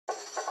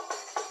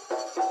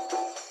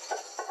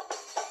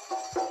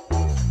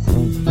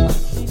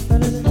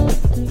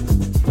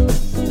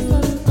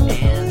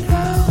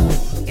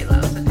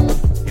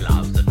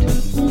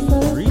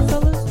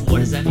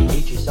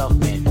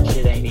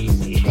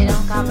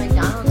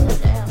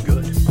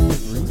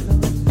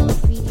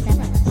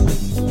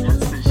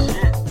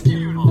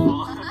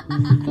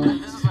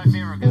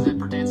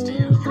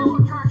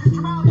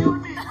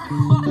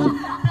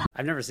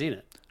never seen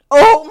it.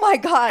 Oh my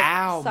god!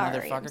 Ow,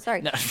 sorry. motherfucker. I'm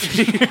sorry. No.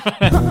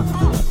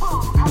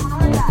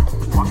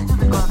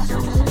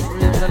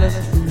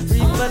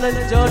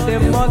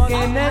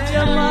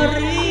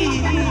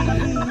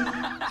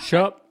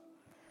 Shut.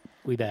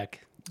 We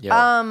back.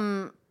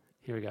 Yo.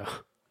 Here we go.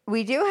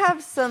 We do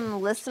have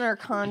some listener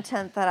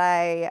content that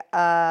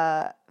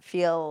I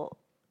feel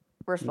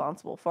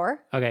responsible for.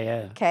 Okay,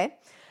 yeah. Okay.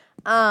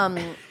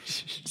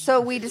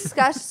 So we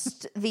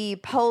discussed the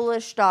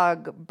Polish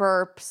dog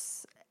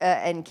burps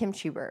and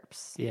kimchi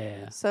burps.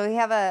 Yeah. So we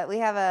have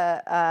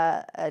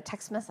a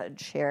text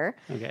message here.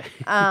 Okay.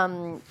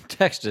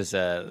 Text us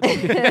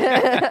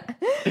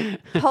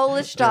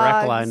Polish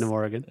Direct line dogs. to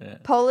Morgan.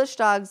 Polish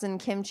dogs and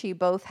kimchi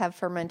both have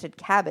fermented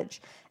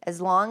cabbage,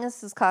 as long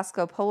as his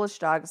Costco Polish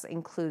dogs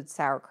include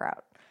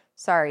sauerkraut.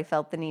 Sorry,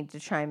 felt the need to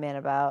chime in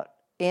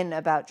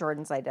about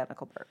Jordan's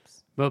identical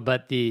burps.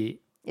 But the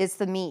It's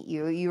the meat.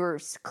 You were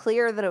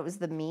clear that it was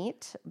the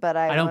meat, but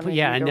I don't put wanted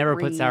you I to never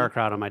put read-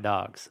 sauerkraut on my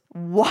dogs.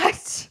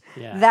 What?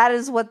 Yeah. That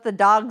is what the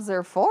dogs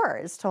are for,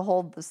 is to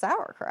hold the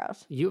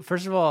sauerkraut. You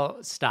first of all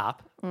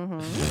stop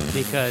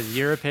because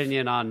your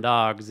opinion on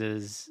dogs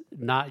is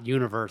not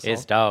universal.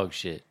 It's dog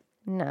shit.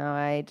 No,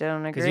 I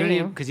don't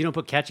agree. because you don't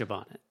put ketchup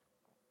on it.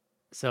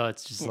 So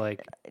it's just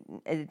like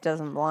It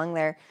doesn't belong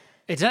there.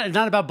 it's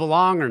not about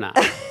belong or not.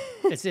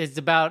 it's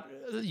about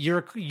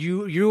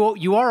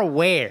you are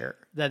aware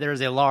that there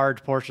is a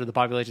large portion of the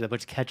population that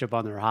puts ketchup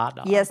on their hot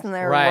dogs. Yes, and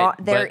they're Right, wrong.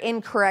 They're but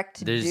incorrect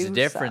to There's do a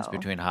difference so.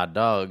 between hot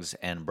dogs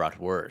and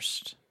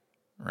bratwurst,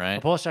 right?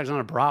 A Polish dog's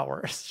not a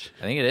bratwurst.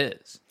 I think it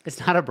is. It's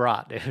not a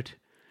brat, dude.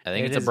 I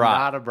think It it's a is brat.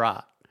 not a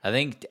brat. I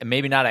think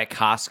maybe not at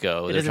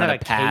Costco. They're doesn't trying have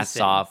to a pass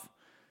casing. off.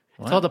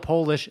 It's called a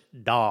Polish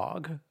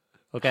dog.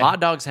 Okay. Hot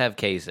dogs have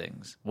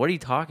casings. What are you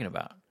talking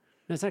about?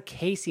 No, it's not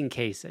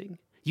casing.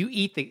 You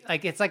eat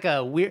it's like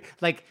a weird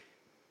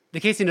the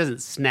casing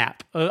doesn't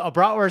snap. A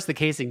bratwurst, the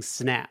casing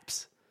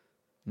snaps.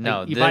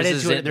 No, you bite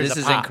this into it, there's this a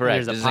is pop, incorrect.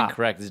 there's a This is pop.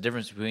 incorrect. There's a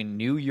difference between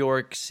New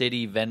York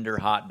City vendor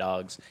hot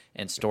dogs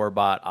and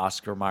store-bought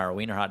Oscar Mayer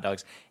Wiener hot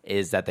dogs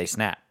is that they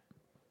snap.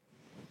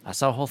 I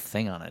saw a whole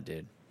thing on it,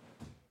 dude.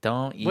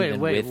 Don't even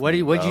Wait. with What me,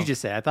 did bro. you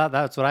just say? I thought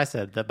that's what I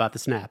said about the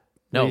snap.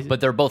 No, but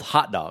they're both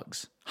hot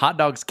dogs. Hot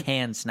dogs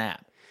can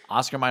snap.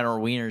 Oscar Mayer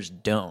Wieners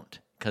don't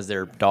because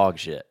they're dog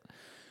shit.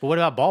 But what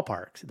about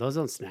ballparks? Those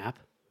don't snap.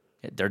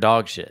 They're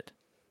dog shit.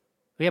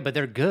 Yeah, but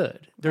they're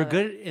good. They're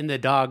good in the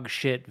dog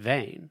shit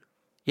vein.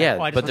 Yeah,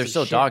 oh, I just but want they're some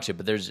still shit. dog shit.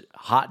 But there's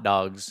hot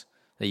dogs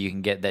that you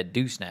can get that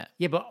do snap.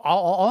 Yeah, but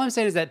all I'm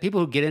saying is that people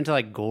who get into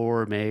like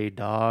gourmet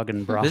dog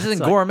and broth. This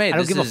isn't gourmet. I don't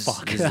this give is, a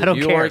fuck. This is I don't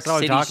New care. York That's what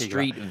I'm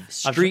City talking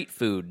street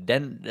food.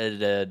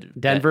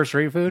 Denver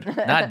street food.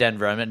 Not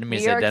Denver. I meant to New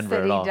say York Denver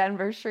City, at all.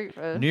 Denver street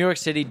food. New York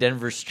City,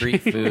 Denver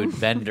street food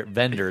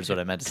vendor is what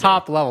I meant to say.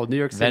 Top level, New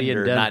York City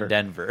vendor, and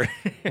Denver.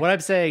 not Denver. What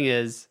I'm saying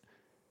is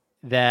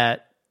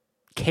that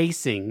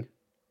casing,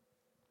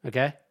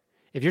 okay?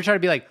 If you're trying to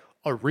be like,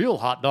 a real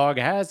hot dog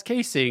has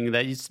casing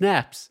that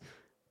snaps.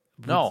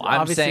 No,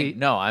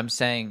 Obviously- I'm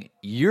saying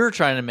you're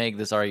trying to make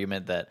this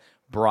argument that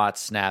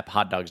brats snap,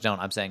 hot dogs don't.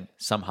 I'm saying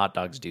some hot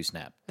dogs do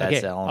snap. That's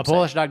Okay, all I'm a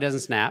Polish dog doesn't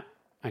snap.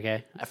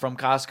 Okay. saying. From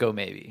Costco,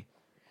 maybe.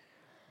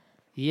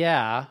 I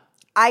Yeah.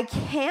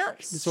 can't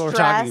is what we're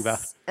talking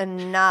stress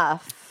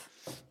enough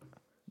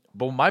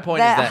But my point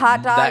that is that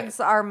hot dogs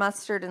are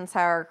mustard and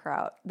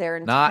sauerkraut. They're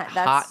not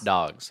that's hot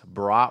dogs.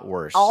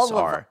 Bratwursts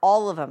are.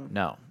 all of them.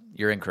 No,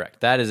 you're incorrect.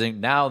 That is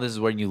now. This is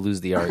when you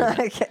lose the argument.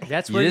 Okay.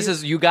 That's where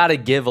You got to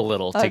give a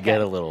little to Okay.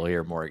 get a little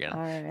here, Morgan.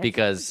 right.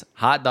 Because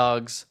hot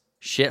dogs,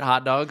 shit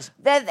hot dogs,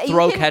 That- you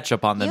throw can- you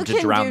ketchup on them to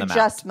can drown do them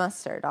just out.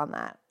 mustard on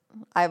that.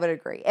 I would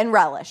agree, and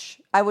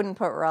relish. I wouldn't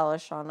put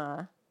relish on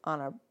a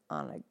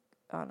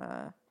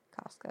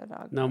Costco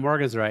dog. No,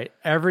 Morgan's right.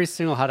 Every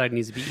single hot dog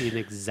needs to be eaten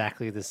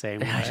exactly the same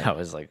way. I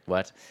was like,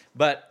 what?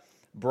 But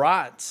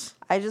brats.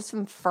 I just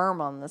am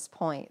firm on this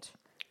point.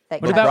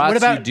 That What ketchup- about-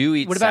 Brats, you do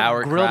eat what about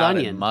sauerkraut grilled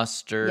onion? and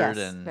mustard yes,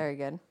 and very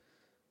good.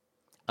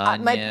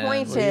 onion. My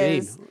point What do you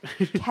is,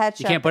 ketchup.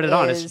 You can't put it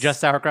on. It's is just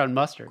sauerkraut and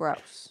mustard.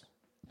 gross.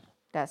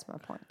 That's my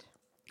point.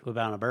 What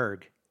about on a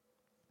burger?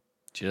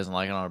 She doesn't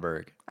like it on a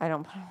burger. I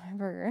don't put it on my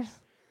burgers.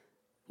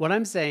 What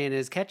I'm saying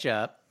is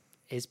ketchup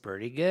is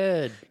pretty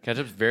good.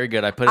 Ketchup's very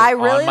good. I put it I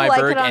really on my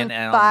like burger it on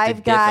and on Five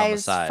the dip on the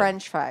Guys side.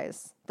 French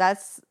fries.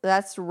 That's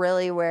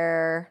really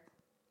where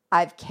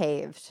I've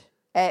caved.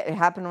 It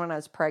happened when I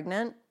was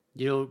pregnant.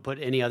 You don't put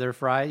any other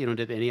fry? You don't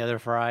dip any other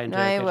fry into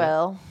I ketchup?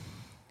 will.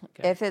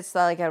 Okay. If it's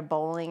like a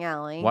bowling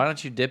alley. Why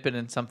don't you dip it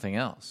in something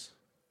else?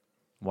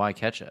 Why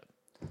ketchup?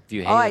 If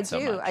you hate Oh, I it so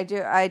do. much.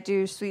 I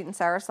do sweet and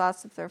sour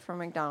sauce if they're from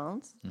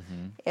McDonald's.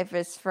 Mm-hmm. If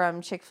it's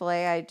from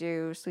Chick-fil-A, I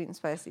do sweet and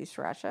spicy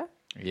sriracha.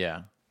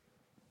 Yeah.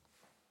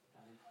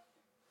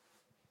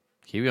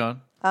 Keep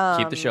going.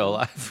 Keep the show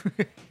alive.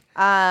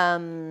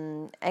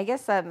 I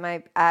guess that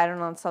might. I don't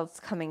know. It's what's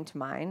coming to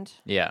mind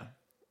Yeah.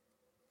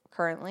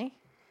 currently.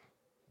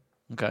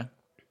 Okay.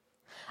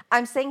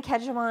 I'm saying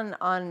ketchup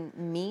on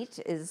meat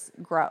is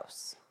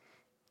gross.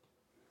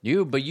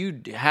 But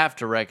you have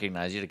to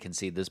recognize, you have to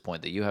concede this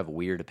point that you have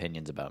weird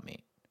opinions about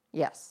meat.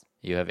 Yes.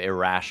 You have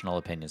irrational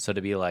opinions. So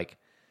to be like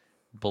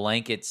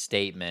blanket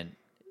statement,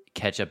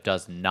 ketchup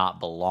does not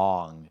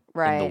belong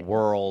in the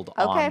world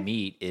on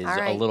meat is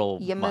a little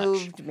You much.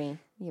 moved me.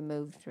 You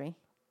moved me.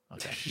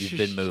 Okay, you've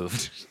been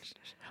moved.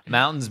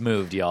 Mountains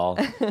moved, y'all.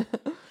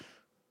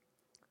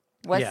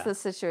 What's the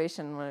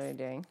situation? What are we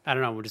doing? I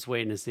don't know. We're just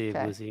waiting to see if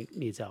Lucy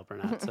needs help or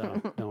not.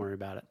 So don't worry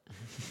about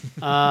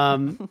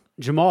it.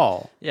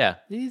 Jamal. Yeah.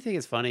 Do you think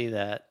it's funny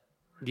that?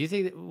 Do you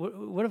think?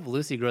 What if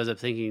Lucy grows up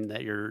thinking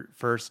that your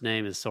first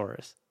name is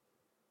Saurus?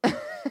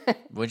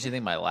 Wouldn't you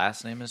think my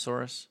last name is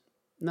Saurus?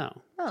 No,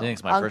 Do you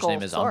think my first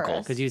name is Uncle?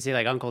 because you say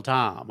like Uncle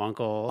Tom,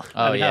 Uncle.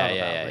 Oh,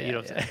 yeah. But you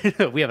don't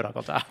say. We have an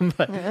Uncle Tom,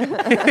 but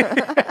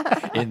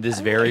In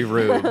this very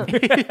room.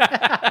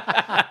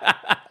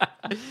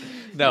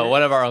 No,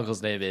 one of our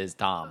uncles' name is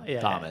Tom. Yeah.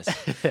 Thomas.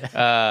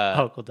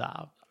 Uncle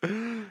Tom.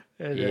 And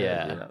then,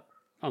 Yeah.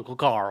 Uncle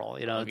Carl.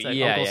 It's like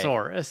Yeah, Uncle yeah.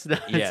 Saurus.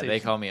 Yeah, they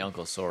call me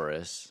Uncle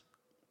Saurus.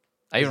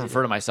 I even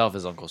refer to myself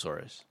as Uncle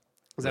Saurus.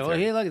 It's like,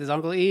 hey, look, there's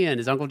Uncle Ian,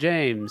 there's Uncle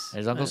James,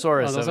 There's Uncle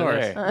Saurus Uncle over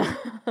Saurus.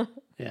 there.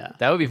 Yeah.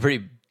 That would be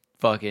pretty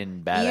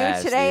fucking badass.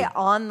 You today dude.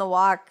 on the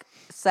walk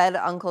said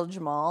Uncle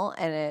Jamal,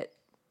 and it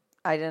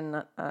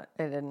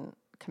didn't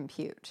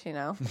compute.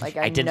 Like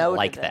I didn't noted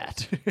like it.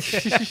 that. She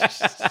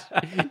said,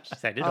 I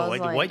didn't know was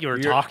what like- you were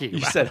talking You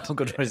about. said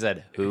Uncle George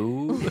said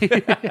who?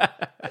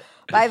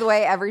 By the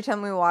way, every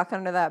time we walk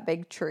under that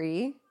big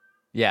tree,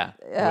 Yeah,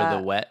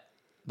 where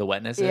the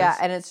wetness is. yeah,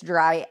 and it's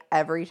dry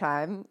every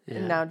time. Yeah.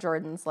 And now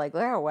Jordan's like,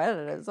 look how wet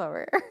it is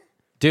over here.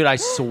 Dude, I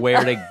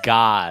swear to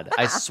God,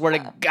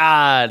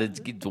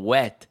 it's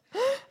wet.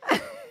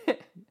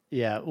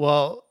 Yeah.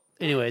 Well,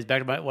 anyways,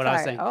 back to what I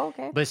was Sorry. saying. Oh,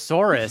 okay. But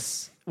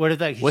Saurus, what if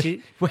that?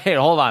 Wait,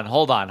 hold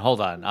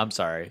on. I'm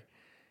sorry.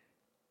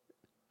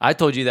 I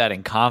told you that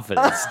in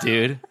confidence,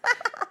 dude.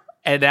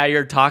 And now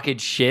you're talking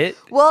shit?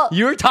 Well,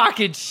 you're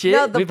talking shit?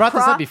 No, We brought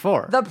this up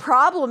before. The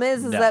problem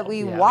is No. that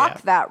we Yeah, walk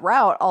yeah. that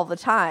route all the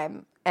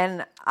time,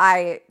 and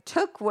I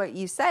took what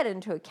you said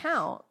into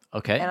account,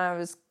 Okay. and I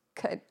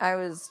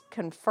was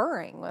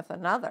conferring with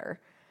another,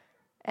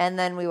 and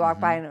then we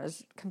walked by and it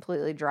was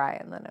completely dry,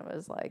 and then it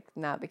was like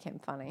now it became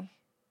funny.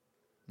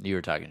 You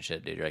were talking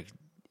shit, dude. You're like,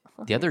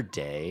 the other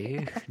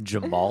day,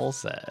 Jamal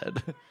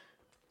said,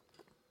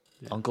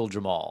 Uncle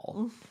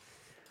Jamal.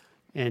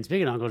 And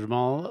speaking of Uncle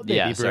Jamal, baby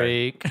Yeah,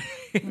 sorry.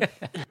 break.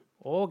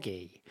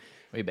 Okay.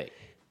 Wait, babe.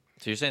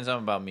 So you're saying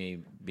something about me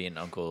being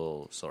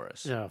Uncle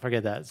Saurus? No,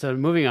 forget that. So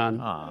moving on.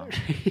 Aw.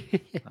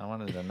 I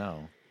wanted to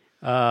know.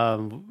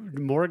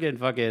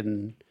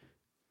 Morgan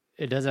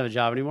it doesn't have a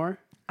job anymore.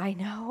 I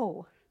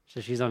know. So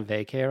she's on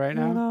vacay right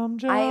now.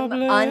 I'm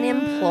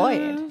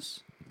unemployed.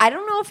 I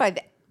don't know if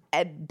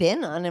I've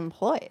been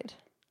unemployed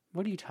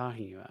What are you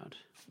talking about?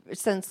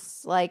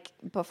 since like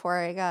before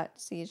I got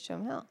Siege to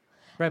Hill.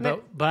 Right,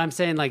 but I'm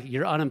saying like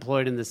you're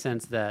unemployed in the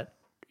sense that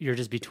you're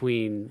just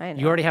between. I know.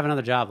 You already have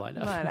another job lined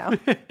up. I know.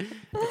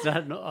 It's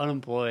not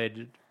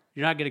unemployed.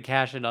 You're not going to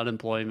cash in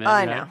unemployment.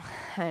 I right? know.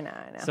 I know.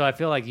 So I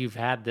feel like you've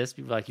had this,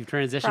 like you've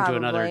transitioned to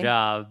another Probably.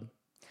 job.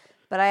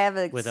 But I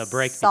have With a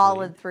break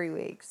solid 3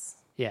 weeks.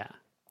 Yeah.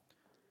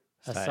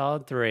 A Tight.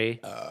 solid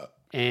 3.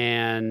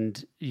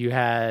 And you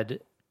had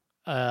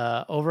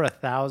over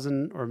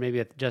 1,000 or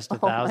maybe just Oh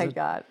my $1,000.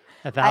 god!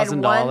 I had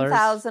 $1,000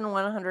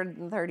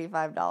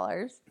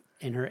 $1,135.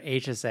 in her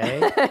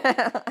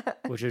HSA,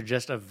 which would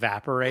just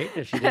evaporate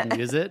if she didn't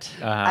use it,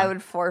 I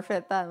would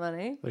forfeit that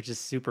money. which is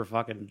super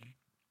fucking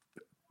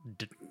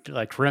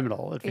like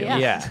criminal. It feels. Yeah.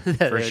 Yeah, for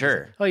It's-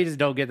 sure. Oh, you just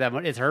don't get that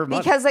money. It's her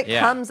money. Because it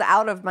Yeah. comes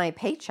out of my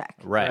paycheck.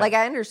 Right. Like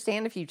I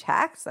understand if you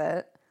tax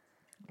it,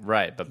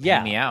 Right, but pay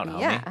Yeah. me out,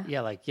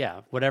 homie.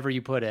 yeah, whatever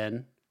you put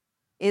in,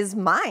 is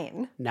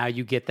mine. now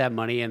you get that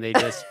money and they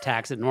just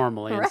tax it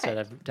normally Right. instead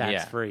of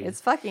tax free.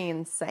 It's fucking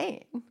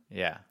insane.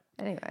 Yeah.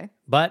 Anyway,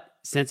 But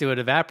since it would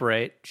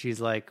evaporate, she's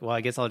like, well,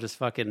 I guess I'll just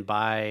fucking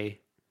buy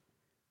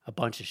a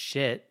bunch of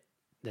shit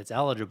that's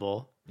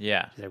eligible.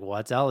 Yeah. She's like, well,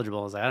 what's eligible?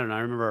 I was like, I don't know. I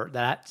remember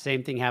that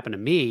same thing happened to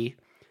me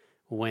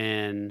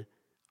when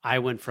I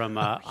went from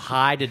a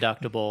high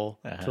deductible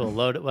to a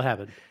low. What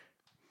happened?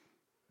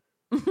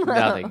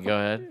 Nothing. Go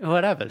ahead.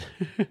 What happened?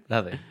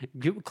 Nothing.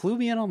 Clue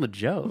me in on the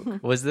joke.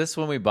 Was this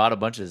when we bought a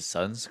bunch of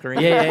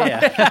sunscreen?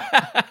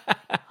 Yeah.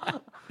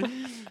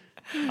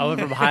 I went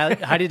from high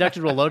deductible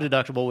to low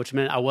deductible, which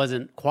meant I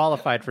wasn't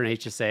qualified for an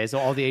HSA. So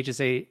all the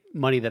HSA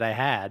money that I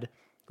had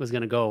was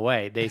going to go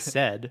away. They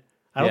said,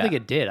 I don't Yeah. think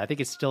it did. I think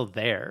it's still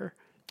there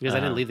because I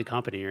didn't leave the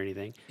company or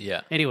anything.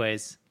 Yeah.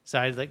 Anyways, so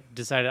I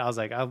decided I was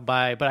like, I'll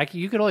buy, but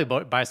you could only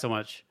buy so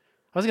much.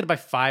 I was going to buy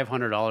 $500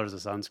 of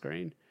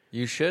sunscreen,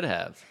 You should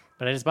have.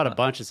 but I just bought a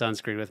bunch of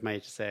sunscreen with my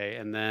HSA,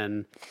 and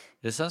then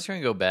Does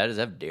sunscreen go bad? Does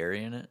it have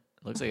dairy in it?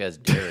 Looks like it has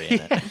dairy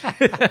in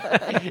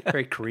it.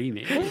 very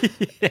creamy,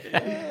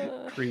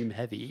 cream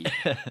heavy.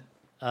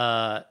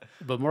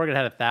 But Morgan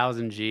had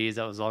 1,000 G's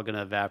that was all going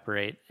to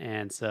evaporate,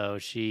 and so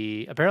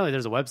apparently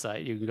there's a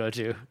website you can go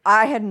to.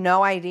 I had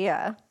no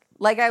idea.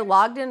 Like I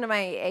logged into my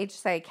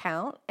HSA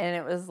account and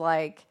it was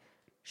like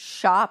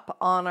shop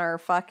on our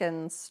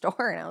fucking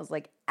store, and I was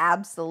like,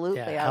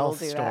 absolutely, I will health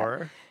do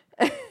store.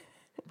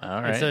 All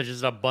And right. so it's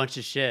just a bunch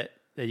of shit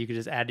that you can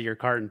just add to your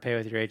cart and pay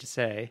with your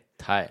HSA.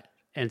 Tight.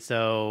 And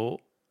so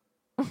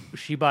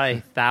she bought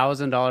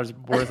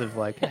 $1,000 worth of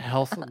like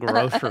health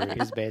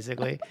groceries,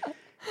 basically.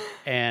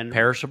 And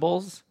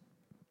Perishables?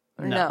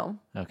 No.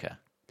 Okay.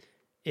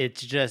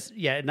 it's just,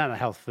 not a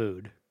health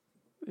food.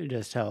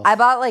 Just health. I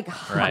bought like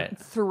Right.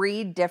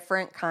 3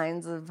 different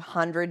kinds of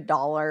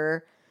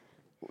 $100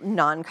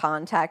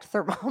 non-contact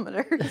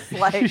thermometers.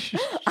 Like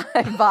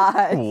I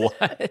bought,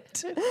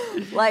 What?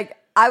 like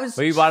I was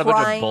Well, you bought a bunch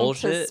of trying to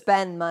bullshit?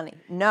 spend money.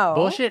 No.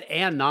 Bullshit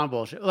and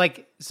non-bullshit.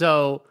 Like,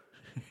 so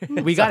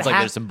we got Sounds like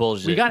half, there's some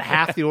bullshit. We got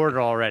half the order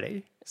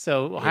already.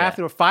 So half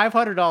the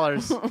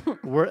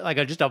 $500 worth, like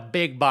just a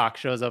big box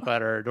shows up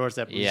at our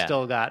doorstep. We Yeah.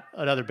 still got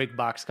another big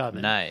box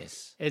coming.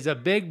 Nice. It's a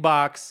big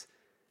box.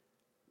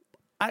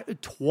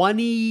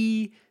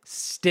 20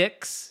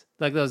 sticks,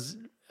 like those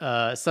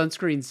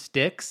sunscreen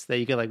sticks that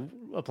you can like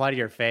apply to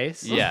your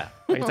face. Yeah.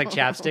 Like it's like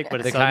chapstick,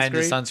 but The it's kind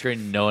of sunscreen.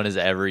 sunscreen no one has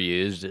ever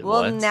used at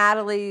Well, once.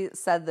 Natalie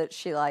said that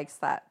she likes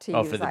that to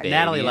Oh, use for the that. babies.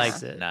 Natalie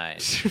likes it.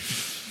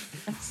 Nice.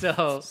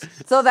 So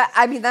So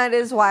that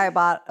is why I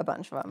bought a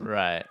bunch of them.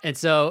 Right. and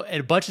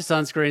a bunch of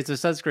sunscreen. So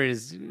sunscreen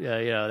is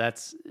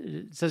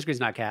sunscreen's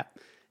not cap.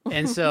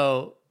 And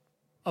so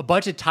a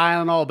bunch of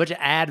Tylenol, a bunch of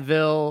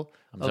Advil.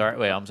 I'm sorry.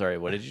 Wait, I'm sorry.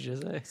 What did you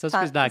just say?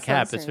 Sunscreen's not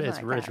cap. It's Sunscreen's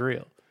not it's cap.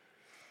 real.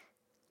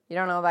 You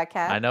don't know about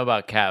cat? I know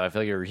about cap. I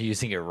feel like you're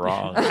using it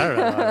wrong. I don't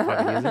know how to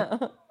fucking use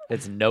it.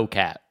 It's no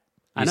cap.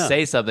 I You know.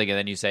 say something and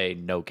then you say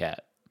no cap.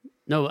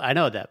 No, I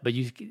know that, but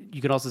you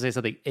can also say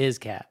something is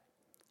cap.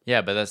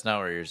 Yeah, but that's not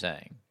what you're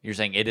saying. You're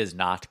saying it is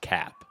not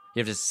cap.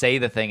 You have to say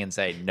the thing and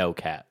say no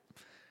cap.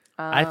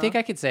 I think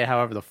I can say it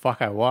however the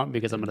fuck I want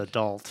because I'm an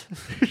adult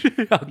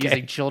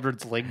using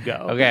children's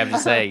lingo. Okay, I'm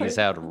just saying you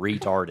sound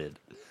retarded.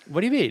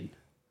 What do you mean?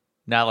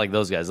 Not like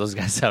those guys. Those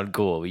guys sound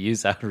cool, but you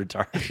sound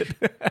retarded.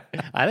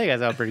 I think I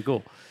sound pretty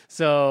cool.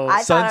 So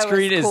I thought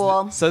it was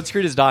cool.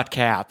 Sunscreen is not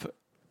cap.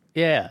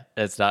 yeah.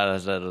 It's not. I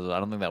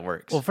don't think that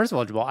works. Well, first of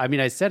all, Jamal, I mean,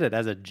 I said it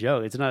as a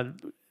joke. It's not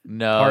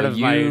no, part of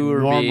my you are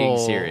being normal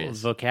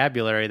serious.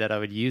 vocabulary that I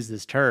would use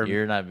this term.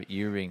 You're not.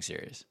 You're being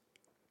serious.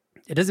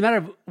 It doesn't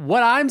matter.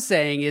 What I'm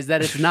saying is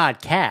that it's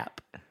not cap.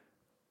 You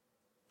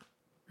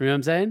know what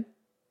I'm saying?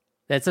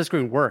 That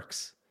sunscreen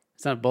works.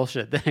 It's not a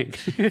bullshit thing.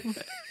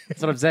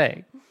 That's what I'm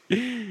saying.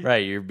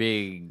 Right. You're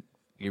being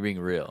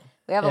real.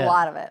 We have Yeah. a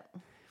lot of it.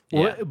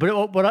 Yeah.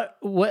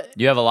 What?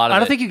 You have a lot of. I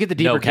don't it. think you get the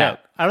deeper No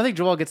cap. joke. I don't think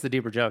Joel gets the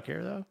deeper joke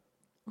here, though,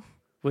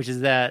 which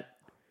is that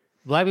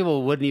black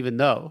people wouldn't even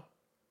know.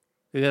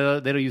 They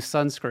don't use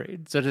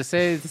sunscreen. So to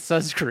say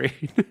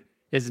sunscreen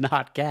is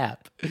not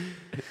cap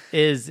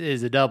is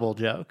a double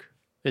joke.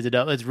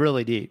 It's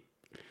really deep.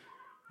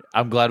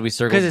 I'm glad we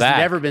circled 'Cause it's back.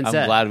 never been I'm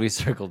said. glad we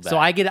circled back. So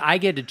I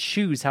get to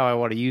choose how I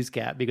want to use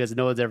cap because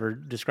no one's ever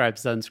described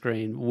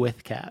sunscreen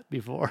with cap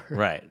before.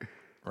 Right.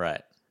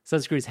 Right.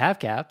 Sunscreens have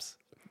caps.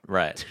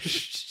 Right.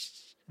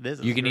 This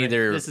is You can great.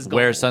 either This is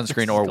wear gold. This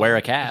sunscreen is or wear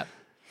a gold.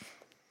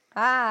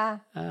 cap.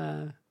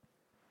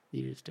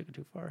 You just took it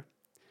too far.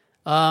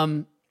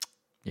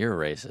 You're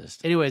a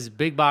racist. Anyways,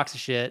 big box of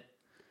shit.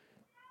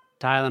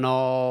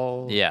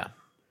 Tylenol. Yeah.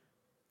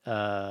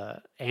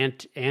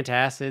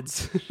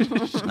 Antacids.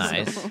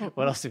 Nice.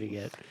 What else did we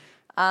get?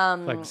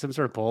 Like some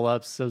sort of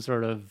pull-ups, some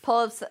sort of.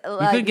 Pull-ups. You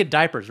couldn't get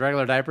diapers.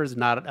 Regular diapers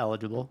not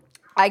eligible.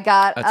 I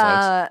got That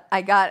sucks.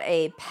 I got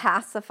a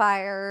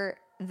pacifier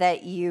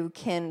that you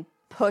can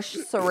push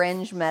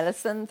syringe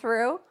medicine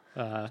through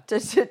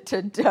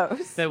to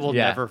dose. That we'll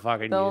Yeah. never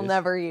fucking They'll use.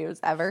 never use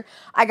ever.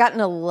 I got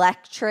an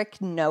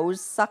electric nose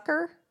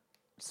sucker,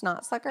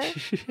 snot sucker.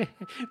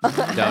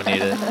 Don't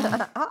need it.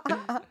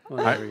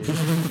 We'll never use.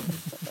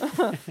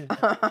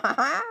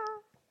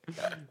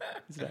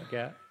 It's not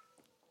cat.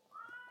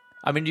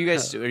 I mean, do you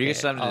guys are you guys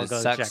Okay, something I'll to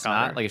go suck check on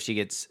snot? her. Like if she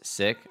gets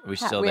sick, are we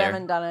still we there?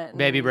 haven't done it.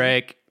 Baby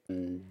break.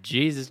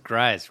 Jesus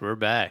Christ, we're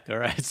back. All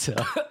right, so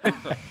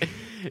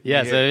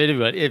yeah. So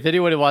anyway, if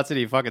anyone wants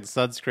any fucking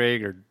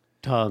sunscreen or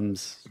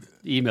Tums,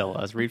 email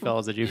us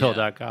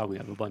readfellas@gmail.com. We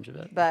have a bunch of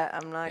it. But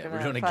I'm not Yeah, we're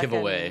gonna doing a fucking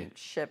giveaway.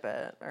 ship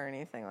it or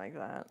anything like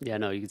that. Yeah,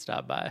 no, you can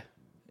stop by.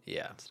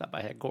 Yeah. Stop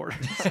by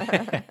headquarters.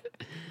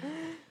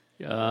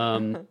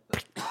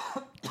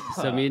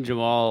 So me and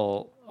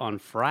Jamal on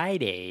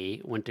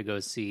Friday went to go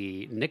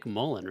see Nick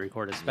Mullen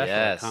record a special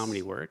at Yes.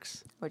 Comedy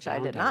Works, Which I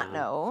did not downtown.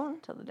 know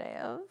until the day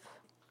of.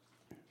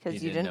 Because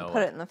You you didn't didn't know put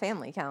what? it in the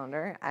family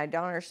calendar. I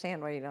don't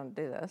understand why you don't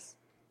do this.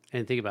 I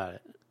didn't think about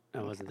it.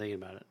 I wasn't thinking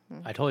about it.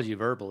 I told you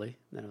verbally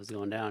that it was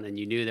going down, and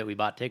you knew that we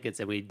bought tickets,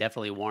 and we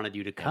definitely wanted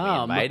you to We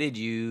come. invited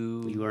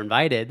you. You were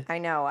invited. I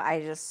know. I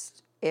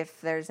just,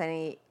 if there's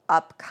any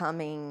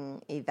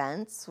upcoming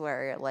events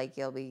where like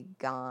you'll be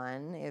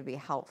gone, it would be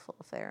helpful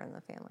if they're in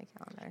the family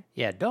calendar.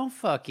 Yeah, don't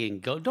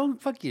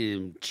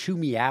fucking chew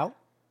me out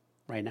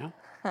right now.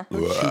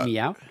 Don't chew me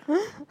out.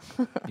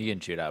 You can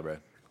shoot out, bro.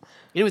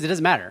 Anyways, it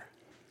doesn't matter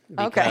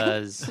Okay.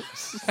 because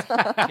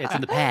it's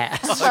in the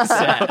past.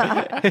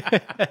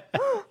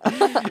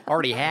 So.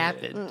 Already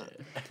happened.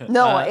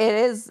 No, it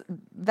is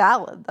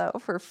valid though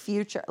for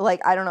future.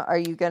 Like, I don't know. Are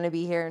you going to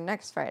be here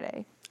next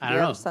Friday? I You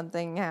don't know. have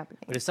something happening.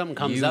 But if something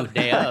comes up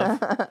day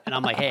of, and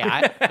I'm like, hey,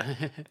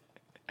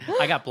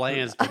 I got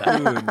plans for that.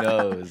 Who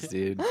knows,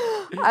 dude?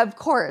 Of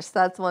course,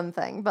 that's one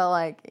thing. But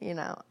like,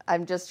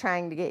 I'm just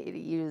trying to get you to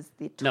use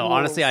the tools. No,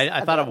 honestly, I thought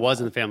it available. was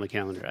in the family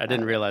calendar. I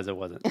didn't realize it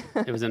wasn't.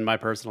 It was in my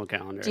personal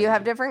calendar. Do you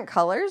have different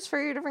colors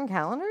for your different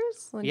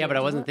calendars? When Yeah, you but I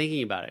do wasn't that?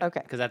 thinking about it.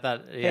 Okay. Because I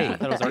thought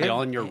it was already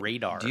on your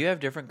radar. Do you have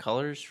different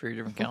colors for your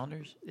different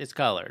calendars? It's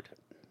colored.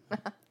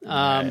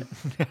 All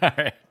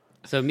right.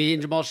 So me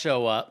and Jamal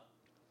show up.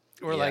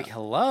 We're Yeah. like,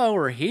 hello,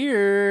 we're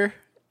here.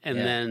 And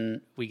Yeah.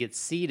 then we get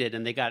seated,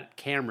 and they got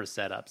camera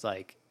setups,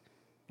 like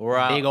We're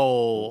out, big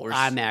old we're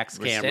IMAX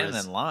we're standing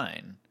cameras. in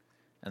line,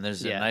 and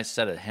there's a Yeah. nice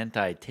set of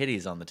hentai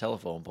titties on the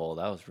telephone pole.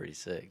 That was pretty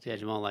sick. Yeah,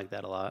 Jamal liked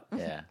that a lot.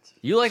 Yeah,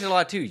 you liked it a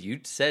lot too. You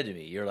said to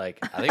me, "You're like,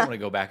 I think I'm gonna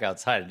go back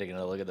outside and take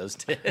another look at those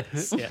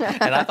tits." Yeah.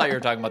 And I thought you were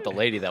talking about the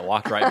lady that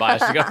walked right by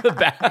us to go to the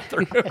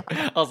bathroom.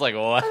 I was like,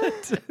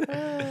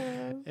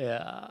 "What?"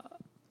 Yeah.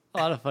 A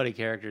lot of funny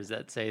characters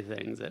that say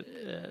things at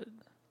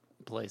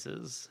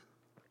places.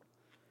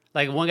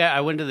 Like one guy,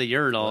 I went to the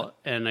urinal,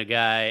 and a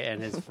guy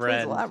and his Please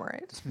friend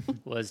elaborate.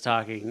 was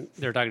talking.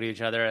 They were talking to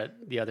each other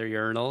at the other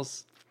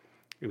urinals,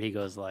 and he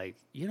goes like,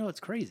 it's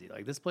crazy.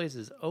 Like this place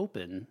is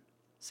open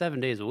 7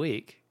 days a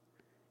week,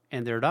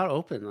 and they're not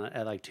open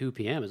at like 2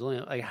 p.m. It's only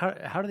like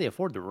how do they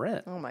afford the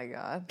rent? Oh my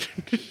god.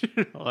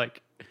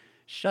 Like,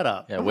 shut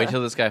up. Yeah, wait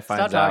till this guy Stop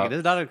finds talking. out. This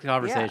is not a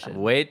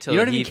conversation. Wait till You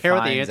don't he even care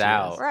what the finds answer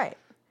out is. Right.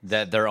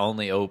 that they're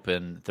only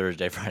open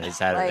Thursday, Friday,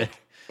 Saturday, Like,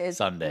 it's-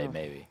 Sunday, oh.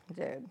 maybe.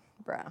 Dude,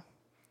 bro.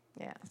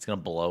 Yeah. It's gonna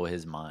blow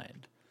his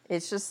mind.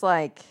 It's just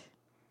like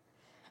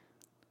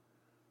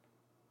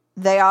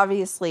they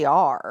obviously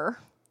are.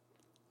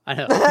 I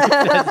know.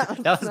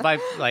 that was my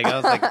I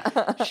was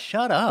like,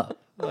 shut up.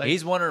 Like,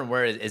 He's wondering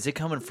where is it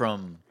coming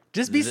from?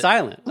 just be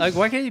silent. Like,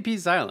 why can't you be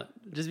silent?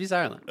 Just be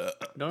silent.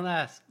 Don't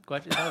ask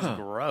questions. That was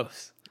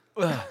gross.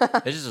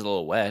 It's just a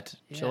little wet.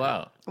 Chill Yeah.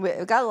 out.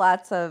 We've got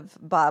lots of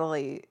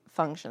bodily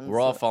functions. We're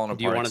all falling apart.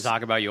 Do you want to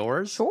talk about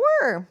yours?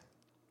 Sure.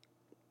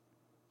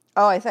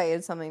 Oh, I thought you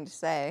had something to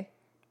say.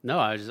 No,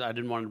 I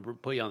didn't want to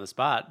put you on the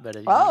spot, but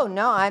Oh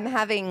no, I'm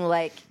having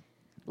like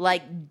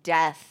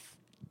death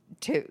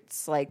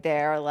toots. Like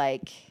they're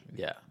like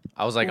Yeah.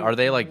 I was like, are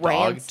they like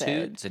dog Rancid.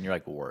 toots? And you're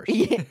like, worse.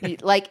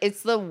 like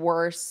it's the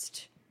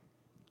worst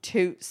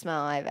toot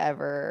smell I've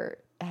ever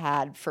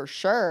had for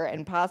sure,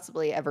 and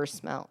possibly ever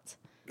smelt.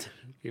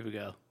 here we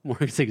go. More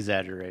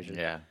exaggeration.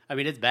 Yeah. I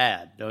mean, it's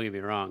bad. Don't get me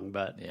wrong,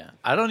 but Yeah.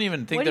 I don't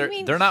even think What do you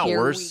mean? they're not Here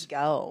worse. We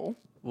go.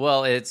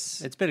 Well,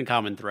 it's it's been a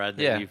common thread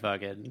that Yeah. you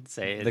fucking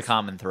say. the It's,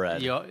 common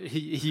thread.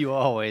 you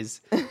always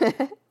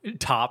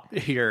top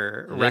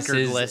your This record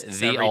is lists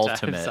the every time.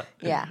 ultimate. So-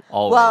 Yeah.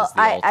 Always well,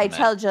 the I ultimate.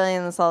 tell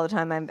Jillian this all the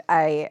time.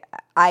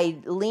 I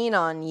lean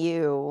on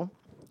you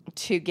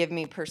to give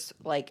me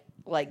like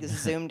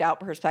zoomed out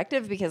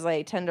perspective because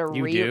I tend to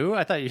You do?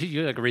 I thought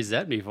you like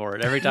resent me for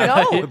it every time.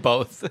 No.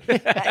 Both.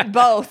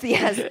 both,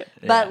 yes. Yeah.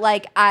 But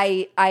like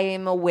I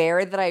am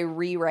aware that I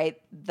rewrite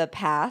the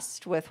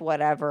past with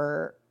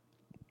whatever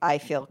I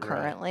feel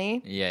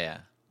currently. yeah.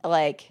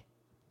 Like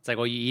It's like,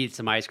 well, you eat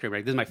some ice cream.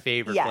 Like, this is my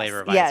favorite Yes,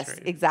 flavor of yes, ice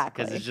cream.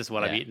 exactly. Because it's just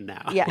what I'm Yeah. eating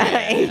now.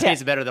 Yeah. It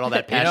tastes better than all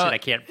that passion what- I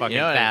can't fucking you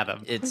know what?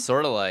 fathom. It's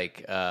sort of like,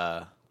 you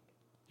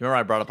remember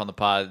I brought up on the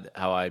pod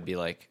how I'd be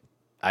like,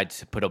 I'd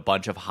put a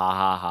bunch of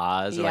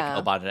ha-ha-has or Yeah. like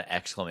a bunch of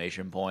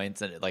exclamation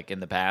points and like in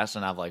the past,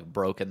 and I've like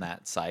broken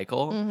that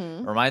cycle.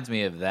 Mm-hmm. Reminds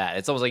me of that.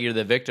 It's almost like you're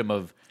the victim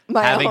of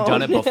My having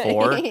done it own.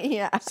 before.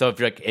 Yeah. So if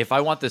you're like, if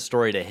I want this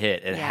story to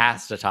hit, it Yeah.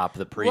 has to top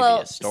the previous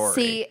well, story.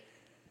 see,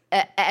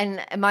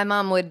 and my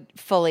mom would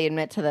fully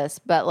admit to this,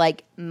 but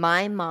like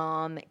my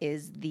mom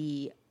is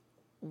the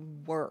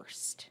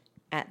worst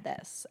at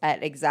this,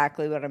 at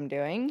exactly what I'm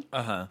doing.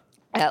 Uh-huh.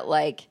 At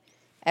like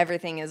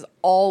everything is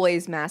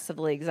always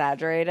massively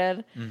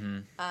exaggerated.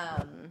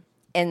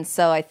 And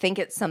so I think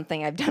it's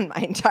something I've done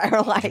my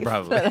entire life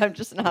Probably. that I'm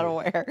just not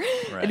aware.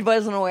 Right. It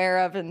wasn't aware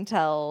of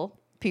until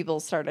people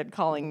started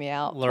calling me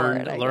out for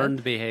it. I Learned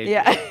guess.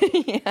 behavior.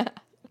 Yeah.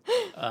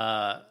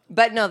 Yeah.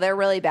 But no, they're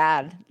really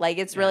bad. Like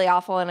it's really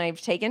awful, and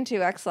I've taken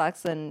 2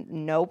 X-Lax and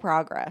no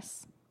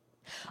progress.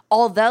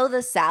 Although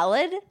the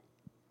salad,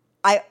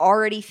 I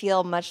already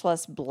feel much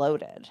less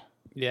bloated.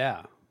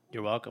 Yeah.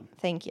 You're welcome.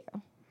 Thank you.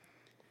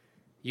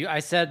 I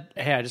said,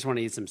 hey, I just want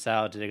to eat some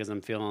salad today because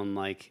I'm feeling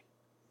like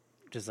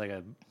just like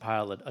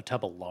a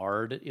tub of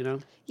lard, you know?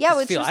 Yeah, Just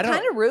which feel- was I don't-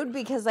 kind of rude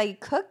because I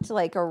cooked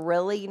like a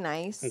really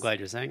nice. I'm glad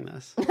you're saying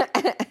this.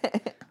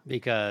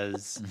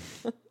 Because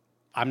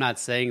I'm not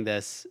saying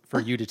this for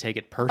you to take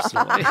it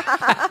personally. Because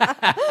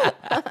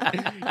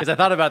I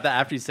thought about that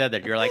after you said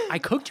that. You're like, I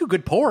cooked you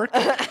good pork.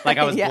 Like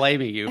I was Yeah.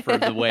 blaming you for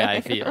the way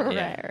I feel. Right,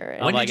 Yeah. right, right.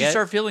 I'm When like, did you it-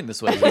 start feeling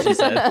this way? She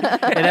said.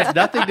 It has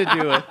nothing to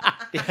do with.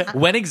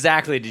 When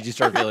exactly did you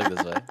start feeling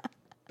this way?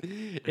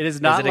 It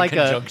is not it a like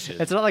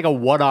conjunction? It's not like a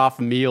one-off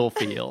meal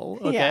feel.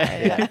 Okay.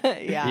 Yeah,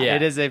 yeah. Yeah.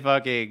 It is a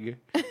fucking.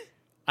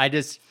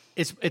 It's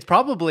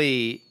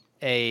probably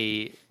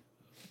a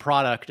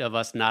product of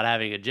us not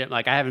having a gym.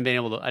 Like I haven't been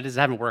able to. I just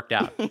haven't worked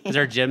out because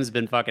our gym's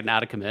been fucking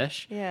out of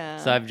commish. Yeah.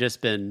 So I've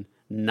just been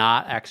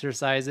not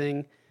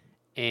exercising,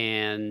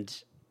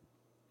 and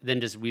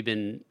then just we've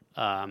been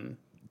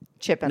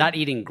Chipping. not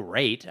eating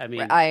great. I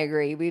mean, I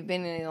agree. We've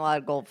been eating a lot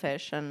of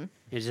goldfish and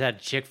I just had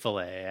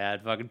Chick-fil-A. I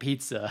had fucking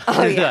pizza.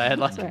 Oh, yeah. I had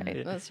That's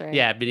right. That's right.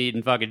 Yeah, I've been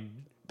eating fucking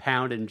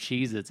pound and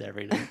Cheez-Its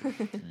every night.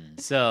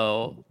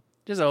 So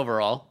just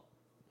overall,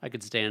 I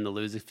could stand to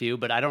lose a few,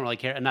 but I don't really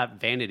care. Not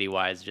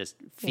vanity-wise, just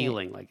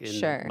feeling like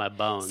in my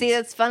bones. See,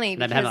 that's funny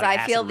And I'm because having, like,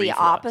 I feel acid the reflux.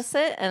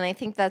 opposite, and I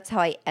think that's how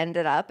I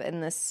ended up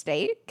in this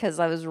state because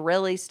I was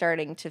really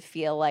starting to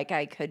feel like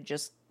I could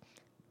just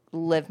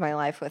live my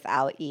life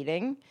without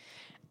eating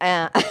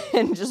and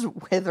just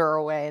wither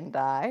away and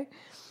die.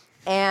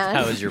 And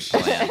That was your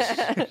plan.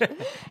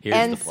 Here's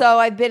and the plan. so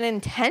I've been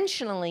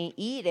intentionally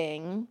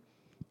eating,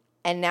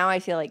 and now I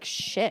feel like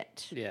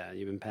shit. Yeah,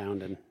 you've been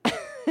pounding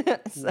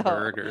So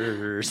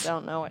burgers.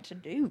 don't know what to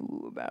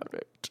do about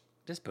it.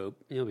 Just poop.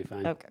 You'll be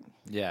fine. Okay.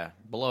 Yeah,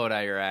 blow it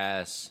out your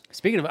ass.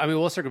 Speaking of, I mean,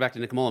 we'll circle back to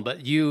Nick Mullen,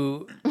 but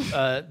you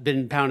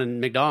been pounding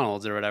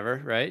McDonald's or whatever,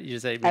 right? You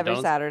just say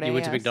McDonald's. Saturday, You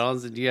went to yes.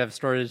 McDonald's. Do you have a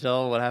story to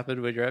tell? What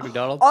happened when you're at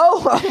McDonald's?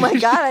 Oh my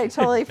God, I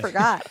totally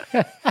forgot.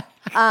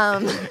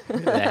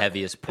 The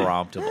heaviest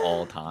prompt of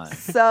all time.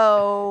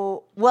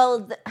 So,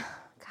 well,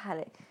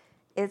 God,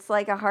 it's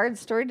like a hard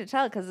story to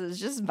tell because it was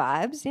just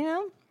vibes, you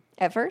know,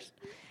 at first.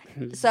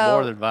 So,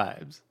 More than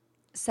vibes.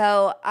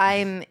 so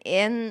I'm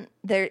in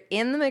the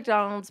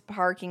McDonald's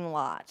parking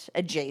lot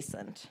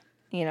adjacent.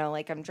 You know,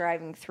 like I'm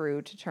driving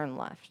through to turn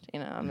left. You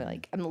know,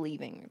 I'm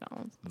leaving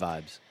McDonald's.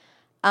 Vibes.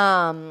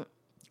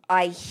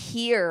 I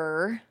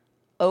hear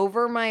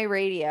over my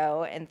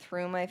radio and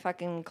through my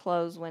fucking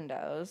closed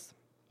windows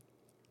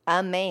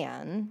a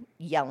man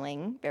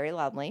yelling very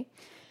loudly.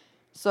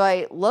 So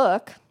I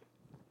look,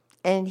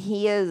 and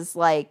he is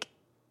like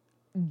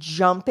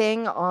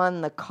jumping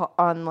on the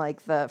on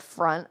like the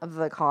front of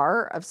the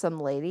car of some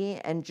lady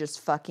and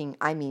just fucking.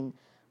 I mean,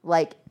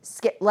 like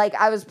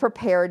I was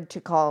prepared to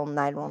call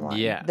 911.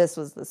 Yeah. This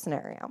was the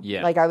scenario.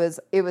 Yeah. Like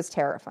it was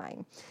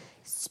terrifying.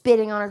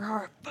 Spitting on her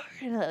car,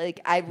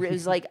 like I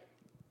was like,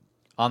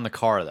 On the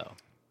car, though.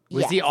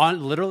 Was he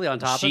literally on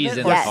top She's of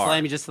it? in Or the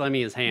car. just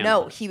slamming his hand?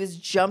 no, he was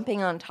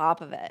jumping on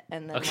top of it,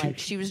 and then Okay. like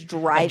she was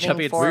driving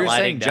jumping at We were forward.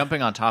 sliding saying down.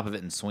 jumping on top of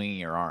it and swinging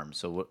your arms.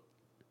 So what?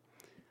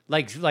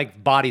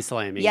 Like body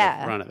slamming Yeah.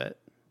 in front of it.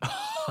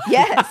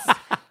 Yes,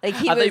 like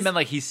he I was. thought you meant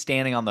like he's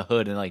standing on the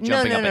hood and like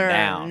jumping up and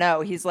down.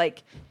 No, he's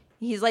like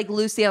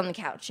Lucy on the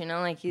couch, you know,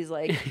 like he's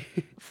like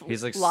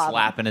He's like lobbing.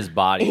 slapping his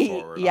body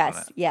forward. on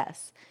Yes, it.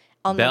 yes,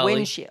 on Belly. the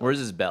windshield, Where's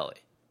his belly?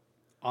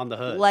 On the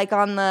hood. like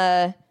on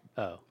the.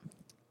 Oh,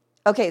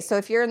 Okay, so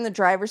if you're in the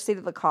driver's seat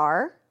of the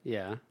car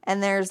yeah.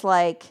 and there's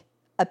like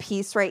a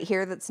piece right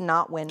here that's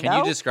not window, Can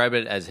you describe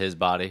it as his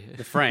body?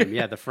 The frame.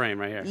 Yeah, the frame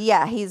right here.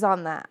 yeah, he's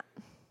on that,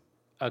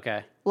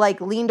 Okay.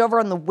 like leaned over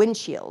on the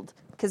windshield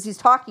because he's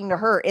talking to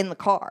her in the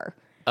car.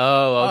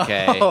 Oh,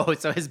 okay. Oh,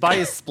 so his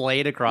body is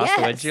splayed across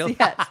the windshield?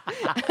 Yes.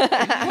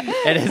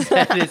 And his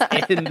head is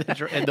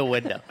in the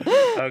window.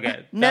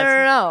 Okay.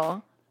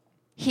 No.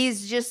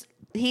 He's just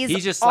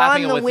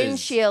slapping on it the with his-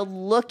 windshield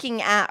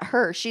looking at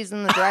her. She's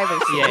in the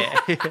driver's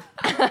seat.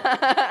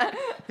 Yeah.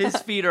 His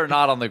feet are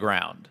not on the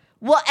ground.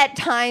 Well, at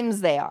times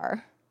they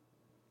are.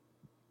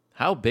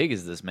 How big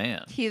is this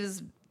man?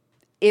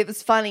 It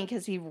was funny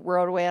because he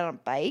rode away on a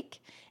bike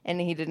and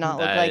he did not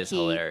look That like is he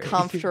hilarious.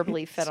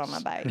 comfortably fit on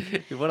a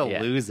bike. What a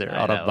Yeah, loser I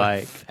on a know.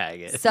 bike.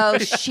 Faggot. So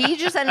she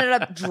just ended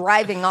up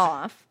driving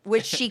off,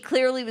 which she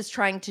clearly was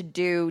trying to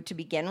do to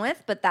begin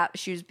with, but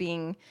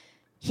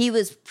he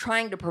was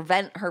trying to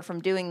prevent her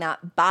from doing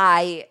that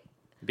by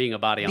Being a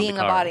body on being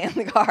the a car. body on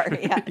the car.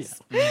 Yes.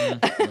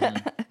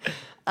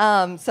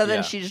 So then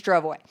Yeah. she just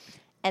drove away.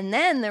 And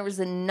then there was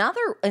and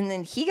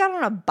then he got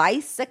on a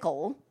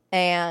bicycle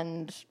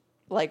and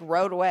like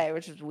rode away,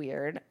 which was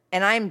weird.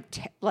 And I'm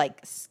like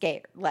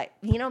scared, like,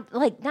 you know,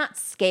 like not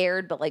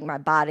scared, but like my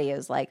body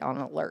is like on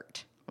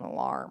alert, on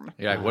alarm.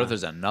 You're like, what if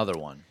there's another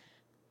one?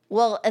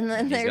 Well, and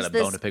then He's there's got a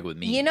this, bone to pick with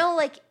me. you know,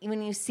 like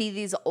when you see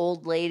these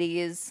old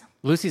ladies,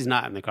 Lucy's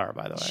not in the car,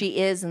 by the way. she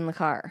is in the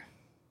car.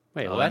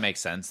 Wait, Oh, what? that makes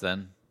sense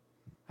then.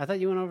 I thought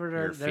you went over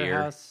Your to their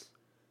fear. house.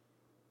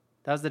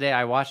 That was the day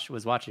I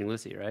was watching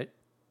Lucy, right?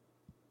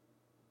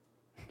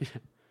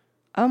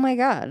 Oh my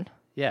God.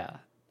 Yeah.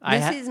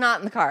 Lucy's not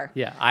in the car.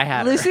 Yeah, I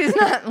had her. Lucy's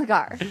not in the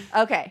car.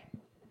 Okay.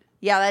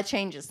 Yeah, that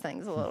changes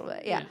things a little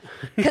bit. Yeah.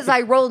 Because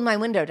I rolled my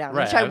window down,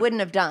 which Right, I wouldn't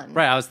have done.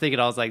 Right, I was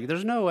like,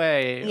 there's no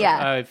way Yeah.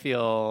 I would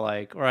feel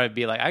like, or I'd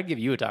be like, I'd give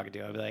you a talking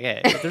to. I'd be like,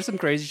 hey, if there's some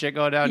crazy shit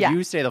going down, Yeah.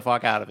 you stay the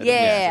fuck out of it. and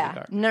Yeah. stay in the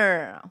car.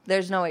 No.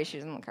 There's no way she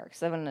was in the car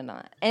because I wouldn't have done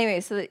that.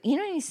 Anyway, so you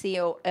know when you see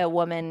a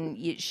woman,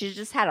 she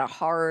just had a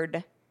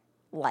hard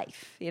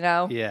life, you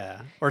know?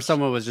 Yeah. Or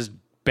someone was just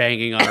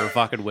banging on her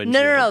fucking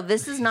windshield. No.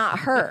 This is not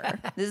her.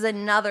 This is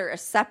a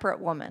separate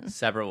woman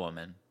Separate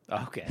woman.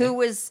 Okay. who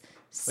was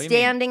do you mean?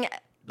 standing.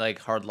 Like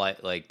hard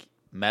life, like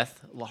meth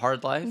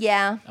hard life?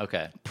 Yeah,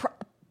 Okay.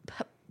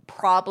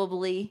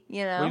 probably,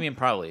 you know? What do you mean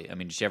probably? I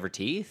mean, did she have her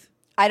teeth?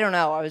 I don't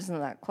know. I wasn't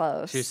that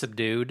close. She was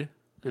subdued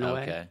in a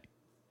way. Okay.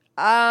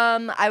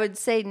 I would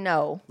say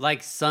no.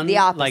 Like sun, The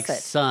opposite. like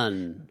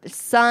sun.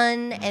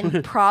 Sun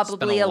and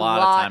probably Spent a lot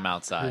of time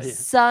outside.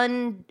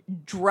 Sun,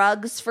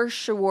 drugs for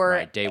sure,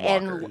 Right,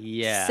 daywalker. and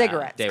Yeah,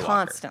 cigarettes daywalker,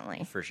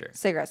 constantly. for sure.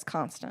 Cigarettes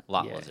constant.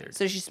 Lot Yeah. lizard.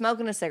 So she's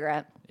smoking a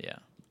cigarette, Yeah.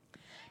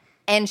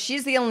 and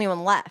she's the only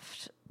one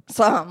left.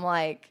 So I'm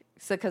like,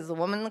 because the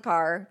woman in the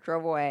car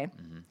drove away,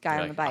 guy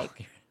You're on the like,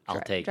 bike.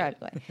 I'll take it.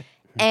 away.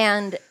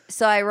 And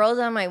so I roll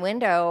down my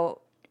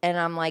window, and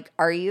I'm like,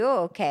 "Are you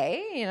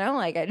okay?" You know,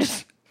 like I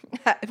just,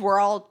 we're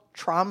all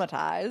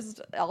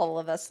traumatized, all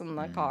of us in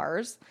the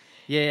cars.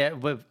 Yeah,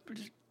 but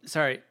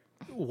sorry.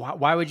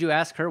 Why would you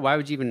ask her? Why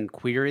would you even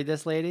query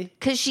this lady?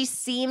 Because she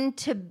seemed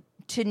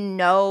to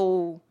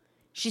know,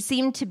 she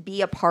seemed to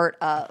be a part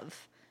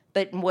of,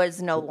 but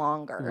was no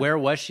longer. Where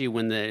was she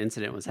when the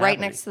incident was Right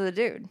happening? next to the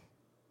dude.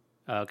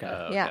 Okay.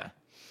 Okay. Yeah.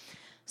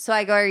 So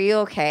I go, "Are you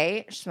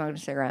okay?" She's smoking a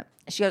cigarette.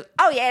 She goes,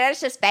 "Oh yeah, that's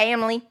just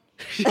family."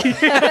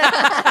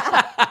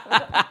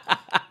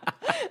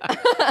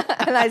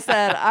 And I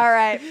said, "All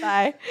right,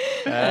 bye."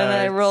 And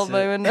I rolled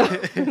my window.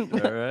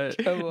 All right.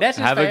 That's just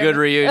Have a good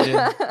family.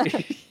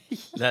 reunion.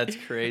 That's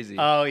crazy.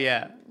 Oh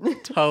yeah,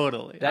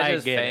 totally. That's I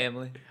just get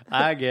family. It.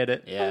 I get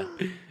it. Yeah.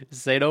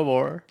 Say no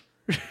more.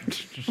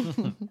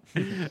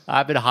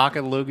 I've been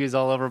hawking loogies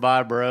all over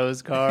my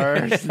bros'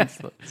 cars since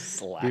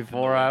Slapping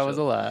before the I was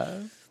windshield.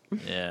 alive.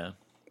 Yeah.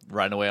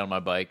 Riding away on my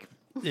bike.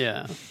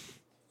 Yeah.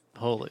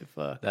 Holy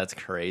fuck. That's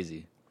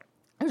crazy.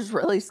 It was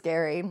really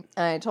scary. And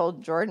I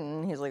told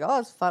Jordan, he's like, "Oh,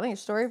 it's a funny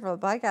story for the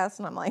podcast."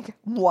 And I'm like,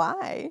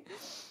 "Why?"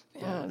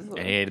 And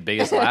he had the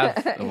biggest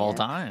laugh of all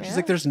time. She's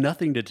like, "There's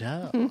nothing to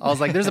tell." I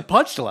was like, "There's a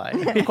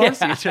punchline." Of course,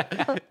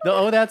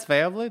 that's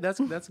family.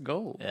 That's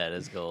gold. Yeah, it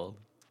is gold.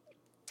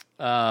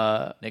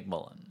 Nick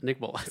Mullen.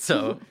 Mullen.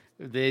 So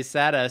they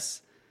sat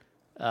us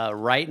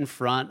right in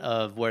front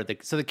of where the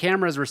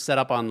cameras were set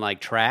up on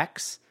like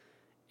tracks,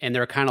 and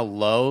they're kind of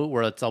low,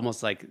 where it's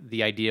almost like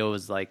the idea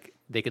was like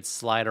they could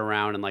slide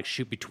around and like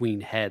shoot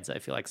between heads. I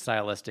feel like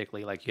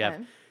stylistically, like you have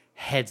Okay.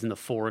 heads in the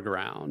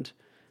foreground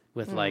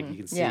with like you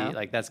can see yeah.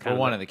 like that's For kind of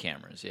one of the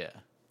cameras, yeah.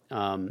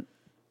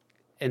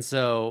 And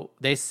so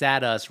they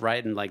sat us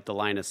right in like the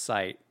line of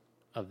sight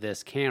of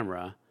this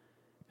camera,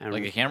 and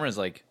Like a camera is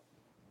like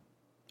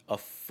a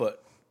foot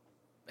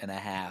and a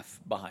half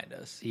behind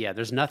us. yeah,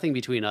 there's nothing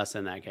between us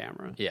and that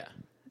camera. Yeah.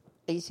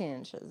 18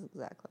 inches,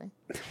 exactly.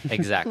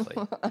 Exactly.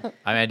 I mean,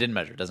 I didn't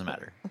measure. It doesn't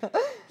matter.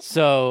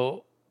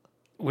 So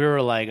we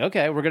were like,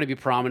 okay, we're going to be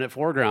prominent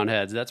foreground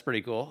heads. That's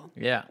pretty cool.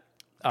 Yeah.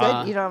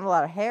 Good, you don't have a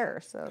lot of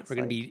hair, so it's We're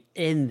going to like, be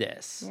in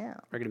this. Yeah.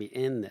 We're going to be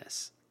in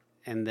this.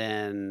 And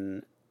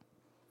then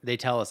they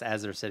tell us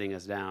as they're sitting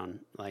us down,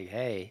 like,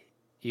 hey,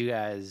 you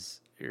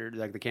guys, you're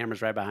like the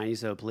camera's right behind you.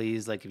 So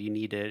please, like, if you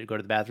need to go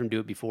to the bathroom, do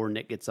it before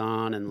Nick gets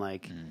on. And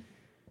like,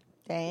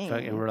 dang.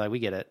 and we're like, we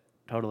get it.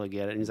 Totally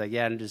get it. And he's like,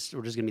 yeah, we're just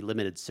going to be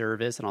limited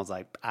service. And I was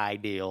like,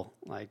 ideal.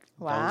 Like,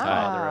 don't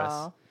bother us.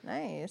 Wow.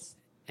 Nice.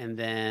 And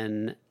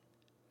then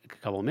a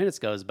couple of minutes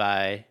goes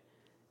by,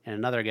 and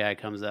another guy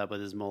comes up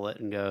with his mullet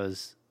and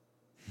goes,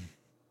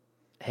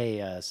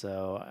 "Hey,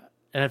 so."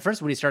 And at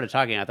first, when he started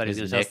talking, I thought he was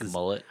going His to tell us Nick this.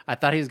 mullet. I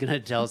thought he was going to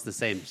tell us the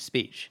same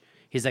speech.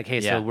 He's like, "Hey,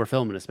 Yeah. so we're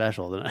filming a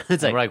special."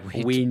 It's We're like,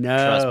 like, we know.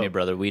 Trust me,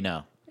 brother. We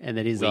know. And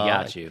then he's We all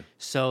got like- you.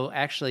 So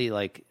actually,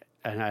 like,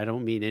 and I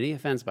don't mean any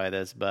offense by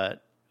this,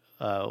 but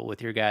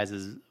with your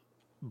guys'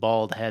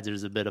 bald heads,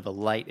 there's a bit of a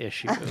light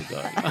issue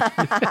going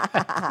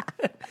on.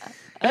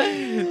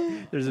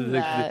 There's a,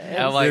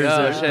 I'm like, there's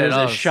oh, a, shit, there's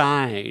oh. a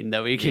shine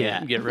that we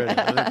can't Yeah. get rid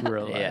of.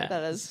 We're like, Yeah.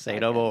 That is say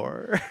no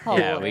more.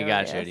 Yeah, we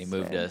got you. And he hilarious.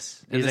 moved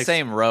us. He's In the like-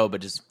 same row, but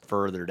just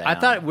further down. I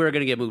thought we were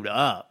gonna get moved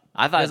up.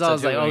 I thought 'Cause so I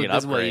was too, like, we oh, get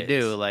this is what you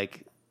do. upgrades.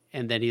 Like,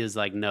 and then he was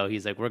like, no.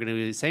 He's like, we're gonna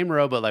do the same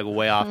row, but like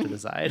way off to the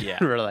side. Yeah.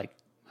 We're like,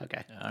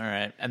 okay. All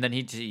right. And then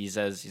he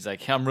says, he's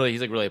like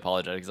really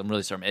apologetic because I'm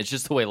really sorry. It's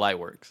just the way light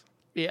works.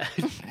 Yeah,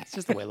 it's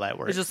just the way light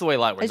works. It's just the way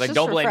light works. It's Like, just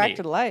don't blame me.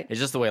 refracted light. It's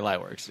just the way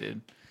light works,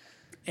 dude.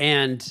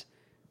 And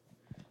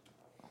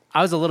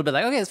I was a little bit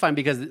like, okay, it's fine,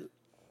 because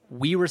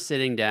we were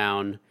sitting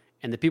down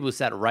and the people who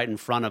sat right in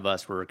front of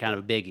us were kind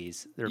of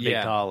biggies. They're big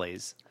Yeah.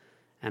 tallies.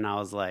 And I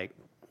was like,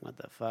 what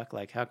the fuck?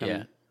 Like, how come,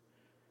 Yeah.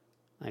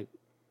 like,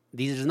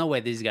 there's no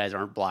way these guys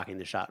aren't blocking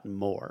the shot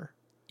more.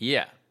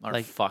 Yeah. Are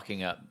Like-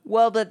 fucking up.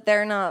 Well, but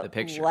they're not The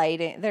picture.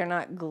 lighting. They're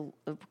not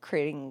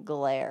creating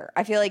glare.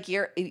 I feel like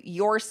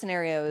your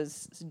scenario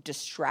is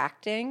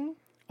distracting.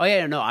 Oh,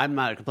 yeah, no, I'm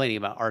not complaining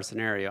about our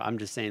scenario. I'm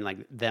just saying, like,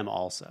 them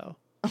also.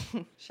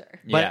 Sure.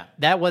 But Yeah.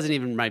 that wasn't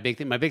even my big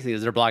thing. My big thing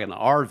is they're blocking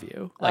our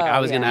view. Like, I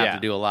was going to yeah. have Yeah.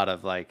 to do a lot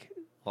of, like,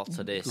 Lots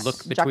of this.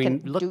 look between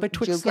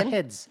betwixt the juking?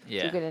 heads.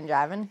 Yeah. Juking and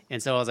jiving.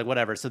 And so I was like,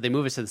 whatever. So they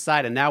move us to the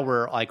side, and now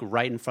we're like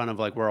right in front of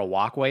like where a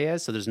walkway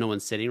is. So there's no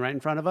one sitting right in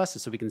front of us,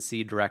 so we can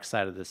see direct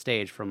side of the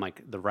stage from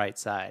like the right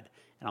side.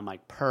 And I'm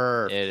like,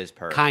 perfect. It is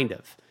perfect. Kind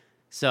of.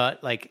 So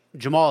like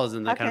Jamal is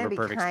in the How kind can of it a be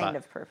perfect kind spot.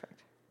 of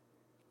perfect?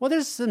 Well,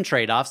 there's some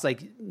trade offs.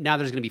 Like now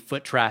there's going to be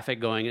foot traffic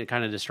going, and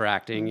kind of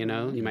distracting. You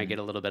know, you might get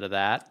a little bit of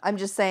that. I'm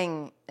just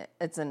saying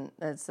it's a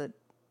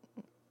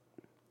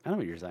I know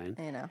what you're saying.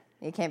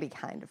 it can't be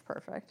kind of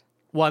perfect.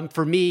 Well,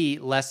 for me,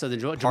 less so than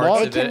Jamal. Parts Jamal,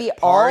 of It can be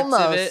parts of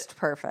almost it-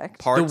 perfect.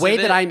 Parts the way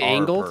of that it I'm are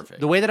angled,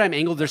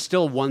 perfect. there's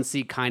still one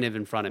seat kind of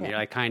in front of me. Yeah.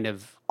 I kind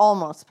of,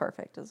 Almost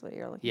perfect is what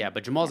you're looking yeah.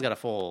 But Jamal's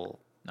got No,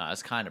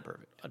 it's kind of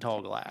perfect. a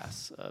tall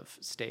glass of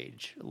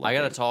stage. I got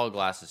a looking. tall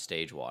glass of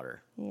stage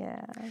water.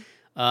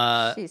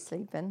 Yeah. She's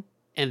sleeping.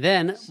 And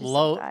then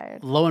so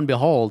tired. lo and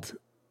behold,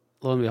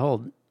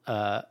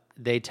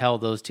 they tell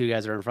those two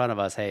guys that are in front of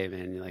us, "Hey,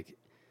 man, you're like."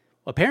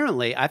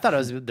 Apparently, I thought it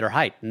was their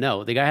height.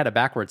 No, the guy had a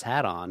backwards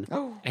hat on,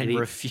 And he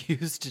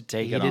refused to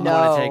take he it didn't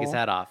off. want to take No. his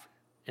hat off.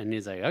 And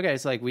he's like, "Okay,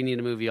 so like we need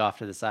to move you off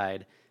to the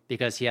side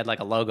because he had like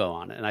a logo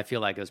on it." And I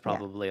feel like it was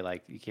probably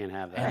like you can't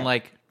have that. And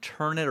like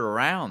turn it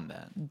around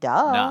then.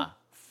 Duh. Nah,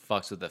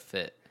 fucks with the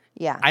fit.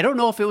 Yeah. I don't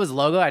know if it was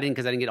logo. I didn't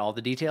get all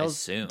the I details.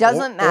 assume.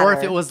 Doesn't matter. Or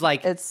if it was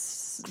like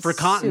it's for super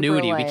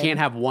continuity, we lame. can't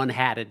have one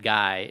hatted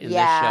guy in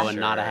Yeah. this show and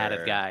not a hatted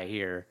Sure. guy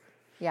here.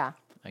 Yeah.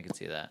 I can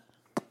see that.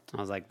 I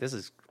was like, this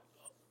is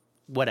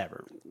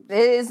whatever. It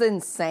is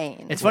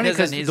insane. It's funny Because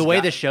because then he's the way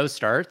got- the show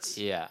starts,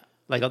 Yeah.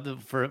 like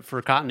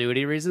for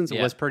continuity reasons,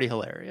 Yeah. was pretty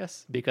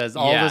hilarious because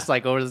all Yeah. this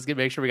like, oh, let's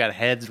make sure we got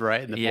heads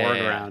right in the Yeah, yeah, yeah.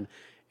 foreground,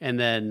 and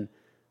then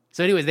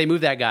so anyways, they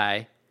move that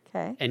guy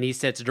okay. and he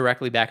sits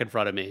directly back in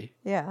front of me,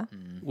 Yeah.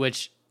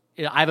 which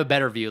I have a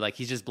better view. Like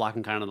he's just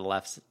blocking kind of on the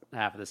left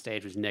half of the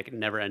stage, which Nick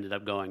never ended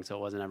up going, so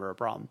it wasn't ever a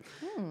problem.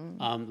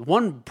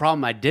 One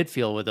problem I did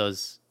feel with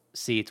those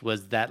seats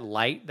was that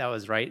light that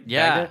was right.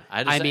 Yeah. back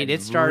there. I mean,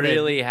 it started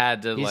really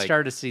had to he like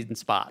started seeing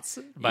spots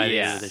by the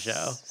end of the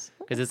Yes. show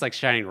because it's like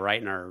shining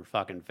right in our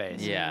fucking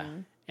face. Yeah.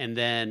 And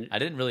then I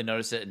didn't really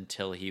notice it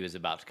until he was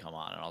about to come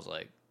on, and I was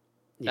like,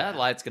 that Yeah.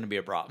 light's gonna be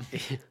a problem.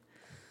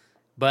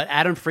 but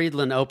Adam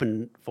Friedland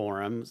opened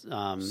for him.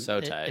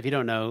 So tight. If you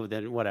don't know,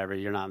 then whatever,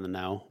 you're not in the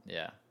know.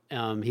 Yeah.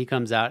 He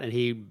comes out and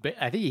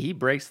I think he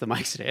breaks the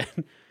mic stand.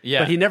 Yeah.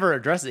 But he never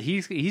addresses it.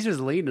 He's just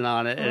leaning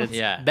on it and it's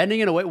Yeah. bending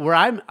in a way where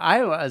I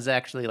was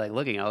actually like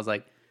looking. I was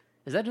like,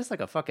 is that just like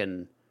a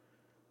fucking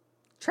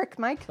Trick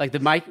Mike. like the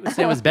mic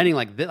stand was bending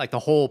like like the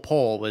whole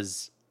pole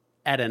was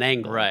at an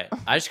angle. Right.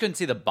 I just couldn't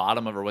see the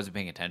bottom of it, or wasn't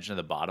paying attention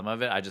to the bottom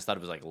of it. I just thought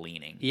it was like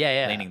leaning.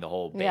 Yeah. Leaning the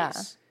whole base. Yeah.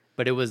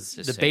 But it was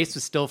Just the saying. base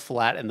was still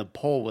flat and the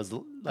pole was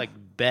like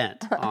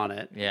bent on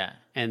it. Yeah.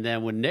 And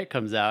then when Nick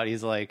comes out,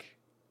 he's like,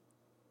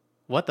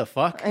 "What the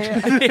fuck?"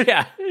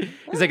 yeah.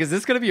 He's like, "Is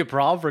this going to be a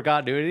problem for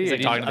continuity?" He's like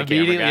And talking to the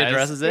immediately camera guys.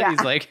 addresses it. Yeah.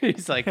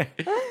 He's like,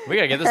 We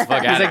gotta get this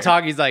fuck out he's of like here.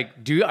 talking. He's like,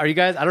 are you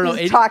guys? I don't know.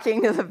 He's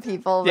talking to the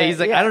people. Yeah, that- he's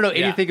like, I don't know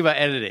Yeah. anything about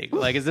editing.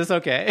 Like, is this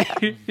okay?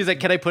 He's like,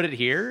 can I put it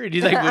here? And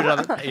he's like, put it on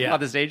the, Yeah. on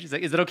the stage. He's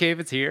like, is it okay if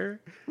it's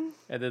here?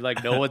 And then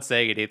like no one's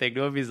saying anything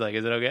to him. He's like,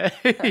 is it okay?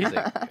 He's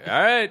like,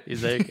 all right.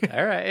 He's like,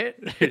 all right.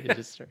 It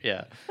just,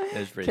 yeah. It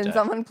was pretty Can tight.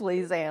 someone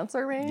please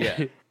answer me?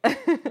 Yeah.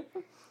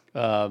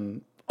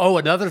 Oh,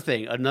 another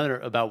thing,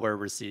 about where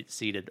we're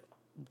seated,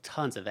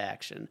 tons of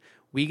action.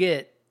 We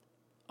get,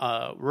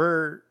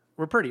 we're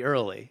pretty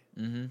early,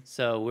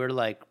 so we're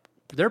like,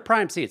 they're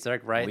prime seats. They're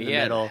like right We in the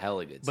had middle.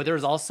 hella good But there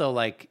was also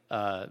like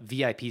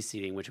VIP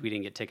seating, which we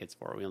didn't get tickets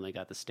for. We only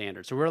got the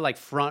standard. So we're like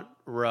front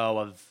row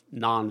of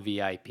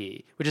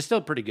non-VIP, which is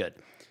still pretty good.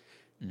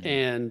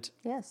 And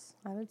Yes,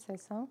 I would say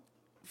so.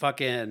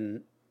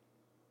 fucking,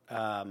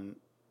 the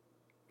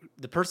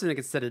person that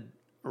gets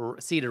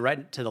seated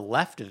right to the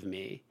left of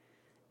me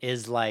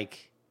is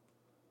like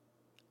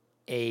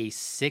a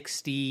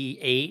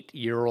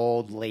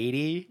 68-year-old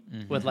lady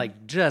with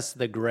like just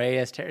the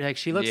grayest hair. Like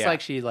she looks Yeah. like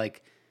she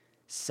like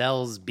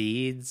sells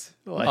beads.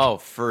 Like, Oh,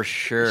 for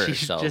sure. she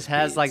sells just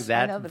has like beads.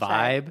 that know the vibe.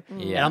 type.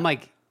 And Yeah. I'm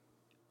like,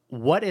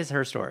 what is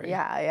her story?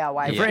 Yeah.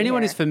 Why? And is for she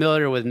anyone here? who's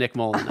familiar with Nick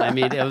Mullen, I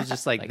mean, it was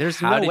just like, there's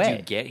How no did way.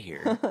 you get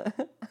here?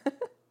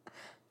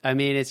 I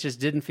mean, it's just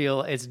didn't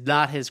feel. It's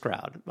not his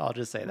crowd. I'll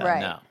just say that.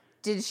 Right. No.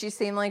 Did she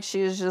seem like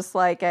she was just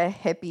like a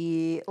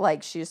hippie,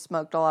 like she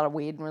smoked a lot of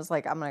weed and was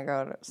like, I'm going to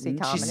go to see She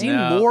comedy? seemed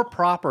No. more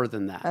proper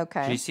than that.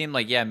 Okay. She seemed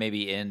like, yeah,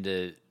 maybe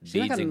into She's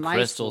beads like a and nice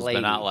crystals, lady.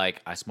 but not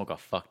like I smoke a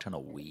fuck ton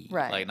of weed.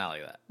 Right. Like, not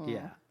like that.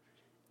 Yeah.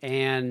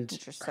 And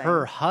Interesting.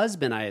 her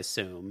husband, I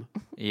assume,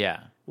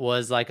 Yeah.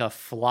 was like a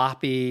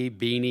floppy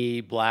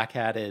beanie, black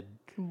hatted,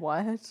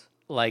 What?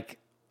 like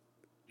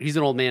he's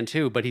an old man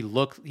too, but he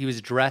was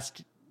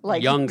dressed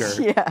Like younger.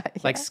 Yeah.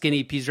 Like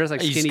skinny. He's dressed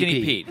like He's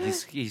Skinny Pete.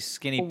 He's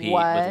Skinny Pete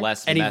What? with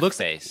less And he meth looks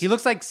face. he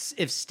looks like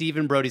if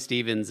Stephen Brody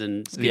Stevens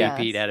and Skinny Yes.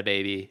 Pete had a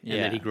baby and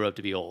Yeah. then he grew up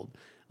to be old.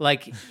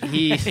 Like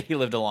he he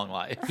lived a long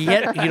life. he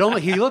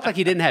looked like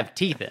he didn't have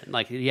teeth in.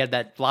 Like he had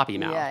that floppy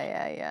mouth.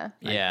 Yeah.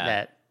 Like, Yeah.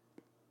 That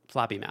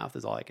floppy mouth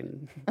is all I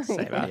can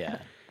say about it. Yeah.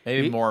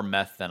 Maybe more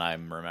meth than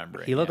I'm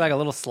remembering. He looked like a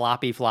little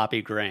sloppy,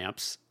 floppy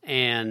Gramps.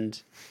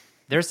 And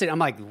they're sitting, I'm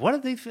like, what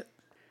did they,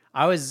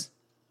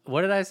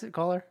 what did I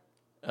call her?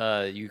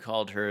 You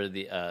called her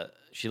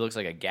she looks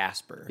like a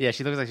gasper. Yeah,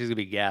 she looks like she's going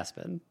to be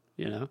gasping,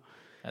 you know?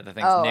 I think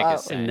Nick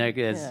is saying.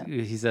 And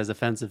Nick he says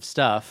offensive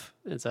stuff.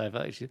 And so I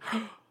felt like she,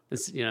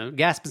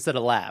 gasp instead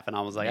of laugh. And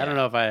I was like, I don't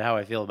know how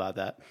I feel about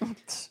that.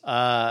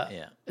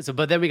 Yeah. So,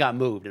 but then we got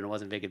moved and it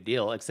wasn't a big of a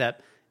deal,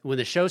 except when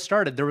the show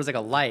started, there was like a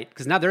light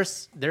because now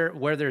they're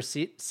where they're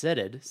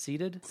seated.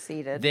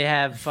 They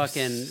have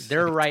fucking.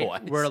 They're right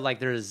twice. where like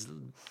there's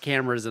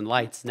cameras and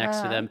lights next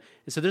to them,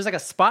 and so there's like a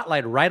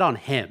spotlight right on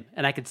him,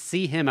 and I could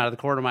see him out of the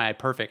corner of my eye,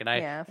 perfect.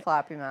 And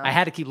floppy mouth. I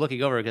had to keep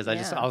looking over because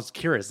I was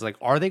curious. Like,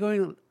 are they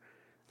going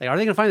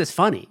to find this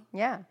funny?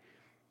 Yeah.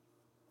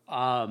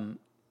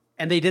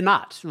 And they did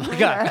not.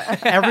 Like,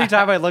 every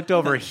time I looked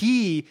over,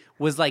 he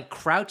was like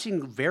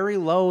crouching very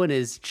low in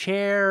his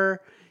chair.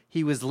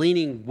 He was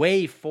leaning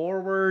way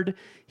forward.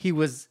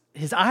 His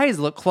eyes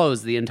looked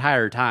closed the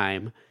entire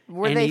time.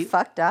 Were they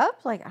fucked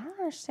up? Like, I don't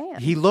understand.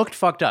 He looked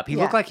fucked up. He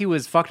looked like he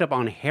was fucked up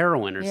on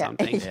heroin or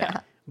something. Yeah.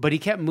 But he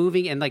kept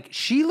moving, and like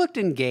she looked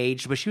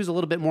engaged, but she was a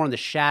little bit more in the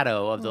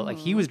shadow of the like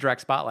he was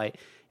direct spotlight,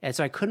 and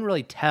so I couldn't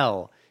really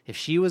tell if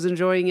she was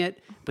enjoying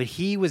it. But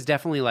he was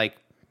definitely like.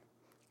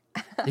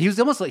 He was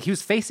almost like he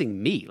was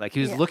facing me, like he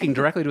was looking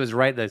directly to his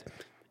right, and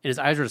his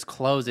eyes were just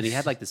closed, and he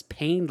had like this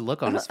pained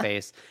look on his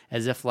face,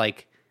 as if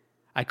like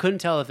I couldn't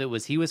tell if it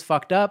was he was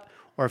fucked up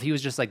or if he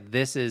was just like,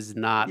 this is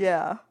not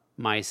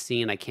my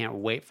scene. I can't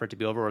wait for it to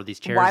be over, or these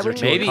chairs are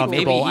too maybe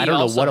uncomfortable. I don't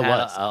know what it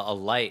was. A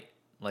light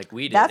like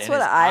we did. That's in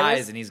what his I was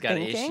eyes, and he's got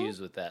thinking. issues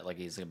with that. Like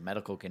he's a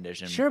medical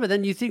condition. Sure, but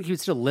then you think he would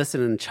still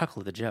listen and chuckle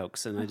at the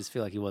jokes, and I just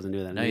feel like he wasn't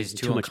doing that. No, he's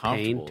too much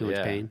pain. uncomfortable. Too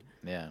much pain.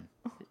 Yeah.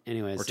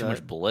 Anyways, Or too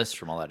much bliss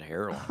from all that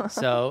heroin.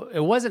 So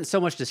it wasn't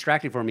so much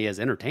distracting for me as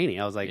entertaining.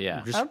 I was like,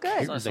 just Oh,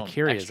 good. was like It's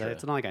curious. extra.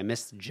 It's not like I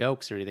missed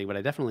jokes or anything, but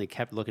I definitely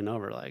kept looking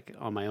over, like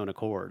on my own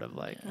accord, of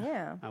like,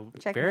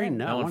 Check very in.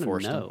 no. No I one want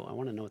forced to him. know. I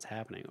want to know what's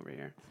happening over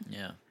here.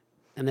 Yeah.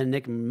 And then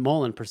Nick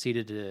Mullen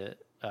proceeded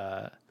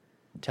to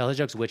tell his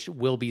jokes, which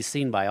will be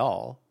seen by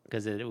all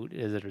because it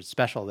is a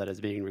special that is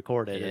being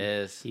recorded.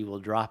 Yes. He will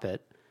drop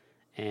it,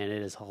 and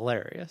it is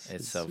hilarious.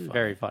 It's so funny.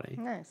 very funny.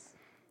 Nice.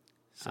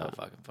 So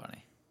fucking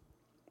funny.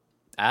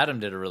 Adam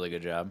did a really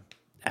good job.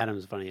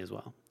 Adam's funny as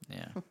well.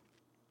 Yeah.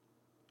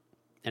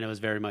 And it was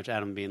very much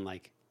Adam being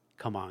like,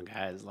 come on,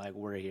 guys, like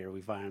we're here.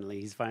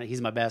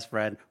 He's my best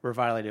friend. We're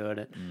finally doing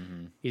it.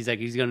 Mm-hmm. He's like,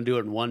 he's going to do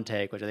it in one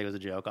take, which I think was a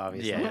joke,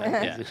 obviously.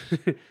 Yeah.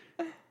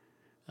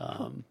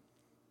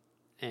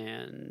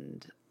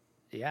 And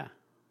yeah.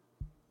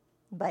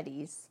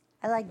 Buddies.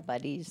 I like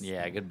buddies.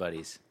 Yeah, good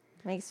buddies.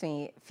 Makes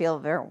me feel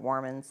very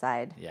warm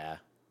inside. Yeah.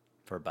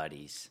 For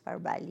buddies. Our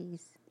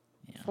buddies.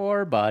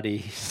 For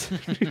buddies.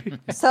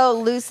 So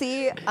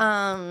Lucy,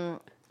 can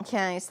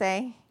I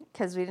say,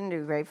 because we didn't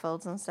do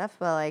Gratefuls and stuff,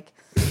 but like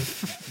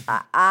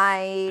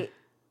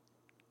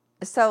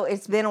so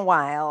it's been a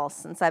while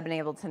since I've been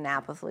able to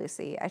nap with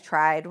Lucy. I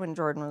tried when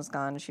Jordan was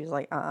gone. She was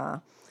like,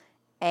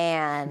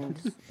 and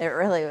it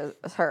really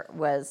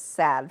was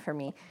sad for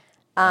me.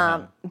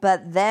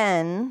 But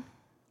then,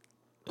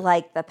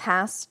 like the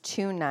past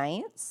 2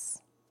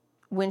 nights,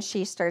 when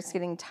she starts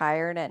getting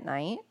tired at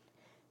night,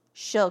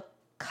 she'll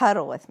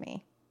cuddle with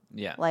me,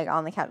 Yeah.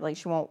 on the couch. Like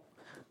she won't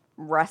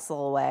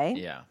wrestle away.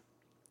 Yeah.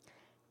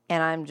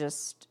 And I'm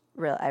just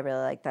I really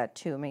like that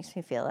too. It makes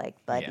me feel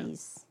like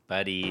buddies.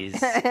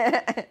 Buddies.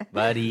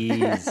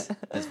 Buddies.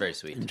 That's very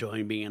sweet.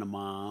 Enjoying being a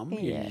mom.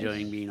 Yes.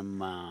 Enjoying being a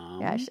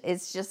mom. Gosh,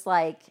 it's just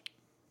like,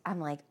 I'm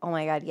like, oh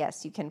my God,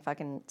 yes, you can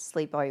fucking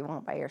sleep all you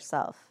want by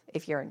yourself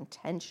if you're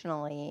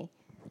intentionally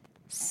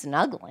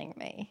snuggling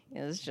me.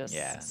 It was just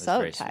That's so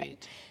very tight.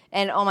 sweet.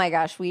 And oh my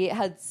gosh, we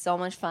had so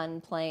much fun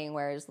playing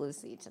Where's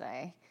Lucy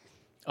today.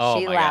 Oh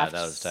She my laughed God,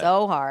 that was tight.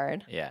 so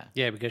hard. Yeah.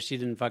 Yeah, because she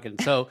didn't fucking.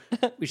 So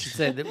we should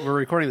say that we're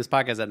recording this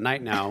podcast at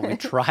night now. We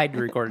tried to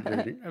record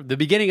it. The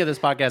beginning of this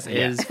podcast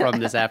is from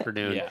this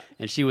afternoon, Yeah.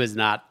 and she was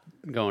not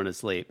going to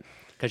sleep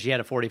because she had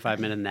a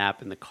 45-minute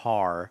nap in the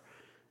car,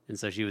 and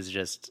so she was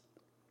just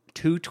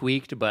too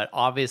tweaked, but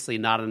obviously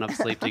not enough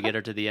sleep to get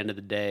her to the end of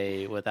the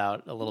day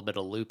without a little bit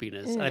of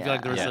loopiness. And I feel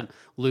like there was Yeah. some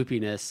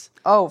loopiness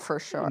Oh, for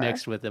sure.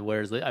 mixed with the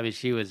where's. I mean,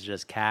 she was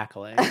just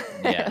cackling.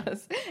 Yeah.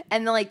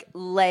 And like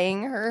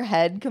laying her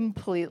head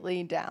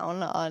completely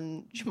down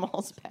on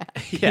Jamal's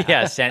back.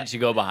 Yeah. Sent you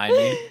go behind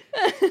me.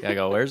 I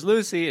go, where's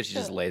Lucy? And she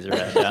just lays her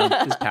head down.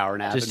 Just power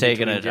nap. Just in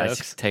taking between a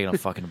jokes. taking a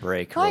fucking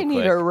break. I real need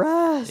quick. a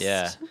rest.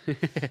 Yeah.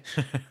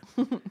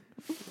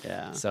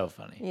 Yeah. So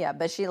funny. Yeah,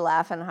 but she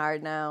laughing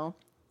hard now.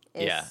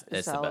 It's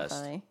the so best.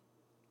 funny.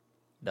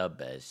 The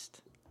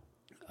best.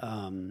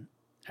 I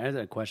had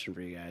a question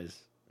for you guys.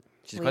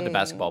 She's quite the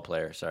basketball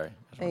player. Sorry. I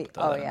just wanted to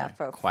throw that in there.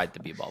 for Quite the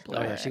b-ball Oh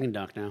player. yeah, she can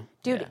dunk now.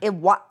 dude.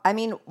 Yeah. I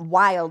mean,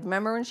 wild.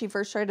 Remember when she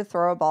first tried to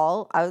throw a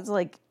ball? I was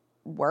like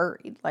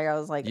worried. Like I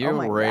was like, You're oh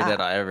my worried God.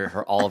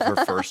 that all of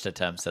her first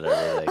attempts at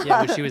everything.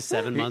 Yeah, when she was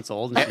 7 months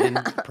old and she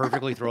didn't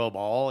perfectly throw a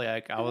ball,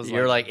 like I was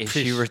You're like, is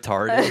she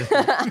retarded?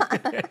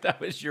 That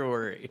was your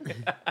worry.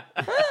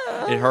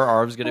 Her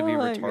arm's gonna be Oh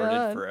my retarded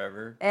God.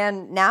 forever.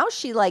 And now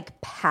she like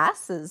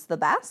passes the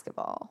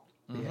basketball.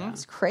 Yeah.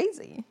 It's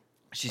crazy.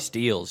 She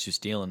steals. She's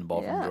stealing the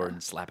ball Yeah. from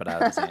Jordan, slap it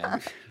out of his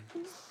hand.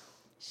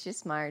 She's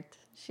smart.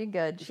 She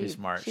good. She's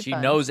smart. She She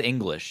fun. knows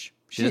English.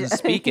 She doesn't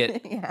speak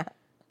it, Yeah.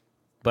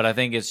 but I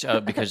think it's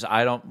because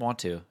I don't want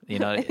to. You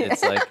know,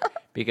 it's like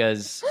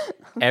because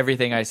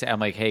everything I say, I'm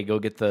like, hey, go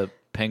get the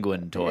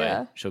penguin toy.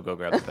 Yeah. She'll go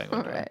grab the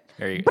penguin toy. Right.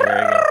 There you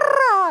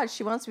go.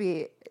 She wants to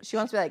be She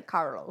wants to be like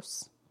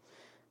Carlos.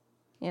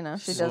 You know,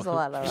 she does a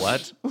lot of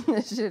What?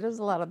 She does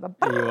a lot of the.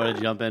 You want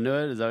to jump into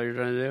it? Is that what you're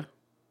trying to do?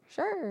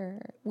 Sure.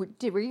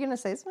 Were you gonna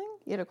say something?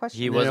 You had a question.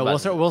 He was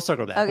about to- we'll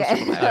circle back.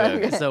 Okay. We'll circle back.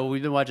 Okay. So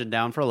we've been watching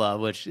Down for Love,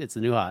 which it's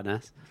the new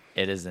hotness.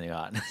 It is the new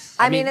hotness.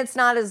 I mean, it's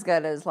not as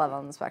good as Love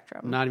on the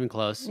Spectrum. Not even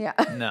close. Yeah.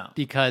 No.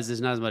 Because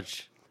there's not as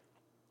much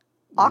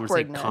I wanna say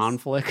Awkwardness.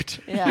 conflict.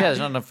 Yeah, there's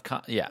not enough.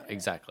 Yeah,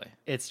 exactly.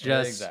 It's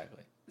just exactly.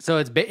 So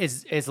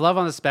it's Love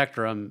on the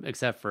Spectrum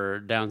except for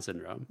Down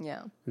syndrome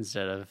Yeah.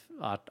 instead of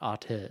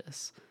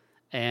autis,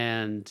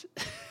 and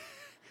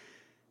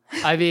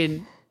I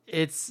mean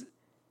it's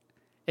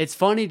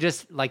funny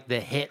just like the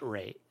hit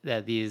rate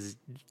that these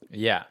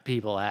Yeah.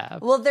 people have,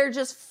 Well, they're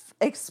just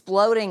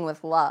exploding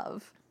with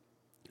love.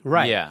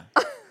 right? Yeah.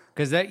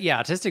 Because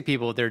autistic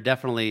people, they're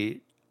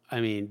definitely, I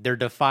mean, they're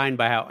defined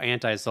by how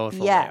antisocial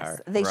they Yes,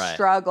 are, they Right.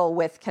 struggle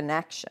with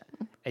connection.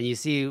 and you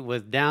see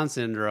with Down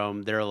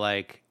syndrome, they're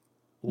like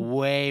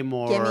way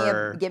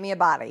more, Give me a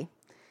body.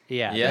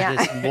 yeah, Yeah.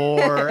 they're just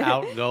more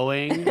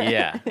outgoing,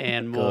 Yeah.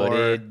 and Could more.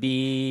 it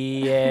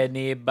be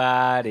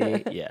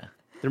anybody? Yeah.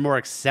 They're more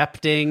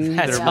accepting.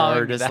 That They're song,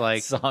 more just that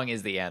like song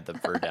is the anthem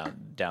for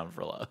Down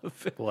for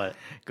Love. what?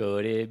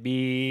 Could it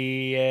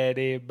be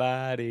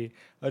anybody?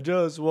 I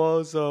just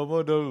want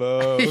someone to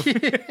love.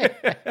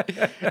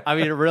 I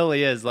mean, it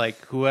really is like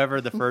whoever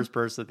the first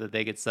person that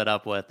they get set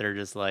up with, they're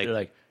just like, They're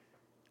like,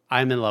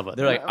 I'm in love with.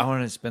 they're you. like, I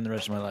want to spend the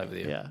rest of my life with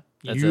you. yeah,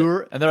 That's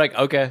you're it. And they're like,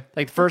 okay.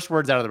 like the first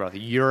words out of their mouth.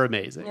 You're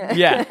amazing.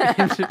 Yeah.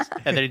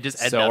 And then it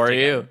just end So up are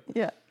together. you.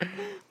 Yeah.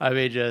 I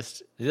mean,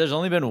 just There's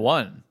only been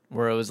one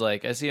where it was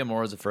like, I see him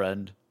more as a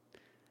friend.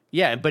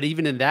 yeah. But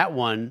even in that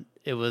one,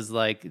 it was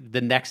like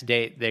the next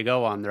date they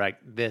go on. They're like,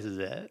 this is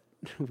it.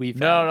 We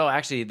No,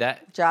 actually,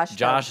 that Josh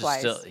failed is twice.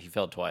 still he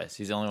failed twice.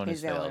 He's the only one He's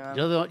who's the only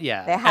failed. one.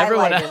 Yeah, They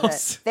Everyone highlighted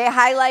else. it. They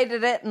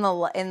highlighted it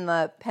in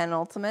the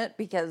penultimate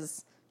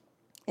because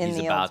in He's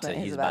the about to- ultimate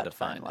he's he's about about to to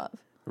find find love.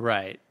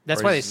 right.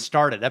 That's Or why they he's-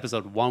 started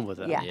episode 1 with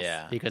him. Yes.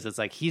 Yeah. because it's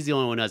like he's the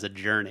only one who has a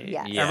journey.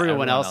 Yes. Yeah,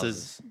 everyone else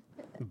is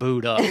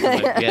booed up. From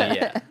the get.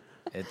 Yeah.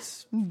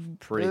 It's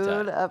pretty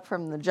Booed tight. up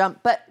from the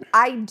jump. But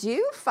I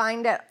do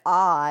find it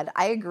odd.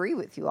 I agree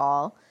with you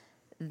all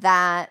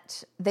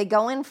that they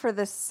go in for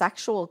this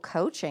sexual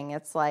coaching.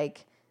 It's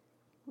like,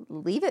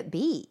 leave it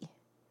be.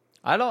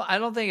 I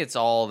don't think it's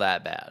all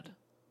that bad.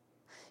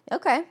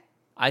 Okay.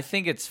 I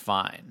think it's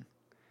fine.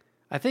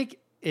 I think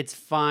it's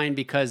fine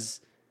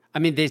because, I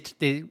mean,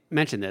 they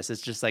mentioned this.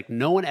 It's just like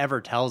no one ever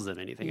tells them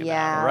anything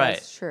Yeah, about Right.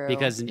 that's true. it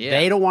because Yeah.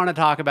 they don't want to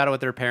talk about it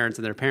with their parents,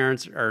 and their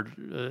parents are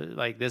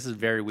like, "This is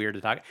very weird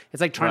to talk."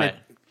 It's like trying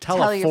Right. to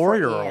tell a your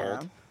 4-year-old yeah.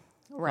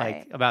 Right.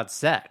 like about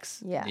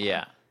sex, yeah.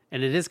 Yeah.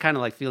 and it is kind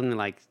of like feeling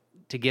like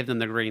to give them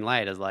the green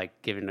light is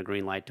like giving the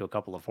green light to a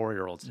couple of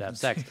 4-year-olds to have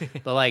sex,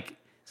 but like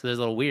so there's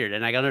a little weird,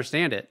 and I can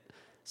understand it.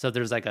 So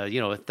there's like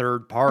a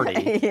third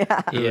party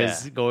Yeah. who Yeah.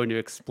 is going to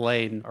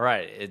explain. All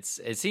right.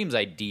 It seems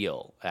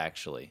ideal,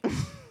 actually.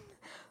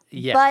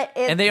 Yeah, But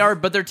it's And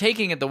they're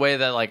taking it the way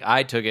that like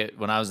I took it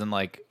when I was in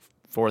like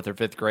 4th or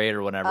 5th grade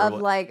or whatever.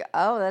 of like,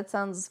 oh, that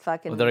sounds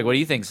fucking. They're like, what do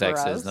you think sex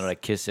is? gross. And they're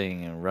like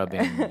kissing and rubbing.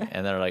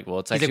 And they're like, well,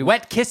 it's he's actually like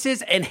wet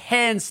kisses and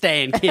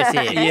handstand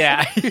kisses.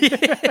 Yeah.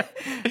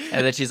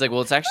 And then she's like,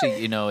 well, it's actually,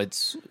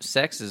 it's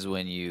sex is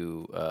when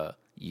you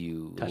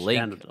Touch link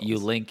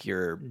genitals.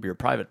 your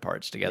private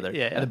parts together.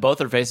 Yeah. And then both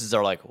their faces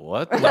are like,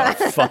 what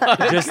the fuck?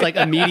 Just like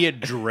immediate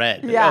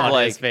dread Yeah. on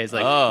Like, his face.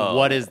 Like, oh.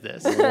 what is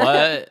this?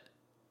 What?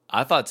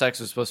 I thought sex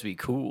was supposed to be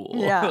cool.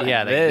 Yeah. Like, Yeah,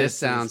 like, this is-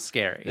 sounds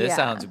scary. This Yeah.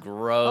 sounds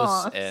gross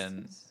Aw,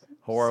 and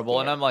horrible.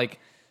 And I'm like,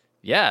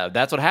 yeah,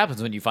 that's what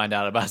happens when you find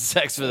out about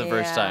sex for the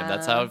first time.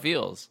 That's how Yeah. it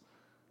feels.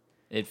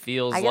 It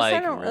feels I guess like, I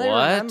don't really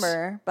what?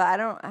 remember, but I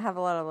don't have a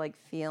lot of like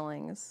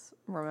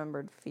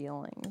remembered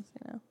feelings,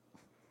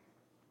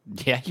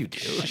 Yeah, you do.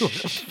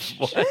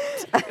 What?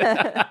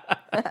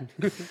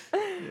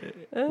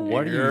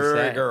 What do you You're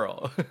say? a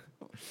girl.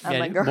 I'm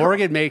Yeah, a girl.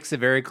 Morgan makes it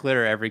very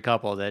clear every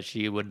couple that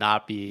she would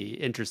not be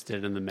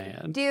interested in the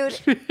man. Dude,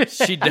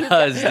 She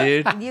does,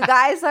 dude. you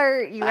guys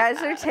are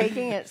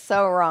taking it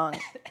so wrong.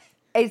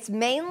 It's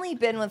mainly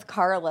been with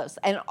Carlos,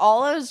 and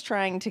all I was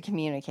trying to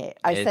communicate.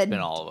 It's been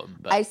all of them.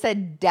 But I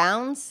said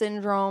Down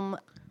syndrome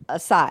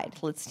aside.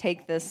 Let's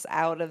take this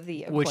out of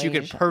the equation. Which you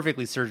could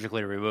perfectly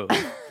surgically remove.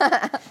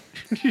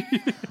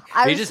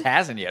 he just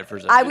hasn't yet for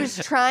some I reason. was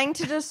trying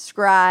to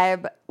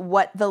describe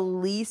what the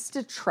least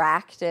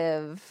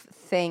attractive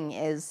thing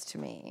is to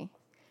me.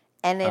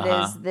 And it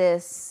is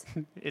this.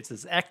 It's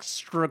this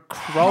extra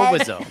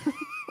chromosome.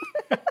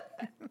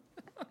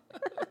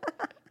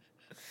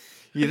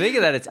 You think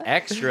that it's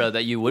extra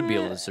that you would be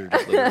able to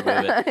surgically remove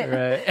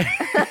it.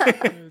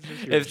 Right.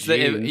 If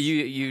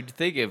you'd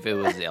think if it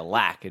was a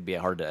lack, it'd be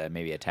hard to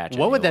maybe attach.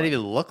 What a would new that one.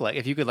 even look like?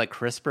 If you could like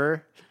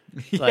CRISPR,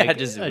 Yeah, like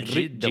just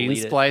gene delete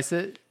it. splice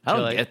it? I to,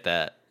 don't like- get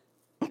that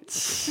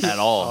at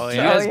all. Do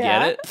you yeah. guys Oh, yeah?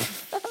 get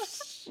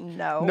it?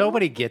 No.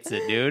 Nobody gets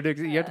it, dude.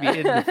 You have to be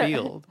in the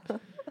field.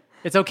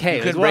 It's okay.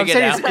 You could What I'm break it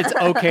saying is out. it's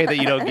okay that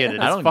you don't get it.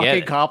 It's I don't get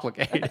fucking it.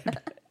 complicated.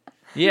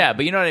 Yeah,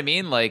 but you know what I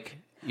mean. Like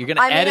You're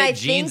gonna I mean, edit I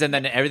genes think- and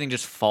then everything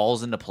just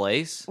falls into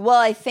place. Well,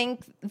 I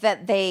think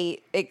that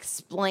they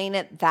explain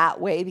it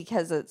that way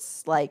because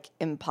it's like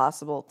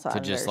impossible to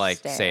Just like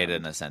say it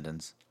in a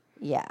sentence.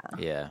 Yeah.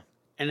 Yeah.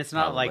 And it's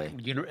not Probably.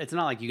 like it's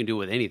not like you can do it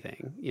with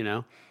anything, you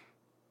know.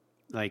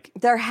 Like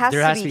There has to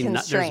be there's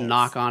constraints.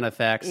 knock-on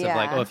effects of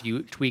like, Yeah. oh, if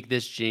you tweak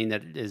this gene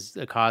that is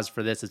a cause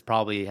for this, it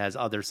probably has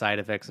other side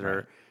effects that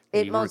are.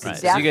 It you most weren't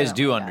So considering. you guys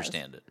do Definitely does.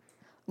 understand it.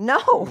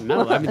 No.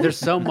 No, I mean there's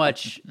so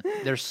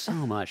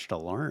much to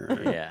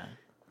learn. Yeah.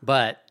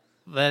 But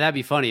that'd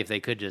be funny if they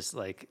could just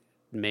like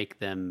make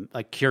them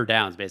like cure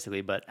Downs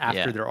basically, but after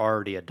Yeah. they're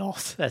already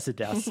adults as a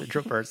Down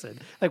syndrome person.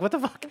 Like what the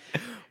fuck?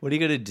 What are you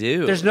gonna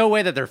do? There's no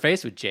way that their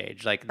face would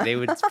change. Like they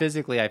would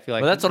physically. I feel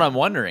like. Well, that's what I'm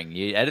wondering.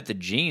 You edit the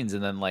genes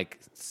and then like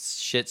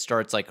shit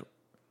starts like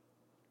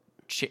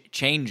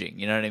changing.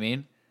 You know what I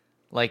mean?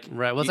 Like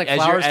Right, well, it's like as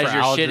flowers for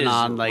your shit is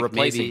Algernon, like,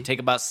 replacing, maybe- take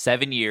about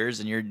 7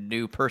 years and you're a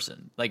new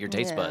person, like your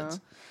taste Yeah. buds.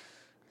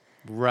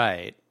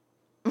 Right.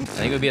 I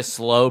think it would be a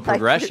slow Like your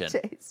progression.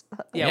 taste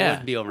buds. Yeah, Yeah. it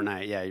wouldn't be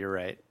overnight. Yeah, you're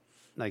right.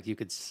 Like you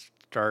could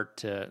start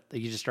to.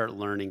 Like, you just start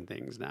learning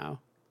things now.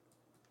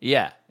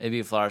 Yeah, it'd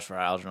be flowers for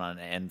Algernon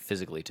and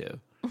physically too.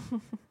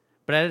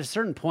 But at a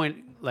certain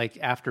point, like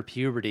after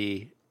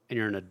puberty, and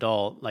you're an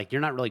adult, like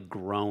you're not really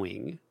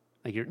growing.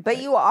 Like you're.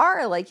 But you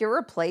are like you're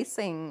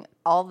replacing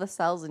all the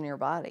cells in your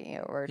body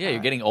over Yeah, time.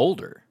 you're getting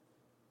older.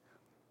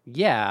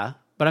 Yeah,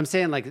 but I'm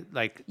saying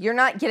like You're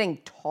not getting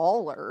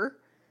taller.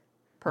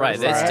 per Right,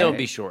 they'd se. still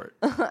be short.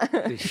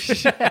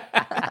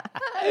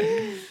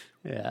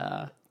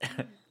 yeah.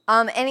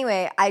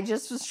 Anyway, I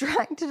just was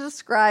trying to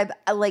describe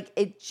like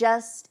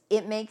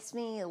it makes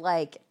me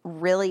like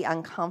really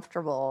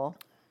uncomfortable.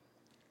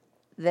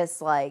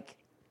 This like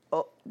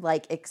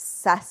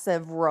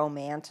excessive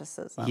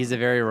romanticism. He's a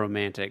very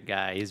romantic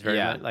guy. He's very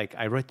Yeah. much, like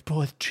I write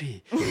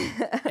poetry,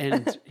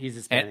 and he's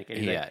Hispanic. And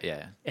he's yeah, like,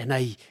 yeah. and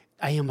I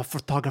am a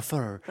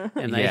photographer,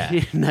 and Yeah.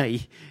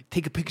 I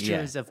take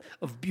pictures of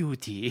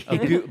beauty.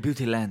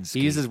 Beauty lens. He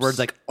uses words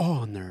like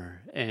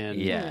honor and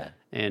Yeah.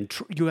 and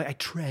I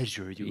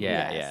treasure you.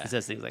 Yeah, yeah. He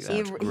says things like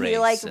he, that. he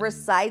like grace and-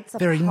 recites a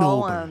Very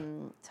noble.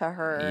 poem to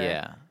her.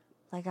 Yeah.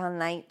 Like on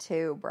night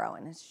 2, bro,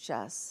 and it's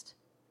just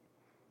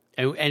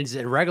And as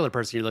a regular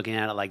person, you're looking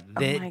at it like,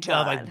 my that,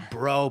 God. like,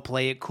 bro,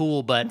 play it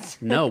cool. But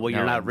no, what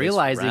you're No, not in this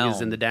realizing is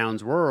realm. in the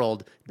Downs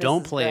world,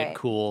 don't is play great. it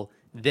cool.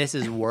 This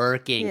is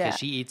working because Yeah.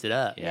 she eats it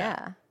up.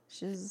 yeah.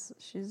 She's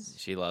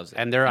She loves it.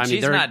 And they're- I mean,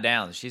 she's they're- not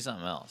down. She's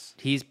something else.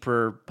 He's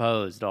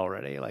proposed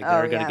already. Like Oh,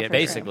 they're gonna yeah, get for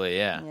sure. Basically,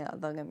 yeah. yeah,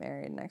 they'll get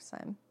married next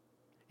time.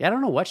 Yeah, I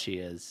don't know what she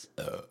is.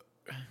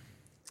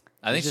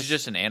 I think she's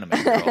just an anime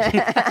girl.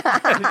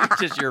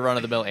 Just your run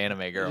of the mill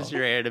anime girl. Just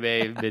your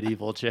anime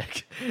medieval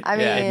chick. I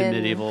Yeah, Into mean,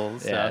 medieval Yeah,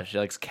 stuff. she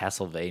likes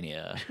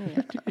Castlevania.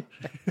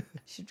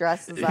 she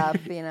dresses up,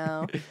 you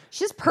know.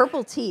 She has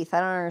purple teeth. I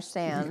don't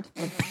understand.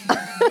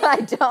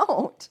 I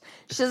don't.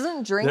 She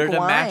doesn't drink They're wine.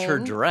 to match her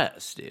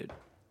dress, dude.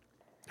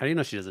 How do you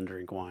know she doesn't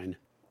drink wine?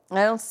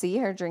 I don't see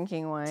her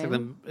drinking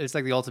wine. It's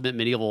like the ultimate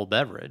medieval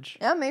beverage.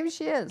 Yeah, maybe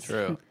she is.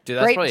 True. Dude,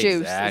 that's Grape probably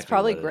juice. exactly It's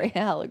probably what it great.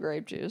 Hella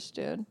grape juice,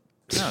 dude.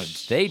 is. No,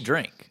 they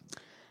drink.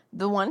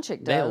 The one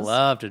chick They does.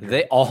 love to drink.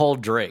 They all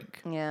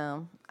drink.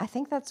 Yeah. I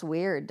think that's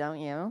weird, don't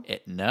you?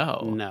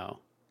 No. No.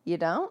 You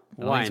don't?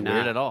 I don't Why think it's not?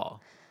 weird at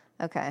all.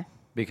 Okay.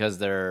 Because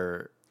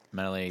they're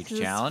mentally This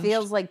challenged.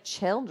 feels like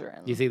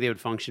children. You think they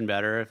would function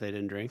better if they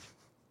didn't drink?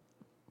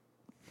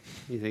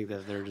 You think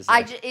that they're just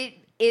I like,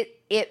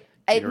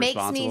 it makes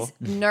me Irresponsible?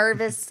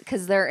 nervous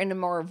because they're in a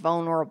more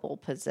vulnerable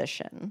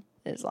position.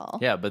 Is all.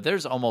 Yeah, but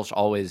there's almost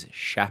always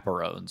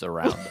chaperones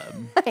around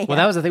them. well,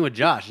 that was the thing with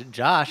Josh.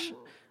 Josh,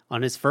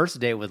 on his first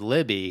date with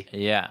Libby,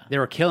 Yeah. they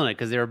were killing it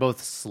because they were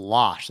both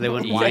slosh. They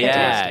went wine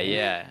Yeah, tasting.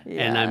 yeah.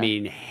 And I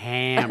mean,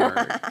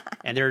 hammered.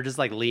 And they were just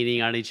like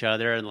leaning on each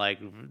other and like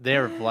they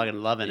were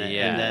fucking loving it.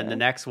 Yeah. And then the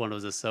next one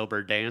was a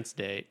sober dance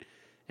date.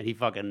 And he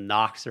fucking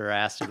knocks her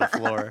ass to the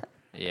floor.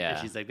 Yeah. And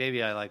she's like,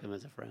 baby, I like him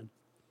as a friend.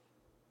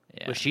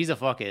 Yeah. But she's a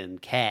fucking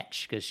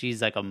catch because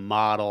she's like a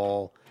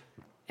model.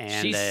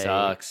 And She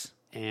sucks.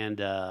 And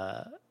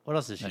what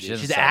else does she No, do? she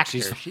doesn't She's an suck.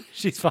 actress.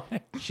 She's fine.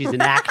 She's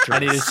an actress. I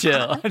need to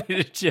chill. I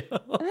need to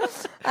chill.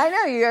 I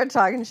know you're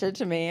talking shit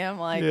to me. I'm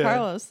like, Yeah.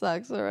 Carlos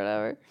sucks or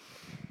whatever.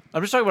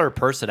 I'm just talking about her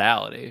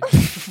personality.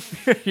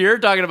 You're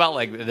talking about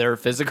like their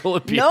physical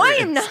appearance. No, I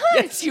am not.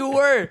 Yes, you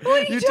were.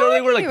 What are you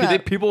totally were. Like talking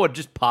about? people would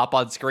just pop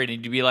on screen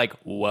and you'd be like,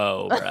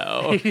 "Whoa,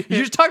 bro!" You're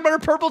just talking about her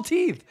purple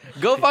teeth.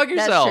 Go fuck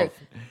yourself. true.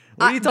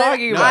 What are you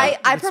talking about? I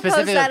But propose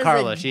specifically that with as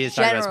Carla, a she is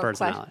talking about his general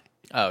personality.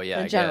 Oh yeah,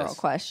 A I general guess.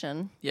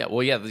 question. Yeah,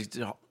 well, yeah.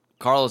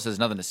 Carlos has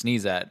nothing to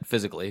sneeze at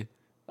physically,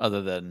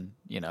 other than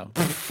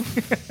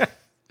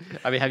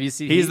I mean, have you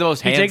seen? He's the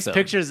most He takes handsome.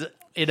 pictures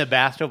in a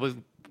bathtub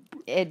with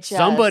It just,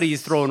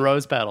 somebody's throwing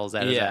rose petals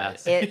at his Yeah.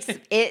 ass.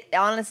 It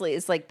honestly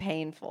is like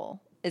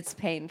painful. It's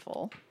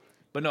painful.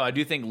 But no, I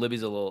do think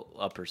Libby's a little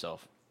up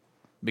herself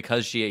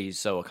because she's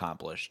so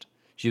accomplished.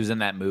 She was in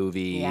that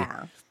movie.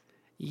 Yeah.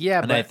 Yeah,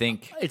 And but I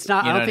think- it's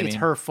not. you I know don't what think I it's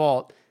mean? her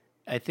fault.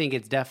 I think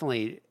it's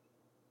definitely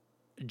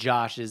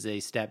Josh is a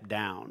step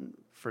down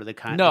for the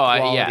kind No, of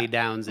quality yeah.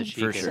 downs that she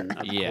For can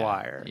sure.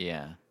 acquire.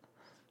 Yeah.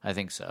 I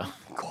think so.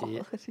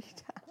 Quality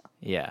down.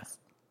 Yeah.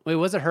 Wait,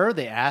 was it her?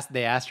 They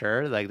asked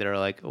her, like, they were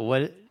like,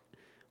 what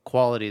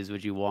qualities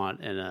would you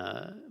want in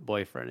a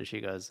boyfriend? And she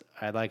goes,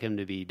 I'd like him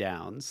to be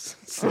downs.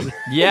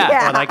 Yeah.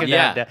 Yeah. I'd like him to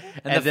Yeah. have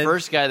And the then-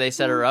 first guy they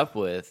set her up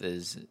with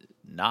is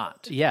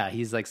not. Yeah,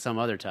 he's like some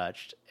other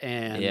touched.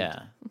 And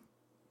Yeah.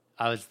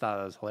 I always thought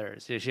that was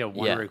hilarious. She had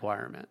one Yeah.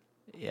 requirement.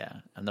 Yeah.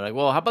 And they're like,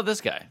 well, how about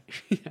this guy?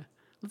 Yeah.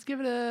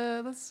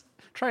 Let's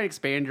try and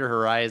expand your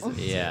horizons.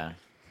 Yeah.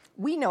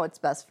 We know what's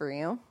best for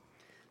you.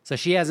 So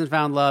she hasn't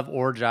found love,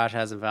 or Josh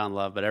hasn't found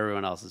love, but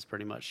everyone else is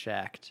pretty much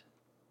shacked,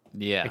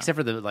 Yeah. except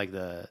for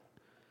the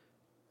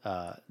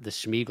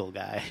Schmiegel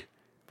guy.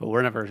 But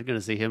we're never going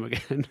to see him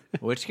again.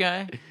 Which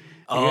guy?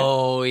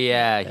 Oh,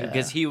 yeah.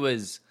 Because he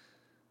was,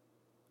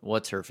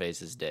 what's her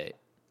face's date?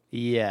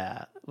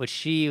 Yeah, which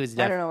she was I don't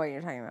definitely. know what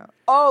you're talking about.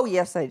 Oh,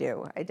 yes, I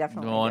do. I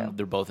definitely The one, do.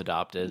 they're both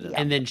adopted. Yeah.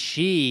 And then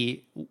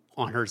she,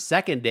 on her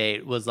second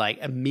date, was like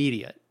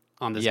immediate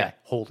on this Yeah. guy.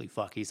 Holy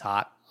fuck, he's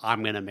hot.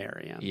 I'm going to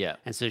marry him. Yeah.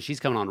 And so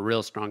she's coming on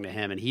real strong to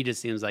him, and he just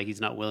seems like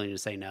he's not willing to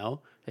say no.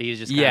 He's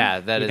just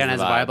Yeah, that he is kind of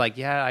the has a vibe vibe. like,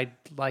 yeah, I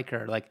like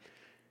her. Like,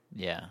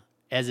 Yeah.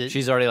 as it,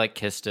 She's already like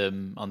kissed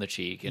him on the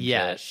cheek and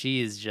yeah, shit.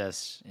 she is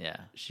just, Yeah.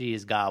 she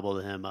has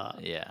gobbled him up.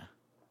 Yeah.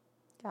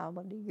 God,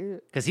 what do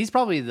you? Because he's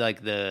probably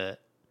like the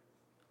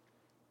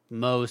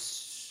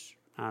most,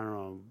 I don't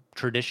know,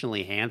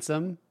 traditionally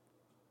handsome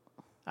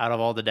out of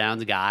all the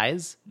Downs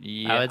guys.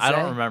 Yeah. would I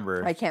don't say.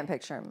 remember. I can't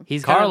picture him.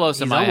 He's kind of- Carlos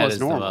in he's my head almost is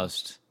normal. the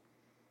most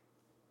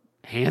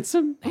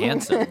handsome.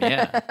 handsome.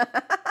 Yeah.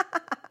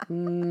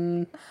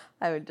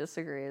 I would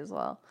disagree as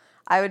well.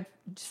 I would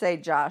say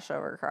Josh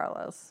over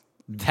Carlos.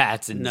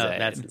 That's insane. No,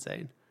 that's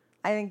insane.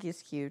 I think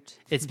he's cute.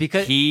 It's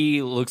because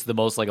He looks the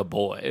most like a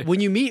boy.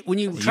 when you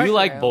try, You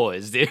like True.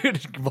 boys,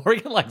 dude.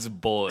 Morgan likes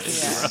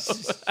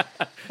boys. Yeah.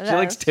 Bro. She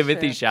likes That's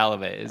Timothy true.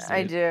 Chalamet.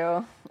 I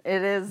do.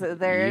 It is.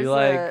 There You is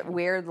like- a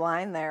weird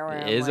line there. Where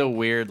It I'm is a like,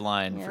 weird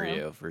line for Yeah.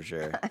 you, for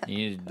sure. You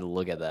need to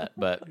look at that.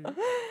 But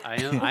I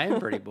am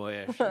pretty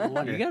boyish. No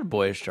wonder. you got a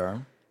boyish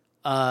charm.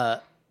 Uh,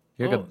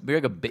 You're Oh.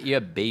 you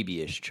have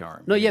babyish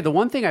charm. no, yeah. The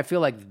one thing I feel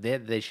like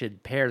they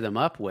should pair them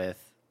up with,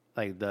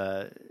 like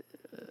the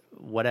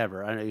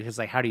whatever. I don't know, because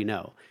like, how do you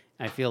know?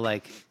 I feel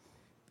like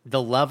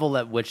the level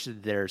at which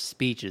their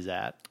speech is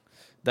at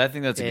I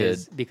think that's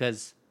is good.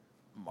 because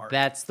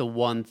that's the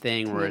one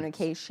thing where it's-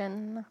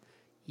 communication.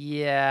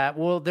 yeah.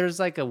 Well, there's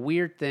like a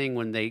weird thing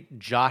when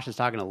Josh is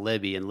talking to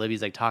Libby and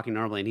Libby's like talking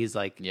normally and he's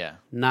like Yeah.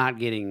 not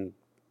getting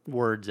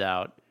words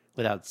out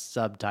without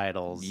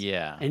subtitles.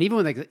 Yeah. And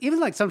even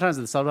when sometimes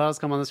the subtitles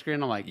come on the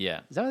screen, I'm like, Yeah.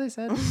 is that what they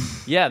said?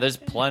 Yeah, there's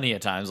plenty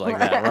of times like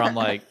that where I'm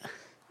like,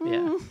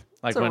 Yeah.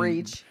 like It's a when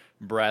reach.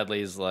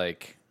 Bradley's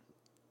like,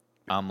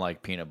 I'm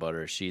like peanut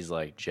butter. She's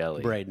like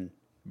jelly. Braden.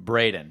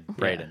 Braden,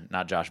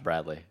 not Josh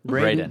Bradley.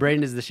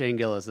 Braden is the Shane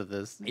Gillis of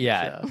this.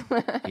 Yeah,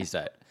 show. he's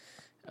tight.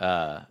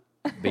 But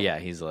yeah,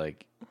 he's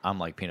like, I'm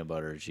like peanut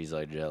butter. She's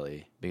like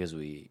jelly because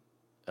we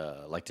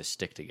like to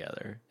stick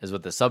together, is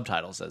what the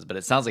subtitle says. But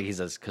it sounds like he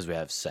says because we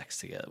have sex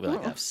together. We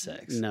like to have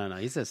sex. No,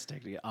 he says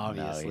stick together.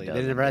 Obviously, they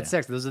doesn't, never had yeah.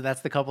 sex.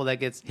 That's the couple that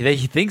gets. He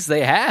thinks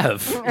they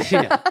have.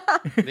 Yeah.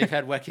 They've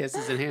had wet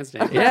kisses and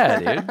handstands. Yeah,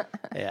 dude.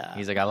 Yeah.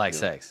 He's like, I like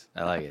sex.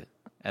 I like it.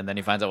 And then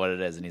he finds out what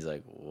it is, and he's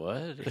like,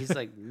 what? He's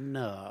like,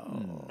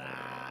 no.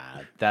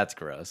 That's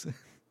gross.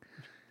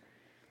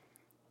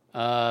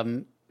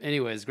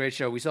 Anyways, great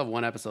show. We still have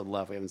one episode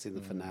left. We haven't seen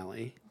the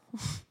finale.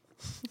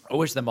 I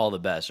wish them all the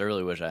best. I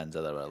really wish I hadn't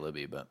said that about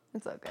Libby, but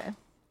It's okay.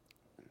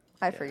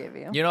 I forgive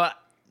you. you know what?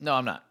 No,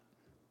 I'm not.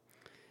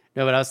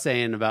 No, but I was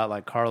saying about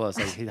like Carlos,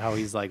 like how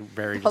he's like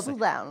very just Double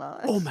like, down on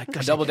us. oh my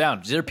gosh, Double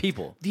down. They're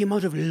people. the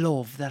amount of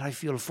love that I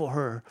feel for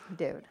her.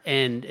 Dude.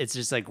 And it's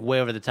just like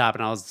way over the top.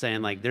 And I was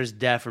saying like, there's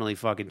definitely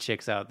fucking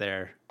chicks out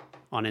there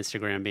on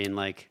Instagram being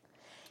like,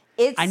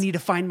 It's I need to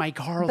find my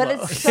Carlos. But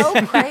it's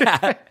so crazy.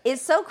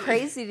 It's so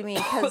crazy to me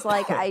because,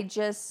 like, I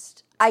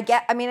guess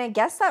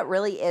that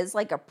really is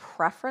like a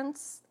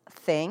preference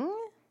thing,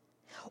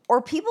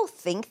 or people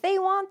think they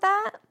want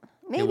that.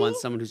 Maybe, they want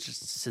someone who's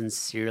just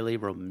sincerely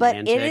but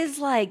romantic. it is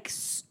like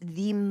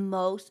the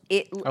most.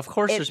 Of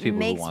course there's people who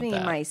makes want me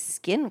that. my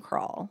skin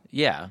crawl.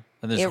 Yeah.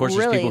 And there's, It of course,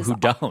 really there's people is who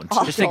don't.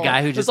 awful. just a guy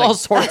who There's just all like,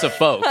 sorts of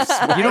folks.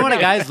 you know when a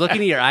guy's looking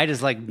at your eye,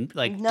 just like No.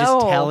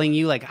 just telling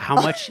you like how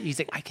much he's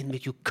like, I can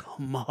make you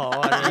come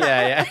harder,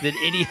 yeah. than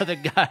any other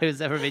guy who's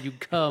ever made you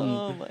come.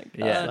 Oh my god!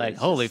 Yeah. Like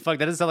holy fuck,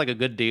 that doesn't sound like a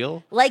good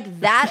deal.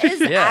 Like that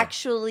is Yeah.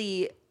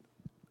 actually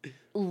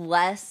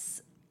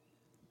less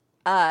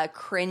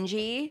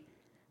cringy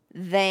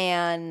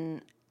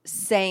than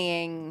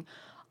saying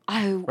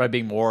I Right,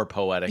 being more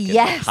poetic and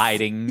Yes.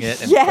 hiding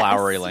it in yes,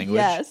 flowery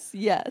language.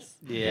 Yes.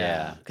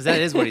 Yeah. because that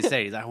is what he's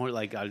saying. He's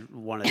like, I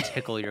want to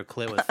tickle your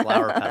clit with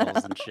flower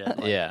petals and shit.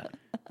 Like, Yeah.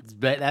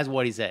 that's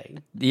what he's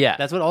saying. Yeah.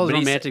 That's what all the But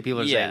he's- romantic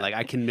people are yeah. saying. Like,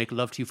 I can make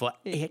love to you for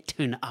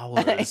 18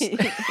 hours. Like,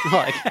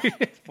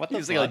 what He the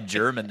was like a fuck?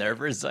 German there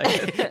for a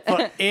second.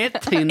 For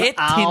 18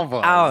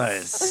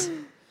 hours.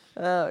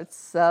 Oh, it's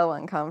so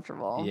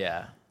uncomfortable.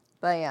 Yeah.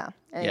 But yeah.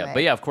 Anyway. Yeah,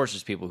 but yeah, of course,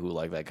 there's people who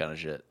like that kind of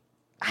shit.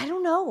 I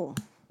don't know.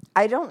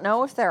 I don't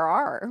know if there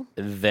are.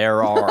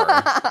 There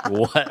are.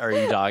 What are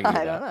you talking about?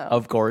 I don't know.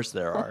 Of course,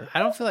 there are. I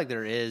don't feel like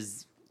there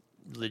is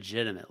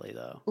legitimately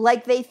though.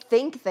 Like they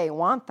think they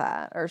want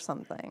that or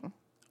something.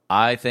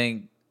 I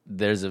think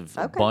there's a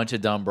bunch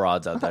of dumb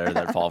broads out there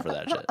that fall for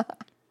that shit.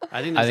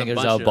 I think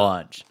There's a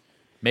bunch.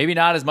 Maybe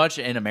not as much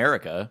in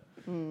America.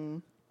 I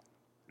don't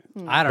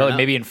But know. like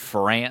maybe in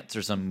France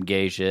or some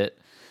gay shit.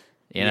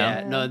 You know?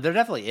 Yeah, no, there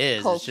definitely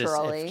is.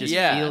 Culturally. It just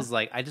Yeah. feels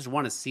like I just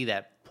want to see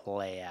that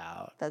play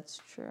out That's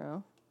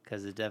true.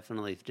 because it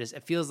definitely just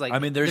it feels like I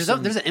mean, there's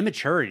there's an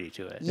immaturity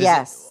to it.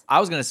 Yes. I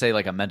was gonna say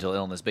like a mental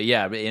illness, but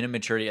yeah,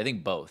 immaturity. I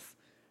think both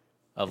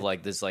of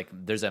like this, like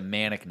there's a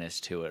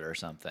manicness to it or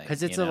something.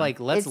 Because it's you know? like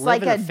let's It's live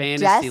like in a a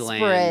fantasy desperate,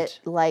 land.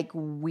 like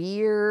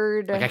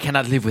weird. like I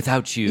cannot live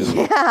without you.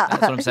 Yeah.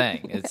 That's what I'm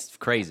saying. It's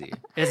crazy.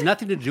 It has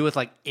nothing to do with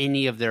like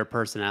any of their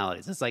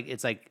personalities. It's like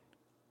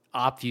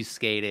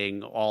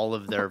obfuscating all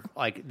of their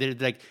like they're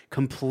like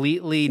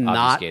completely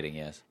Obfuscating,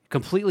 yes.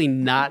 completely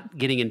not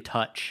getting in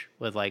touch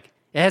with like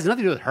it has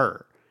nothing to do with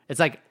her. It's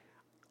like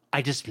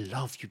I just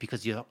love you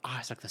because your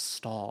eyes like the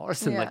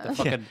stars and like the Yeah.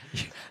 fucking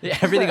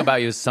Everything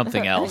about you is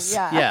something else.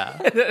 Yeah.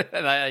 yeah.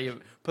 And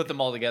you put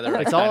them all together.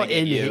 It's to all kinda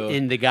get you.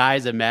 in the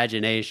guy's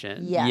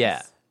imagination. Yes.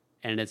 Yeah.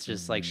 And it's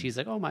just like she's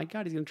like, oh my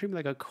god, he's gonna treat me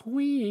like a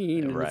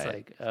queen. And it's Right.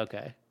 like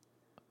okay,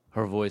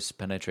 Her voice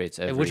penetrates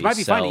every which might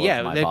be cell fine. of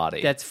Yeah, my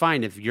body. that's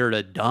fine if you're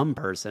a dumb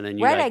person and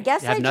you Right. like, I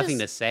guess have I nothing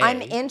just, to say.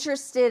 I'm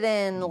interested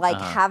in like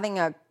having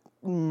a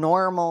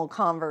normal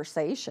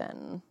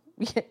conversation.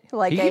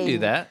 Like He can do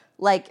that.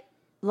 Like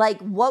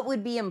what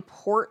would be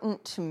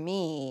important to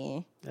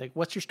me Like,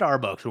 what's your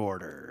Starbucks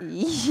order?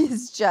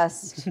 is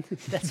just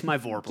That's my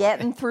foreplay.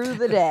 getting through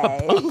the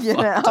day. You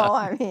know,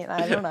 I mean,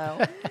 I don't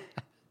know.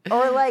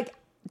 Or like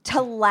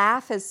to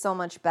laugh is so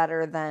much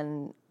better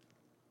than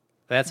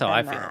That's how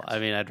I than feel. that. I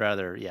mean, I'd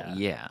rather,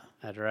 Yeah.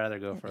 I'd rather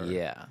go for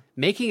Yeah.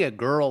 making a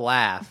girl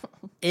laugh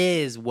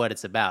is what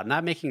it's about.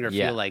 Not making her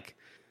Yeah. feel like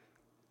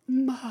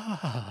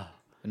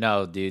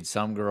No, dude,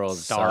 some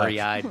girls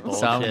starry-eyed suck. bullshit.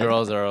 Some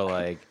girls are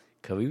like,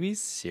 could we be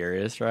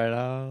serious right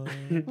now?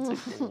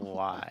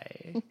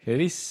 why? Could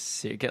we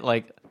get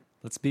like,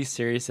 let's be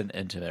serious and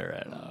intimate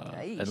right now.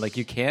 And like,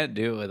 you can't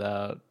do it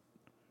without,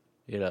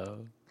 you know,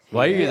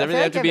 why Yeah, does I everything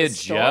feel have to like be I a have a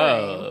story.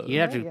 joke? You'd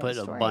have Yeah, to you put have a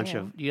a story, bunch yeah.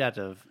 of. You'd have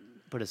to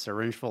put a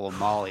syringe full of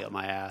Molly up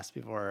my ass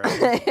before.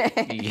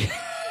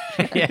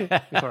 Yeah.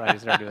 Before I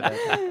start doing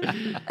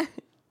that.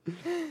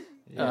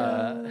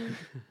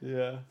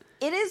 Yeah.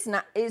 it is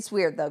not. It's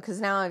weird though because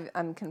now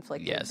I'm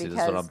conflicted. Yeah, see, because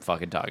this is what I'm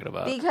fucking talking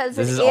about. because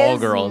this it is all is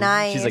girls. She's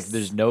nice like,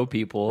 there's no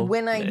people.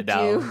 when I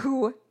No.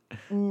 do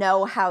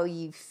know how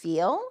you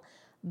feel,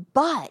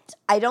 but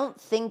I don't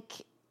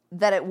think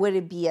that it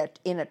would be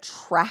an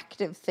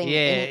attractive thing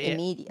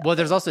immediately. Well,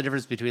 there's also a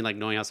difference between like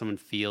knowing how someone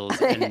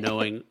feels and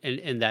knowing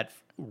in that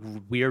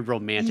weird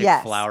romantic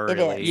Yes, flowery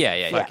it is.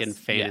 Yeah, fucking yes.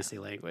 fantasy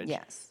language.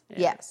 yes,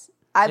 yes.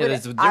 I Yeah, would.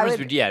 there's a I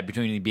difference would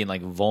between being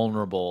like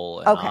vulnerable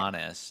and Okay.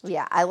 honest.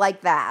 yeah, I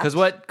like that. Because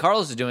what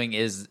Carlos is doing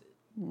is,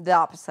 the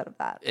opposite of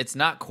that. it's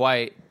not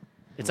quite.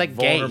 It's like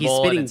game. He's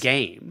Vulnerable and spitting it's-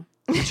 game.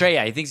 It's right,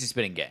 yeah, he thinks he's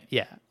spitting game.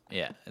 Yeah.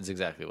 Yeah, it's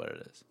exactly what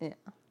it is. Yeah.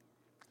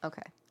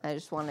 Okay. I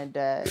just wanted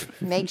to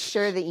make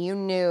sure that you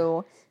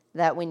knew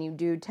that when you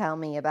do tell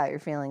me about your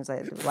feelings,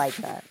 I like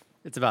that.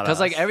 It's about Because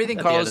like us everything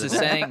at the end Carlos of is the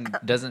day. saying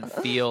doesn't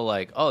feel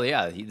like, oh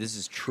yeah, this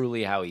is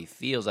truly how he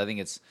feels. I think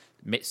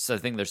I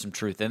think there's some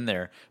truth in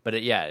there, but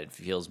it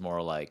feels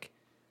more like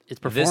It's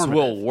this performative.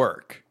 will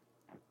work.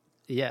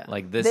 Yeah. This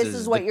Like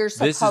is what you're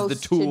This is supposed the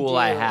to tool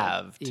I do.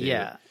 have. To,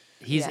 yeah.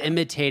 He's Yeah.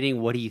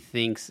 imitating what he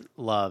thinks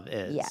love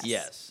is. Yes.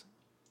 Yes.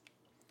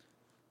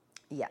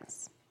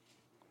 Yes.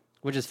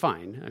 Which is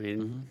fine. I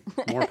mean,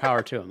 more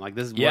power to him. Like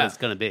this is Yeah. what it's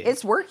going to be.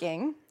 It's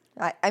working.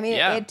 I mean,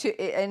 Yeah.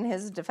 in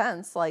his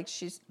defense, like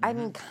she's, I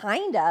mean,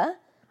 kinda.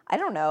 I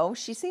don't know.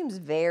 She seems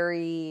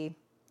very,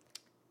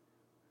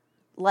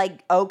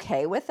 like,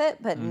 okay with it,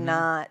 but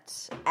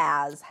not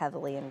as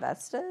heavily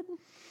invested.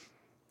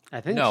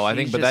 I think No, I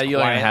think, she's but just that you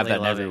don't even have quietly that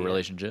in every loving it.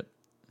 relationship.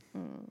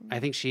 I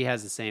think she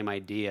has the same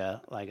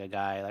idea, like a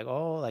guy, like,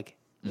 oh, like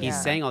Yeah.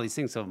 he's saying all these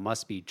things, so it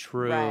must be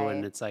true. Right.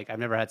 And it's like I've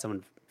never had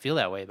someone feel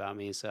that way about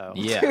me, so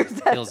Yeah. it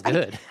feels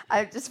good.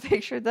 I've just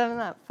pictured them in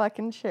that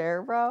fucking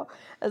chair, bro.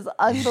 It's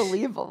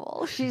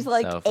unbelievable. She's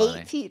like So funny.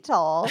 8 feet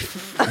tall.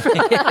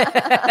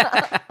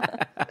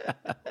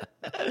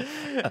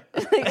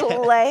 Like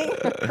laying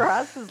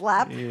across his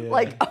lap,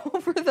 like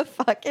over the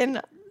fucking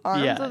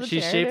arms Yeah, of the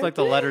she's chair. shaped dude. like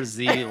the letter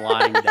Z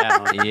lying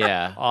down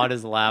Yeah. on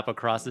his lap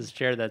across his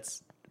chair.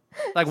 That's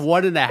like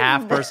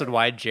 1.5 person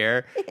wide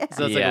chair. So it's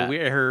like Yeah. a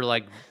weird, her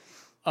like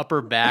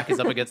upper back is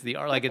up against the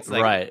like it's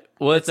like Right.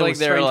 Well, it's a like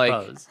they're strange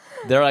like pose.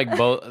 they're like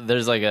both.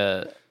 There's like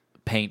a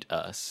paint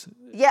us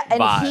Yeah,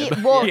 and vibe.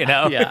 he well, you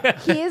know. Yeah.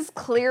 he is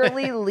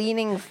clearly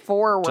leaning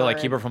forward To like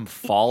keep her from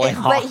falling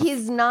but off.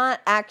 he's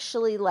not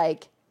actually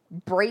like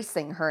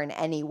bracing her in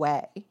any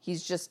way.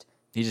 He's just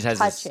He just has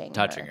touching,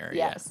 touching her.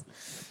 Yes.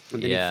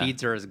 And then Yeah. he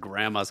feeds her his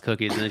grandma's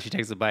cookies, and then she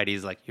takes a bite.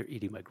 He's like, "You're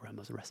eating my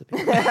grandma's recipe."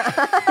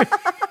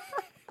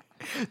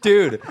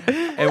 Dude.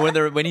 And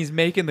when he's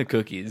making the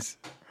cookies,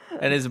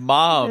 and his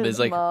mom His is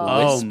like mom. Oh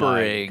my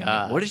whispering,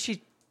 God. what is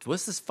she?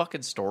 What's this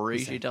fucking story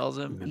she tells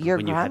him? Your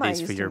when you had grandma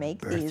these for used to your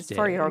make these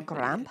for your birthday.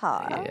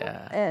 grandpa.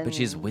 Yeah, And but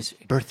she's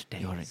whispering.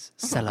 Birthdays,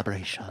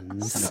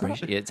 celebrations.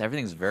 Celebration. It's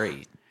everything's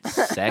very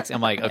sexy.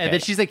 I'm like, okay. And then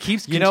she's like,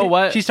 keeps. You know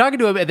what? She's talking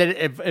to him, and then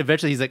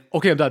eventually he's like,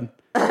 "Okay, I'm done."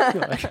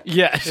 Like,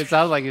 yeah. it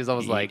sounds like he was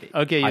almost like,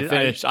 "Okay, I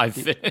finished. I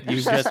finished.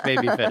 You just made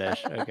me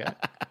finish." Okay.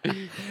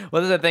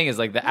 Well, the thing is,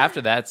 like,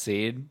 after that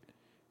scene,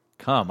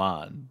 come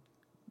on,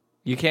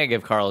 you can't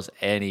give Carlos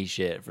any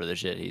shit for the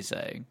shit he's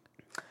saying.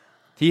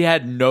 He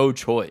had no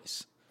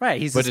choice Right,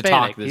 he's but to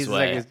Hispanic. talk this He's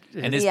way, like,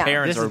 and his Yeah.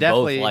 parents This is are both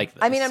definitely- like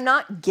this. I mean, I'm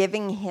not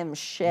giving him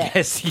shit.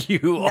 Yes,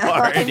 you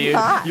are, I'm dude.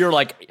 not. You're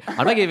like,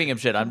 I'm not giving him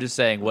shit. I'm just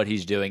saying what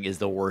he's doing is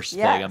the worst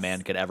thing a Yes.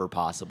 man could ever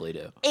possibly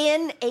do.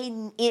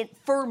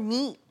 For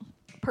me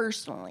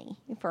personally,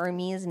 for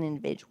me as an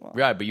individual.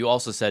 Right, but you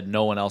also said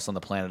no one else on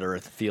the planet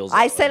Earth feels.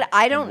 I that said way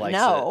I and don't likes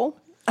know.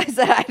 I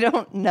said I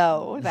don't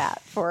know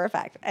that for a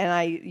fact,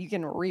 and you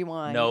can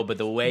rewind. it. No, but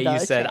the way the you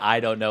said tape.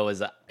 I don't know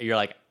is you're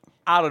like,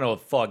 I don't know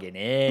if fucking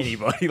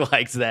anybody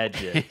likes that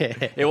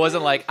shit. It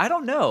wasn't like I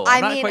don't know.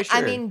 I'm not quite sure.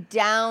 I mean,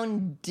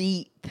 down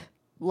deep,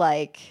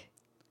 like,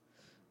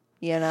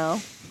 you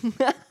know.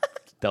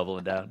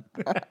 Doubling down.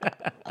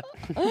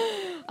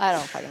 I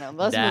don't fucking know.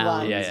 Let's move Down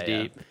on. Yeah, is yeah,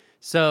 deep.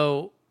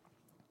 So,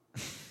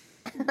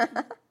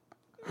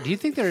 do you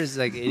think there's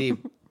like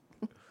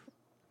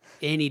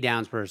any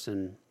Downs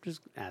person,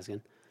 just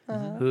asking,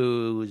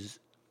 who's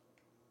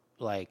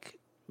like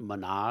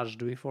menaged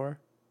before?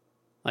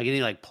 Like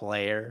any like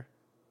player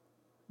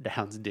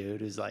Downs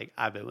dude who's like,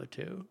 I've been with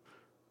two.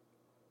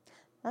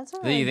 That's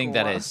all Do you right, think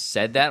that Gore. has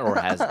said that or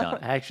has done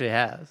it? Actually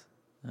has.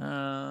 Do you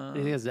Uh,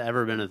 think it's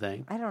ever been a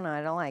thing? I don't know.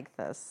 I don't like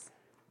this.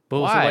 But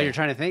so Why? what you're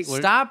trying to think?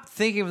 Stop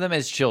thinking of them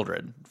as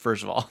children.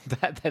 First of all,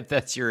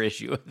 that's your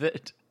issue with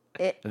it.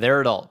 They're They're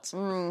adults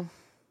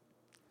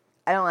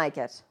I don't like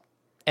it.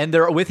 and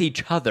they're with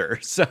each other,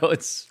 so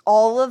it's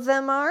All of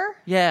them are.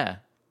 yeah,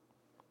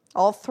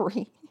 All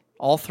three.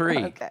 all three.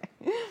 Okay.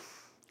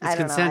 I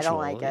don't know. I consensual. don't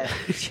like it.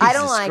 Jesus I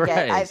don't like it.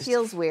 Christ. It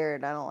feels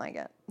weird. I don't like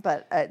it.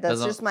 But that's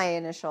Doesn't- just my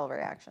initial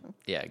reaction.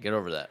 Yeah, get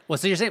over that. Well,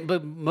 so you're saying,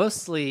 but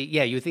mostly,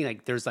 yeah, you think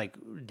like there's like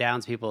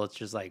Downs people, it's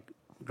just like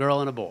girl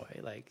and a boy,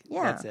 like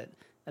Yeah. that's it.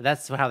 And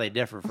that's how they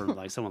differ from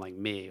like someone like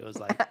me. It was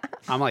like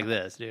I'm like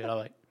this, dude. I'm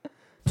like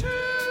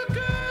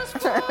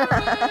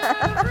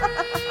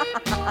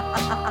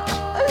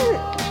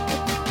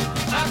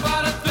I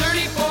bought a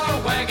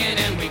 34 wagon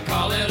and we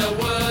call it a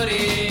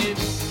Woody.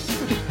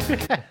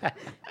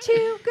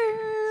 Two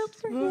girls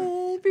for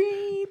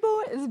every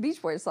boy. It's a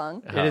Beach Boys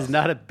song. it is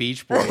not a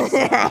Beach Boys song.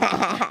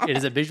 It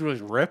is a Beach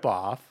Boys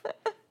ripoff.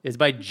 It's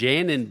by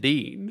Jan and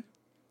Dean.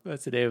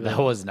 That's the name of That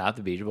it. was not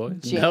the Beach Boys.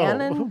 Jan No.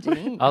 and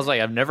Dean. I was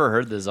like, I've never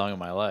heard this song in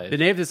my life, The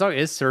name of the song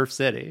is Surf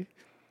City.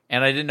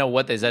 and I didn't know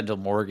what they said until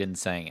Morgan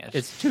sang it.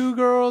 It's two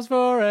girls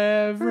for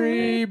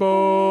every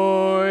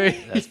boy.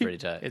 That's pretty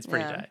tight. It's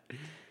pretty Yeah. tight.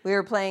 We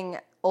were playing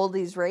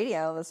oldies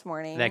radio this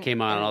morning. That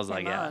came on, and it I was like,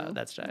 came yeah, on,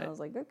 that's and tight. I was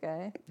like,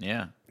 okay.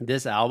 Yeah.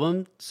 This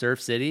album,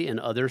 Surf City and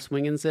Other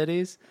Swingin'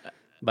 Cities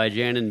by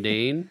Jan and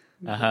Dean,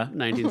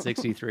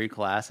 1963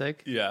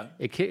 classic. Yeah.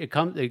 It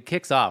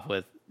kicks off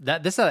with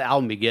that. This is how the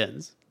album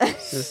begins.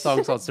 This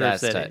song's called Surf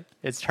That's City. tight.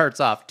 It starts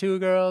off two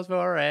girls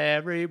for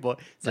every boy.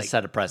 It's It's like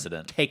set a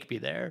precedent. take me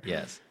there.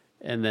 Yes.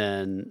 And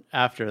then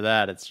after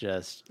that, it's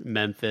just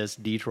Memphis,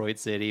 Detroit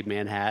City,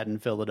 Manhattan,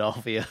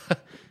 Philadelphia.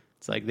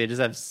 It's like they just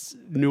have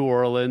New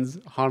Orleans,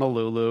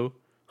 Honolulu,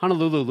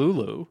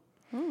 Lulu,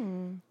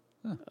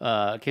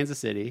 Kansas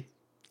City,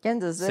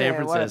 Kansas City,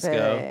 San what a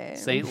Francisco, pain.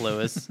 St.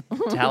 Louis,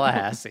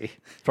 Tallahassee.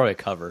 It's probably a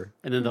cover.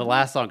 And then the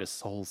last song is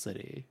Soul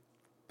City.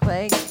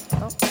 Play.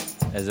 Oh.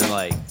 As in,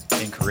 like,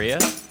 in Korea?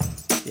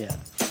 Yeah.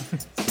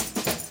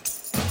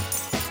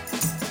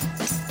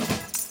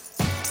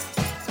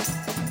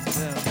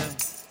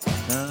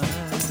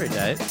 Pretty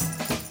tight.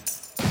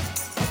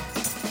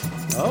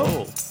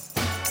 Oh.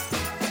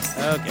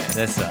 Okay.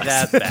 That sucks.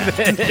 That's bad.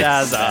 That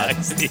That's bad.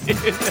 sucks, dude.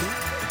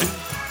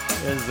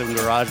 This is some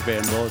garage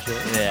band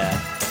bullshit.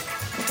 Yeah.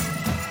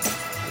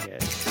 Okay.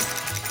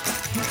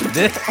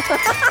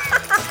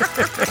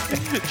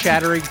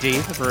 Chattering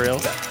teeth, for real.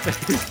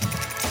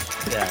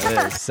 Yeah,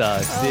 this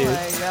sucks, Oh dude.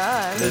 my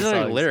god. There's no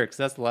song's- lyrics.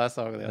 That's the last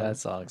song of the album. That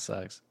song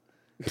sucks.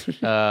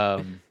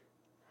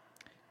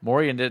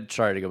 Morgan did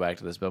try to go back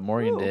to this, but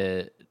Morgan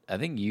did. I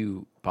think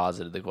you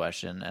posited the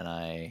question, and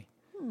I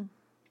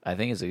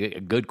think it's a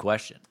good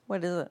question.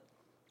 What is it?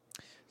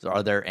 So,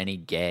 are there any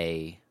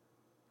gay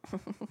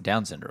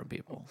Down syndrome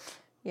people?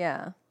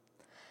 Yeah.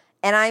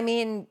 And I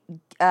mean,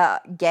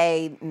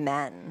 gay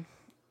men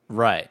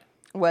Right.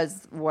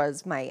 was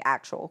my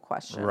actual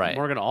question. Right.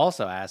 Morgan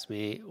also asked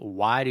me,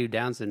 why do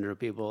Down syndrome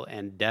people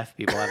and deaf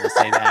people have the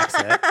same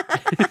accent?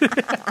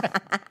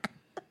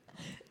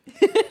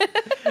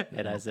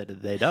 And I said,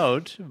 they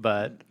don't,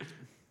 but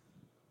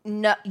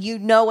No, you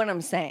know what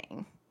I'm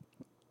saying.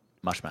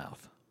 Mush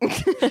mouth.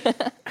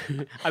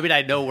 I mean,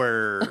 I know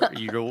where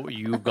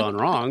you've gone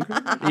wrong.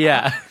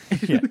 Yeah.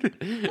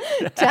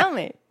 Tell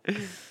me.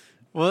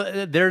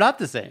 Well, they're not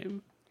the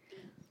same.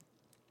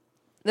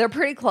 They're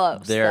pretty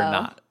close. They're though.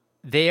 not.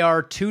 They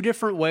are two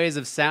different ways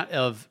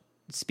of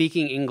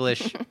speaking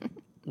English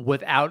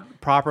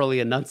without properly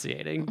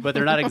enunciating, but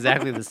they're not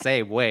exactly the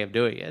same way of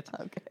doing it.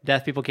 Okay.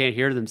 Deaf people can't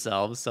hear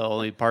themselves, so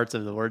only parts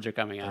of the words are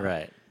coming out.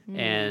 Right.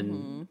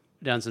 And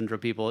Down syndrome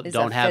people It's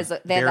don't a have they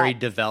have very that thick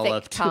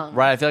developed. tongue.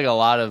 Right. I feel like a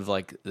lot of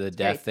like the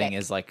deaf very thing thick.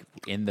 is like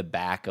in the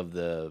back of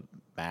the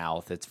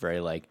mouth. It's very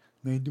like,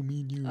 Oh, it's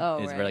very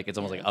right. like, it's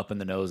almost Yeah. like up in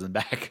the nose and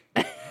back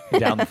down the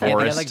Yeah, they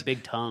forest. have like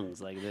big tongues.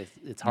 Like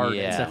it's hard.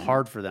 Yeah. It's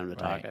hard for them to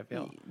talk. Right. I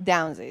feel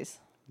Downsies.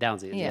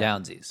 Downsies. Yeah.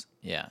 Downsies.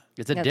 Yeah.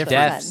 It's a That's different.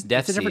 what I Deaf, said. deaf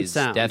It's a different sees.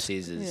 sound. Deaf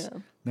sees is. Yeah.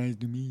 Nice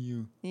to meet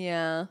you.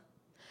 Yeah.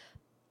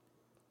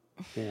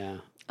 Yeah.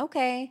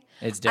 Okay.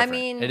 It's different.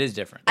 mean, it is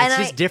different. And It's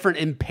just different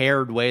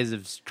impaired ways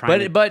of trying.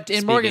 to But in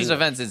speak Morgan's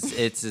English. defense,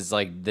 it's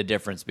like the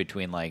difference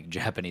between like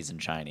Japanese and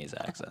Chinese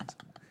accents.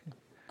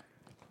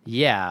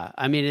 Yeah,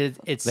 I mean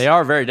it's They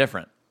are very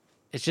different,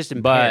 it's just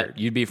impaired. but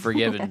you'd be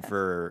forgiven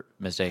for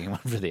mistaking one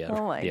for the other.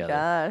 Oh my the other.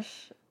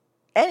 gosh.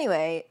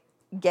 Anyway,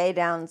 gay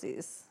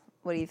downsies.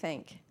 What do you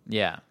think?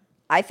 Yeah.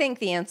 I think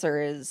the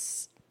answer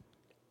is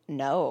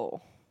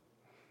no.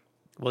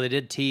 Well, they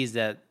did tease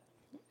that.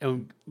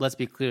 And let's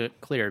be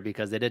clear,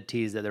 because they did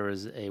tease that there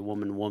was a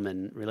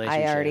woman-woman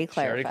relationship. I already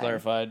She already clarified.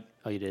 clarified.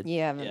 Oh, you did.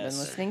 You haven't Yes. been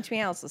listening to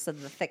me. I also said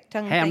the thick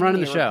tongue. Hey, I'm thing,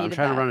 running you the show. I'm repeated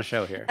trying to that. run a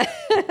show here.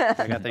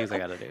 I got things I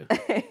got to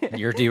do.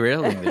 You're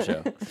derailing the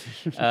show.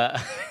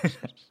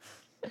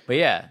 But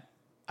yeah,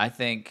 I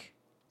think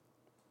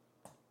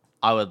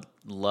I would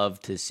love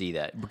to see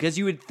that because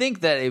you would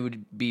think that it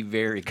would be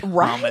very common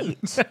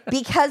Right.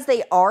 Because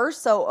they are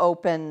so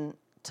open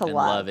to and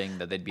love. loving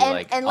that they'd be And,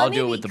 like, and I'll let me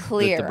do it be with the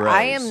clear. with the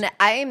bros.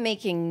 I am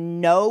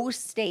making no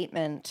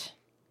statement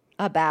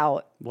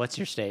about. What's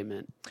your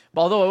statement?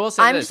 Although I will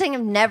say I'm this, just saying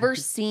I've never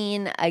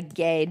seen a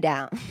gay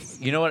downs.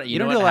 you know what? You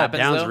know don't what do a lot of happens,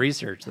 Downs though?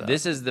 research, though.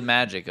 This is the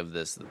magic of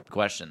this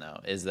question,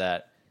 though, is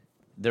that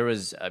there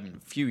was a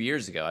few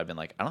years ago. I've been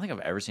like, I don't think I've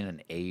ever seen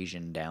an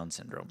Asian Down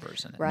syndrome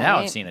person. Now Right.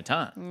 I've seen a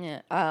ton.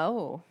 Yeah.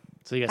 Oh.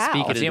 So you got How?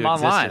 speak it I've seen into them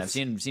online.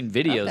 existence. I've seen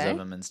videos Okay. of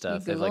them and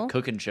stuff. You They've like Google?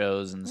 cooking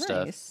shows and Nice.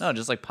 stuff. No,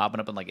 just like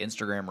popping up in like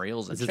Instagram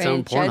reels and It's its shit.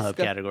 own Franchise Pornhub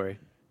go- category.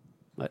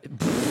 What?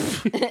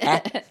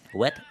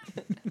 What?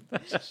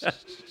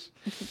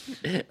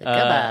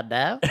 Come on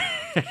now.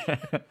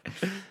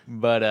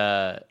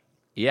 But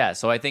yeah.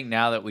 So I think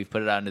now that we've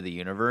put it out into the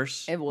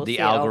universe, It will see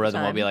the it all the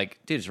algorithm will be time. like,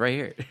 dude, it's right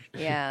here.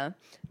 Yeah.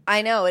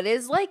 I know. It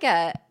is like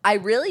a. I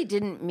really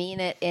didn't mean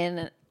it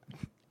in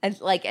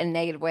like a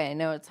negative way. I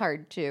know it's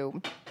hard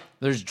to.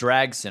 There's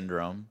drag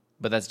syndrome,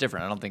 but that's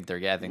different. I don't think they're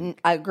gay. I think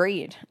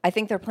Agreed. I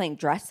think they're playing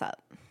dress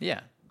up.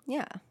 yeah.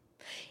 Yeah.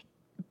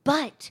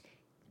 But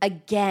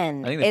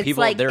again, I think the it's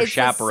people- like their it's the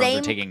chaperones are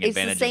same- taking it's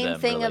advantage of the same them,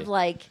 thing really. of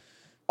like,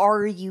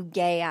 are you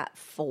gay at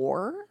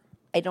 4?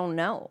 I don't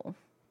know.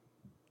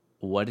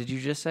 What did you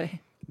just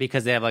say?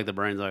 Because they have like the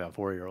brains like a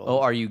 4-year-old. Oh,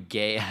 are you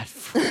gay at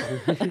 4?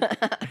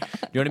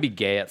 You want to be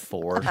gay at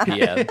 4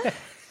 p.m.?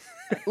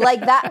 Like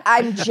that,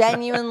 I'm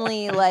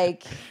genuinely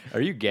like, Are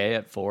you gay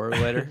at 4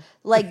 later?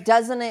 like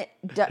doesn't it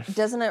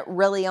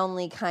really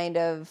only kind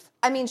of?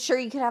 I mean, sure,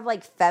 you could have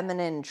like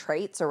feminine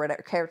traits or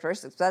whatever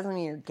characteristics. But doesn't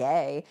mean you're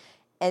gay.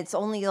 It's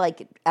only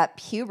like at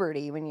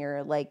puberty when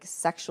you're like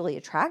sexually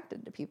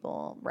attracted to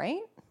people,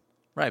 right?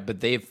 Right, but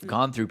they've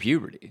gone through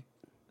puberty.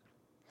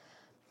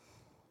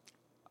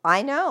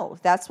 I know.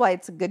 That's why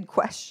it's a good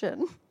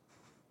question.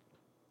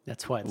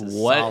 That's why it's a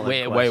What? solid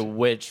Wait, question.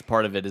 which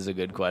part of it is a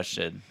good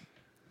question?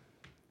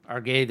 Are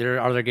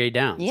there gay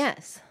downs?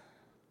 Yes.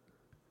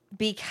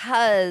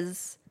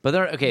 Because But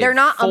they're okay. they're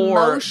not 4,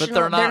 emotional. But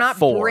they're not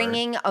 4.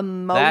 bringing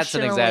emotionally. That's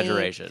an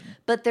exaggeration.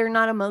 But they're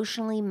not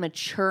emotionally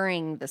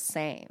maturing the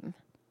same.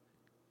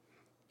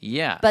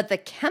 Yeah, But the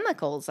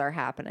chemicals are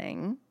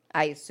happening.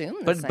 I assume.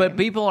 The but same.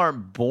 people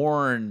aren't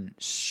born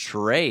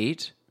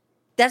straight.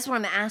 That's what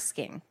I'm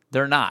asking.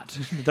 They're not.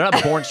 They're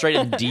not born straight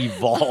and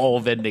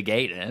devolve into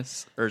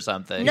gayness or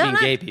something. No, Being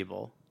not- gay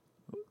people.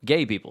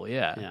 Gay people,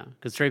 yeah. Yeah,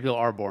 because straight people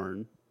are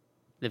born.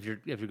 If you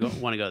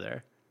want to go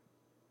there.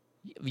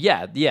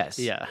 Yeah, yes.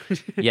 Yeah.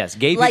 Yes,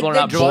 gay Like people are the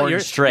not ge- born you're,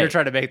 straight. You're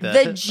trying to make the, The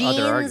other genes,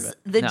 argument.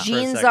 the No. For a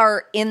genes second.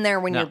 are in there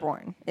when No. you're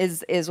born.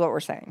 Is what we're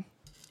saying.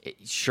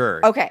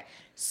 Sure. Okay,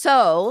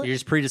 so You're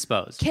just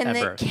predisposed can at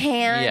they, birth.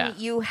 can Yeah.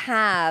 you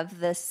have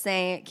the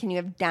same? Can you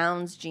have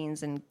Down's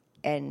genes and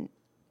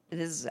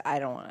this is I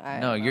don't want.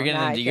 No, you're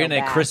gonna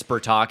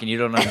CRISPR talk and you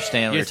don't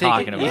understand what you're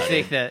talking about. You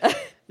think that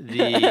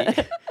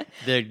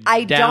the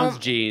I Downs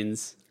don't-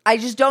 genes I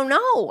just don't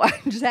know.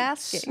 I'm just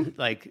asking.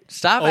 like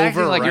Stop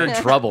acting like you're in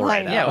override- trouble I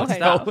right know. now. Yeah, well, I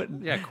stop. know.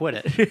 Yeah,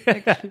 quit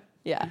it.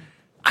 Yeah.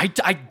 I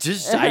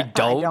don't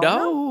don't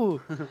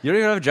know. You don't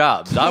even have a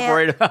job. Stop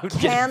worried about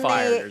getting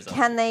fired or something.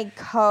 Can they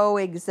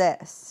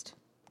coexist?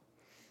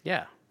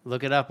 Yeah,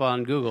 look it up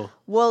on Google.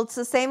 Well, it's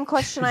the same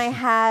question I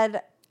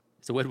had.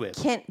 It's a wid-wid.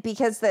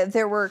 Because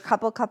there were a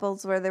couple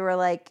couples where they were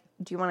like,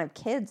 "Do you want to have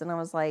kids?" And I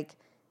was like,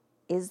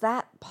 "Is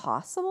that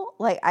possible?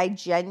 Like, I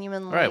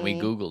genuinely... Right, we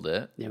Googled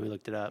it, Yeah, we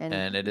looked it up.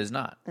 and it is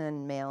not.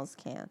 And males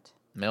can't.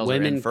 Males are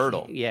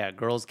infertile.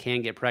 Girls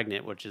can get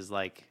pregnant, which is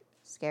like...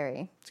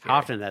 Scary. How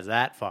often does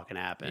that fucking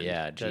happen?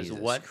 Yeah, Because Jesus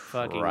what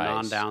fucking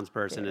Christ. non-Downs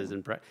person is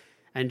in...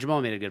 And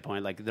Jamal made a good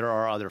point. Like, there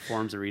are other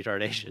forms of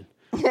retardation.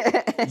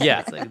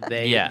 Yeah. It's like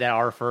they Yeah. that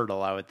are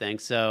fertile, I would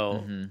think.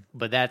 So, Mm-hmm.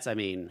 but that's, I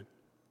mean...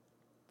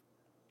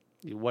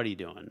 What are you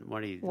doing?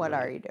 What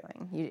are you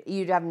doing?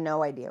 You'd have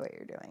no idea what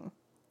you're doing.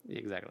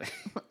 Exactly.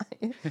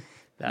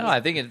 No, I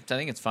think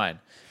it's fine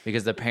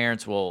because the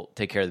parents will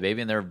take care of the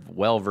baby and they're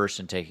well versed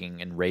in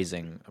taking and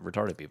raising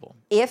retarded people.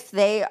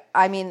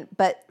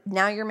 But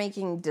now you're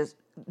making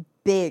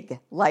big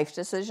life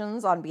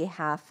decisions on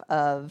behalf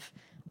of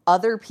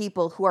other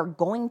people who are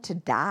going to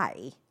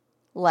die,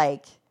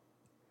 like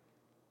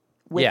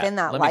within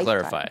that let lifetime. me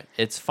clarify.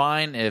 It's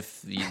fine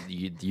if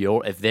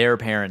if their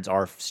parents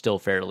are still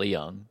fairly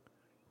young.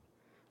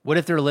 What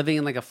if they're living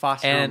in like a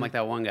foster home And- like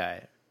that one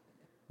guy?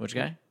 Which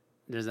guy?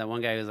 There's that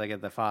one guy who's like at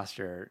the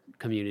foster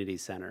community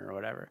center or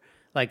whatever.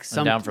 Like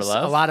some Down for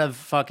Love? a lot of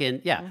fucking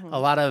Mm-hmm. a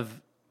lot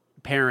of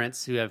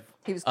parents who have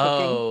He was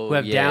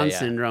cooking. Down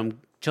syndrome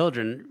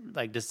children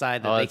like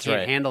decide that they that's can't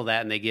right. handle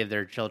that and they give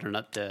their children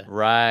up to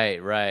Right.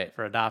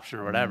 for adoption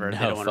or whatever. No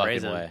They don't want to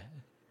raise fucking them. way.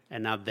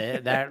 And now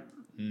that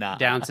Nah.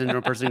 Down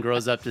syndrome person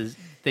grows up to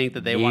think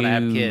that they want to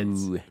have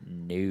kids. No.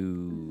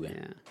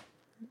 Yeah.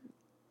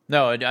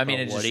 No, I mean,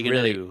 But it's what just are you gonna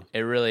really, do? it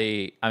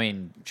really, I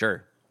mean,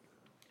 sure.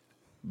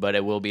 But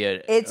it will be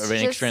an It's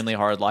just- extremely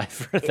hard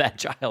life for that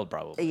child,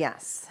 probably.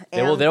 Yes.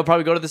 They'll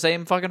probably go to the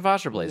same fucking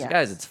foster place. Yes.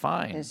 Guys, it's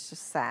fine. It's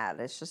just sad.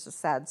 It's just a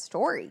sad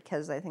story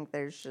because I think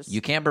there's just...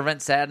 You can't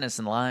prevent sadness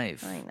in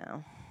life. I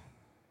know.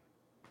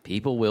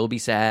 People will be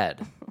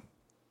sad.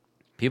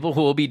 People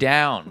will be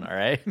down, all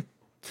right?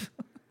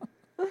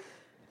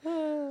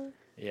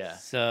 Yeah.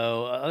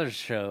 So other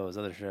shows.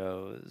 We've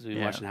been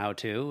Yeah. watching How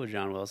To with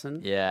John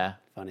Wilson. Yeah.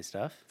 Funny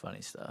stuff.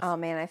 Funny stuff. Oh,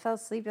 man, I fell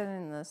asleep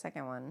in the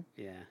second one.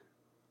 Yeah.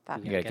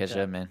 Thought You gotta catch catch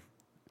up, up. man.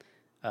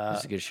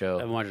 It's a good show.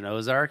 I've been watching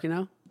Ozark, you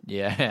know?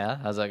 Yeah.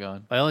 How's that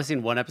going? I only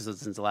seen one episode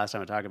since the last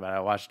time I talked about it. I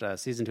watched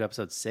season 2,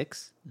 episode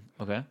 6.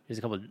 Okay. Here's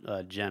a couple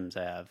of gems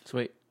I have.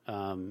 Sweet.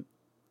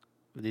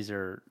 These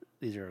are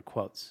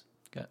quotes.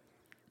 Okay.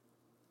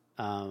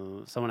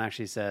 Someone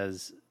actually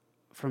says,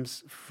 for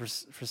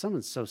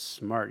someone so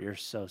smart, you're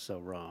so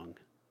wrong.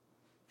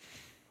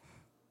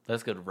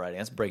 That's good writing.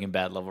 That's Breaking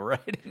Bad level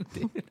writing,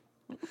 dude.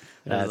 I was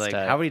That's like,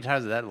 tight. how many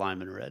times has that line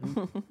been read?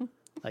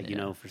 Like, you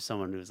know, for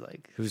someone who's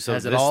like, Who's so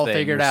has it this all thing,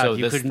 figured you're so out,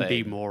 you this couldn't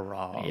be thing. more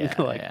wrong. Yeah,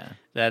 Like, yeah.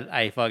 that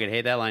I fucking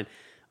hate that line.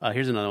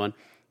 Here's another one.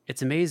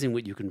 It's amazing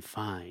what you can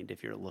find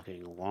if you're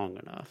looking long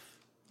enough.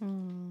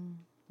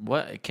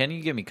 What? Can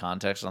you give me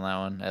context on that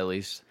one, at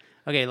least?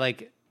 Okay,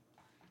 like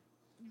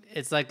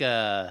it's like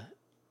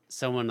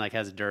someone like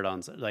has dirt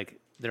on like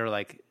they're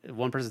like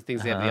one person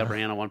thinks they have the upper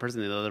hand on one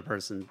person, the other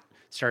person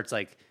starts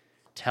like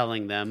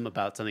telling them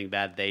about something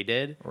bad they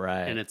did,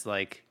 Right. And it's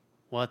like,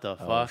 what the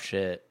fuck? Oh,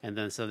 shit. And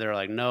then so they're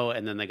like, no,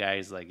 and then the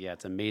guy's like, yeah,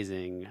 it's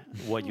amazing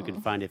what you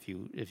can find if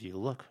you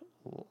look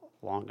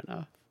long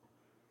enough.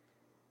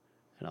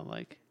 And I'm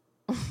like,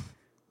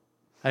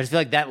 I just feel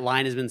like that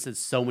line has been said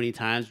so many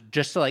times,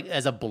 just to like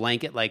as a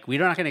blanket. Like we're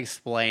not going to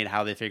explain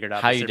how they figured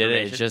out How this you did it?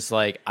 information. It's just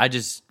like,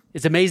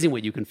 It's amazing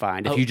what you can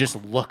find if you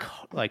just look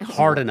like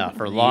hard enough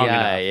or long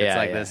enough. It's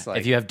like this. Like,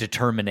 if you have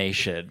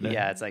determination.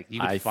 yeah, it's like you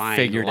can I find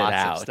figured it lots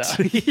out. of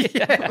stuff.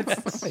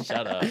 Yes.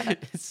 Shut up.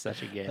 It's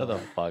such a game. Shut the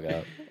fuck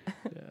up.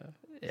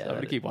 So I'm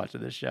gonna keep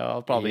watching this show.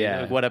 I'll probably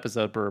like, one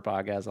episode per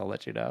podcast. I'll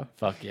let you know.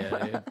 Fuck yeah,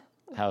 dude.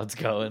 How it's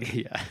going.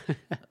 Yeah.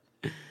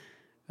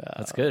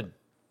 That's good.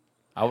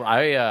 I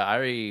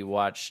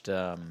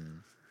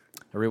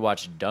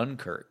rewatched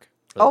Dunkirk.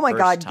 for the Oh my first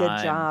God, time.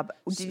 good job.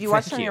 Did you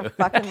watch it on Thank your you.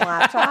 fucking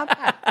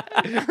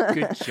laptop?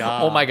 Good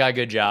job. Oh my God,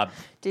 good job.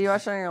 Did you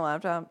watch it on your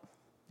laptop?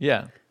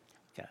 Yeah.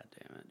 God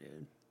damn it,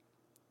 dude.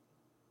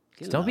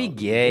 Getting Don't be old.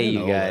 gay, Getting you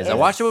old. guys. I It's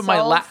watched it with my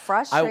so laptop.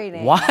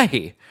 frustrating.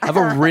 Why? I have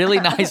a really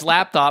nice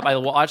laptop. I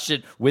watched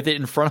it with it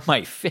in front of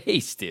my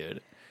face,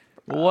 dude.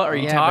 What are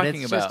you Yeah, talking but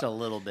it's about? just a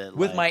little bit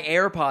with like, my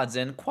AirPods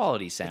in,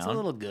 quality sound. It's a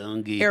little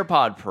gungy.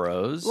 AirPod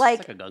Pros. Like,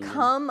 like a Gungan.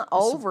 come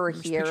over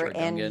just here picture a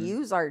and Gungan.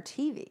 use our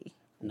TV.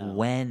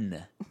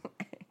 When?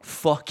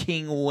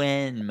 Fucking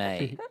when,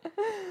 mate?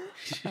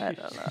 I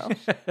don't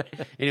know.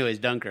 Anyways,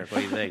 Dunkirk. What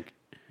do you think?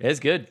 It's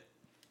good.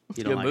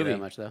 You don't good like movie. it that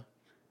much though.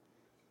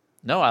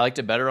 No, I liked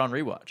it better on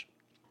rewatch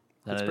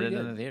than That's I pretty did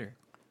in good. the theater.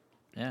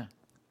 Yeah.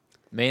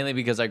 Mainly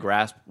because I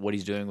grasped what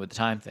he's doing with the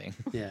time thing.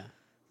 Yeah.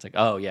 It's like,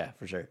 oh yeah,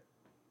 for sure.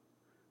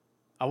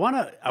 I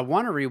wanna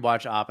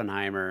rewatch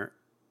Oppenheimer,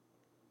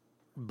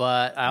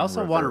 but I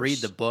also want to read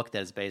reverse. the book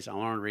that it's based on. I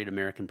want to read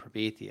American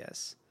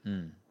Prometheus.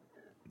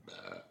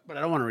 But I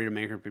don't want to read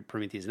American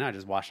Prometheus now. I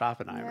just watched Yeah,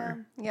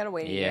 Oppenheimer. you gotta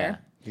wait a Yeah. year.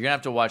 You're gonna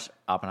have to watch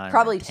Oppenheimer.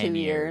 Probably in 10 2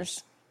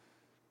 years.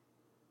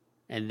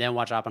 And then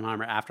watch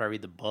Oppenheimer after I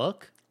read the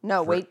book.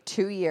 No, wait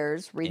 2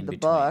 years, in read the between.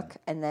 book,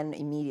 and then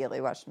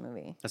immediately watch the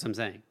movie. That's what I'm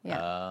saying.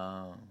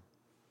 Yeah.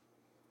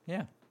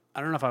 Yeah. I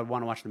don't know if I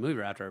want to watch the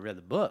movie after I read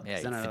the book.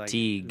 'cause Yeah, then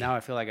fatigue. Now I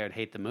feel like I would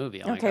hate the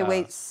movie. I'm Okay, like,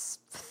 wait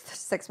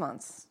 6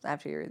 months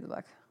after you read the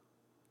book.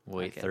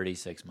 Wait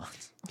 36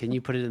 months. Can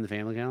you put it in the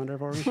family calendar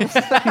for me?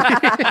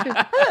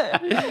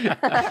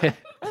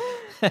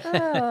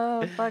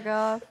 Oh, fuck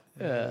off.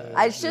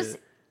 It's just,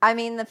 I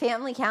mean, the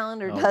family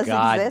calendar does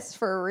God. exist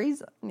for a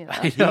reason. You know?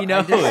 He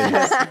knows.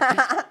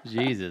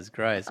 Jesus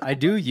Christ. I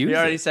do use He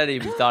already it. said he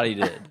thought he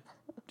did.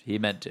 He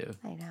meant to.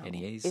 I know. And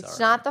he's It's sorry.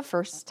 not the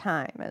first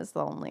time is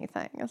the only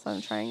thing as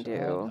I'm trying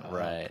to.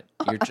 Right.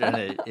 You're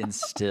trying to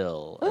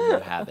instill a new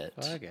habit.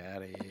 Fuck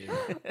out of here.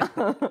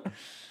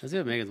 Let's see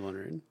what Megan's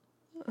wondering.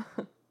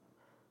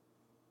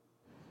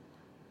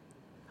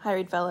 Hi,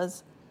 Reed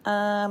fellas.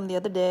 The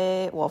other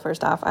day, well,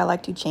 first off, I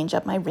like to change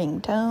up my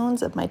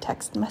ringtones of my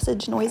text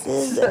message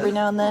noises every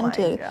now and then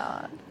to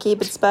God.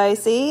 keep it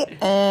spicy.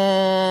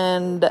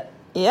 And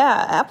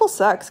yeah, Apple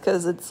sucks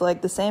because it's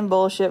like the same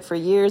bullshit for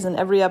years. And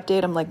every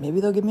update, I'm like,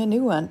 maybe they'll give me a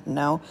new one.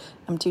 No,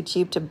 I'm too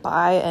cheap to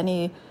buy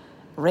any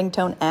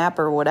ringtone app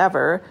or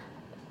whatever,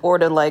 or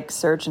to like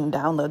search and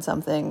download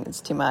something.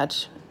 It's too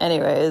much.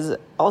 Anyways,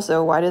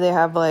 also, why do they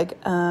have like,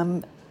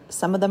 some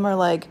of them are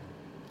like,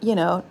 you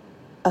know,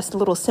 a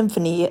little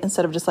symphony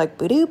instead of just like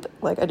boop.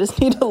 Like I just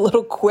need a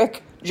little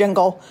quick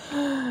jingle.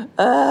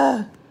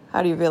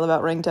 How do you feel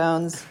about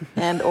ringtones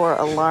and or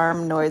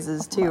alarm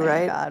noises too? my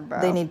right? God,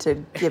 bro. They need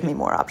to give me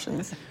more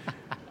options.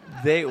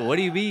 What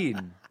do you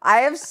mean? I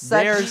have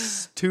such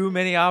There's too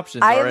many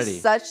options I already.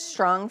 have such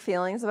strong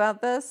feelings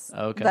about this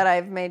Okay. that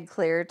I've made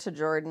clear to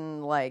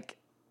Jordan like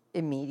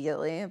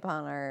immediately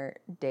upon our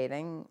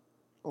dating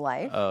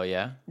life Oh,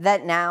 yeah?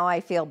 that now I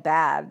feel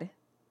bad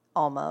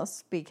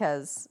almost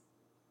because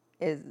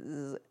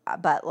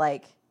but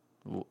like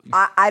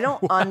I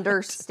don't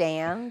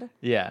understand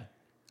Yeah.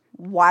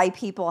 why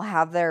people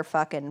have their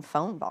fucking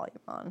phone volume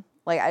on.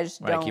 Like I just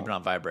Right, don't. keep it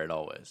on vibrate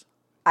always.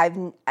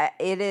 People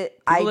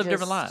People live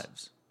different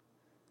lives.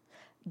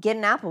 Get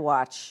an Apple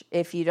Watch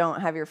if you don't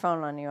have your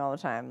phone on you all the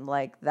time.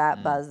 Like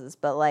that buzzes,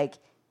 but like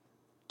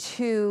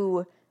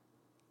to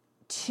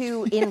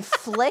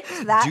inflict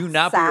that. Do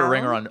not put your sound-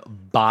 ringer on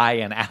buy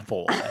an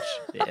Apple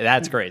Watch.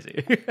 That's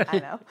crazy. I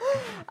know.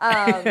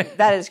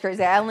 That is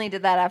crazy. I only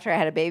did that after I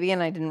had a baby,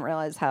 and I didn't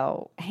realize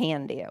how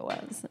handy it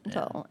was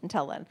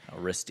until then. How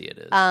risky it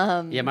is.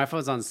 Yeah, my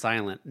phone's on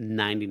silent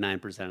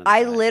 99% of the time.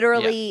 I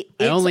literally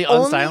I it's only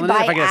unsilent it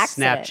by if I get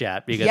accident. a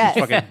Snapchat because Yes.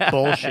 it's fucking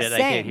bullshit. I Same.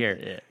 can't hear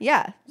it.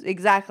 Yeah,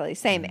 exactly.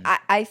 Same.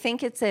 I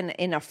think it's an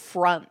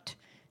affront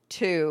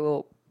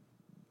to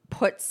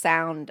put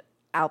sound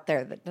out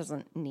there that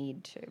doesn't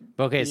need to.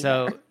 Okay, be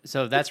so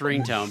there. that's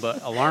ringtone,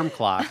 but alarm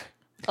clock.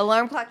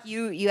 Alarm clock,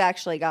 you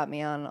actually got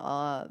me on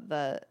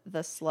the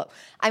slow.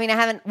 I mean, I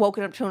haven't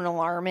woken up to an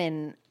alarm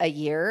in a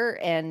year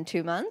and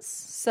 2 months.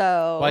 So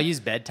Well, I use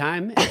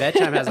bedtime. And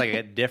bedtime has like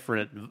a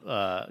different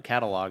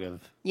catalog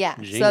of yeah.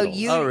 So jingles.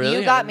 you Oh, really?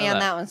 you I got didn't me know on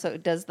that. that one. So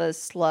it does the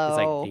slow. It's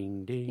like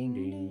ding ding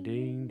ding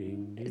ding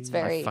ding. It's ding,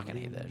 very. I fucking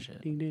hate that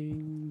shit. ding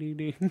ding ding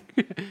ding.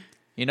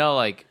 You know,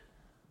 like,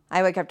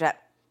 I wake up to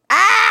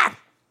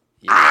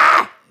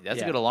that's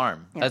Yeah. a good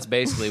alarm. That's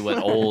basically what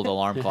old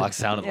alarm clocks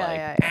sounded like.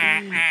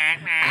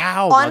 yeah.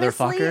 Ow,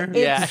 Honestly, motherfucker!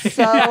 it's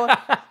so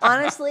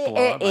honestly Blow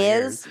out it my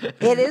is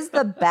it is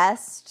the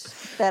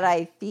best that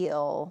I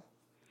feel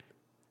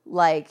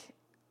like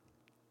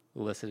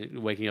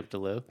Listening, waking up to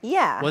Lou.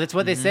 yeah. Well, that's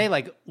what they say.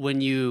 Like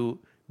the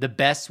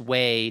best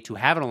way to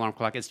have an alarm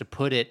clock is to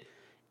put it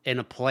in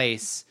a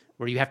place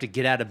where you have to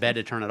get out of bed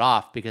to turn it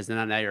off because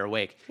then now you're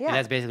awake. Yeah. And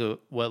that's basically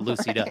what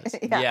Lucy does.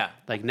 Yeah.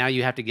 Like now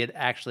you have to get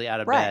actually out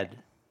of Right. bed.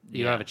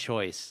 You don't have a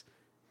choice,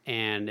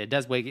 and it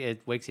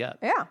wakes you up.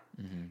 Yeah.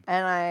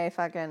 And I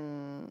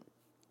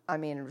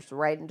mean, just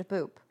right into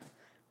poop.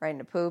 Right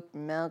into poop,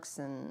 milks,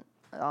 and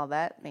all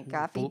that. Make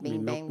coffee, Poop me,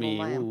 bing, milk bang, me,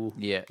 boom, bam. ooh.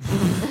 Yeah.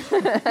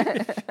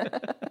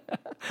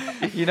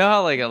 You know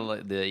how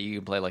you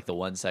can play like the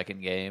 1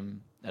 second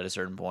game at a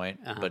certain point,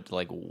 but to,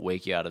 like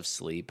wake you out of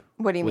sleep.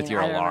 What do you with mean?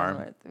 your I don't know alarm?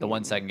 what The you 1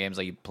 mean. second games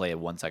like you play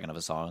 1 second of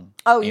a song.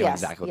 Oh, and you know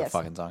yes, exactly what yes. the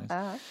fucking song is.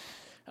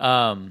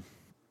 Uh-huh.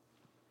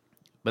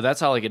 But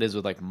that's how like it is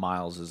with like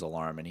Miles's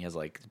alarm, and he has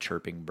like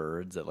chirping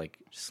birds that like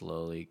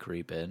slowly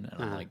creep in,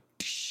 and I'm like,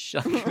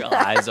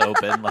 eyes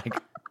open, like,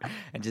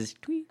 and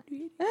just tweet,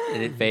 tweet,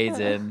 and it fades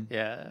in.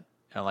 Yeah. And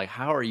I'm like,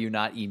 how are you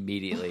not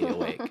immediately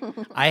awake?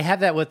 I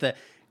have that with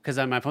because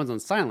my phone's on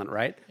silent,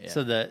 right? Yeah.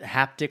 So the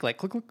haptic, like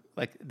click, click,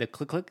 like the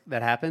click, click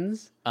that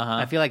happens, Uh-huh.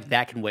 I feel like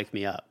that can wake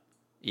me up.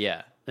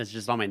 Yeah, It's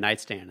just on my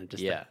nightstand. And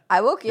just yeah.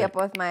 I woke you up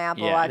with my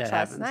Apple Yeah, Watch that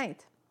last happens.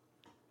 night.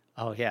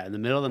 Oh yeah, in the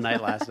middle of the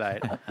night last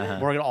night,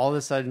 Morgan all of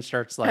a sudden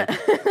starts like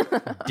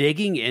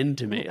digging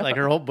into me, like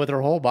with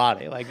her whole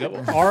body, like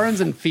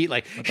arms and feet,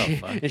 like,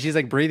 and she's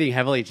like breathing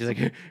heavily. She's like,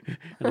 and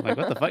I'm like,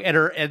 what the fuck? And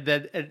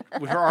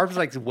her arms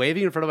like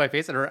waving in front of my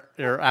face, and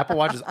her Apple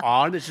Watch is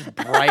on. It's just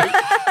bright,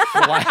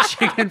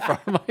 flashing in front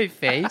of my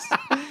face.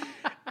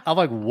 I'm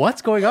like,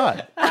 what's going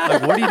on?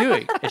 Like, what are you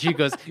doing? And she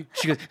goes,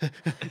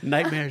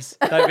 nightmares.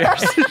 I'm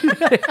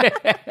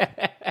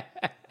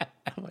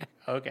like,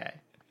 okay.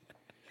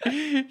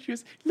 She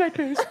goes,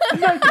 nightmares.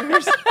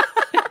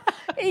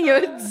 You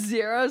had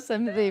zero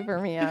sympathy for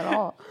me at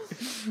all.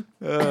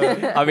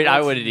 I mean,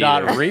 I wouldn't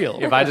Not either. real.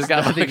 If I just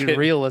got nothing fucking-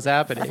 real is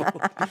happening.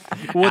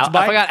 If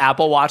I got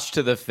Apple Watch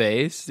to the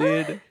face,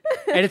 dude.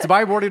 And it's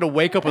my morning to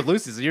wake up with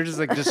Lucy, so you're just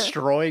like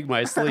destroying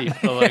my sleep.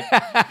 I'm like,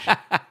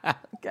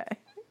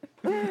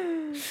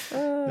 Okay.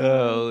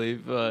 Holy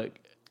fuck. what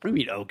do you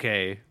mean,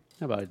 okay?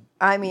 How about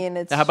I mean,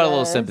 it's How about a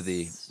little just-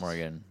 sympathy,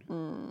 Morgan?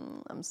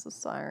 I'm so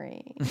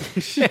sorry.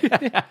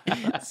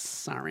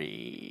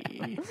 sorry?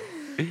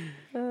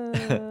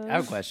 I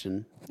have a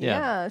question.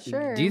 Yeah,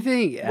 sure. Do you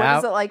think What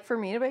is it like for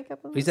me to wake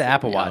up with you said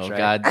Apple Watch, Oh,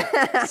 right?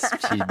 God.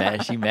 She's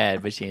mad. She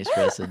mad, but she ain't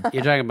stressing.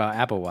 You're talking about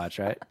Apple Watch,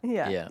 right?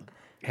 Yeah. Yeah.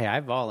 Hey, I I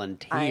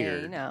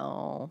volunteered.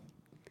 know.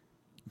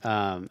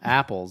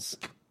 Apples.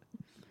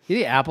 You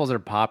think apples are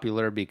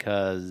popular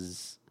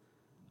because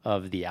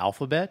of the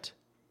alphabet?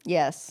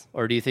 Yes.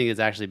 Or do you think it's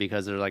actually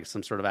because there's like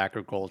some sort of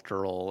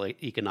agricultural,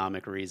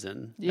 economic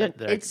reason?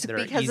 that It's they're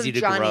because easy of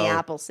to Johnny grow?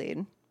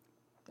 Appleseed.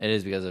 It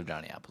is because of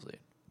Johnny Appleseed.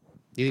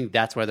 Do you think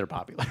that's why they're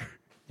popular?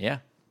 Yeah.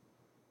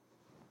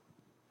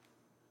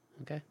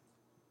 Okay.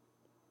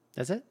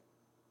 That's it?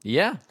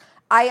 Yeah.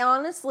 I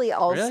honestly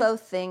also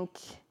think,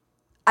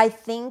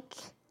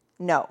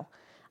 no.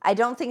 I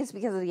don't think it's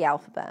because of the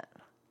alphabet.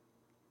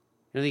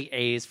 You don't think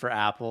A's for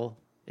Apple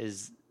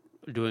is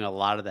doing a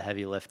lot of the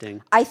heavy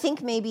lifting? I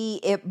think maybe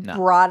it No.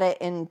 brought it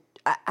in.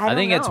 I I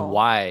think don't it's know.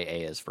 why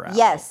A is for Apple.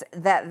 Yes,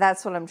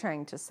 that's what I'm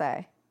trying to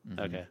say.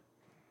 Okay.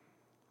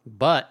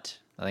 But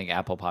I think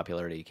Apple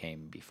popularity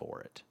came before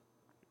it.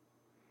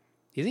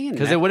 you think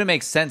Because it wouldn't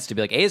make sense to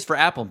be like, A is for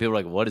Apple, and people are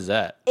like, what is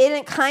that? And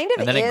it kind of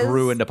And then is, it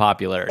grew into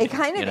popularity. It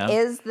kind of you know?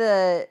 is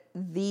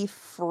the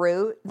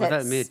fruit I thought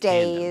that it made a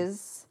tandem.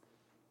 stays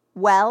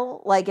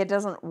well, like it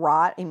doesn't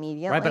rot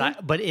immediately. right,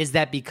 but is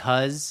that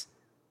because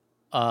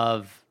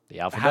of The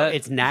how alphabet?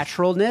 its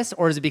naturalness,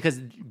 or is it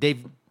because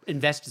they've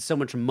invested so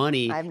much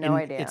money? I have no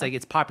in- idea. It's like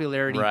its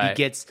popularity Right.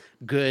 begets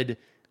good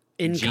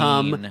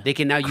income. Gene. They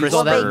can now use CRISPR.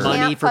 all that Well, they money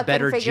can't for fucking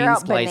better figure gene out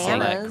splicing. All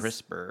bananas. that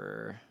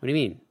CRISPR. What do you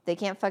mean? They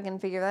can't fucking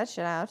figure that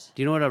shit out.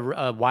 Do you know what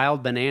a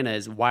wild banana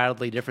is?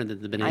 Wildly different than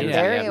the bananas I'm we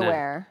very have now.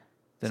 aware.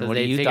 Then So what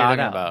are they you figured it talking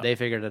out. about? They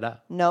figured it out.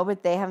 No,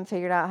 but they haven't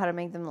figured out how to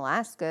make them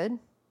last good.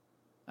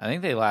 I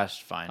think they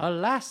last fine.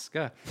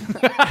 Alaska.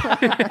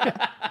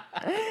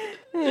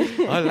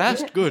 I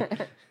last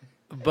good.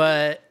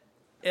 But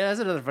yeah, that's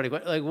another funny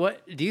question. Like,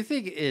 what do you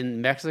think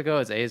in Mexico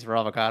it's A's for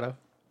avocado?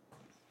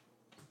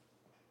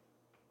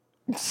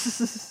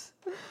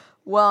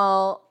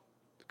 Well,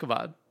 Come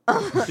on.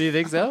 Do you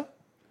think so?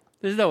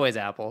 There's no way it's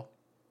apple.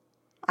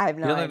 I have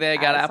no don't think they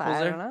got idea. apples I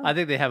there? don't know. I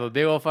think they have a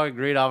big old fucking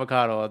green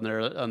avocado on their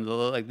on the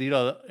like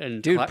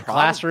in Dude,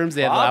 classrooms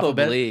they have the alphabet.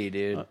 probably,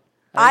 dude.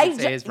 I think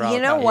it's A's for you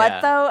know avocado. what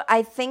Yeah. though?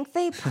 I think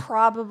they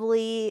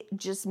probably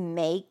just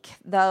make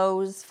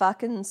those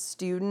fucking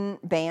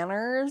student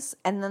banners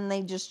and then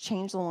they just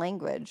change the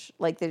language.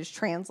 Like they just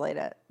translate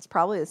it. It's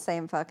probably the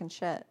same fucking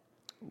shit.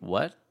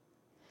 What?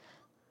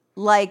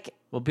 Like,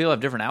 Well, people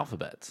have different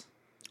alphabets.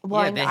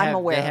 well, they I'm have,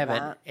 aware they of have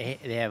that.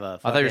 they have a.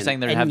 I thought you were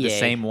saying they have the Enye.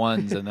 same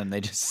ones and then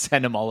they just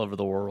send them all over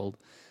the world.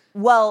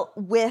 Well,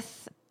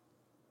 with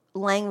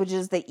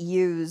languages that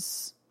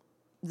use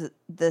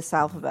this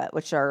alphabet,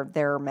 which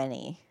there are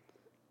many.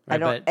 Right, I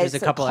don't. but there's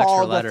it's a couple extra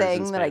called letters a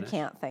in thing that I Spanish.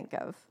 can't think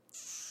of.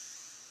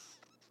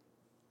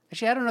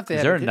 Actually, I don't know if they Is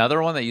have. there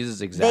another one that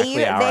uses exactly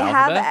They our have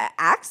alphabet?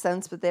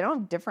 accents, but they don't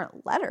have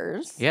different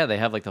letters. Yeah, they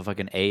have like the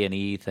fucking A and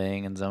E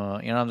thing and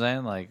some. You know what I'm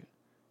saying? Like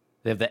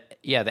they have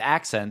the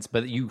accents,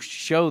 but you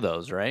show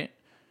those, right?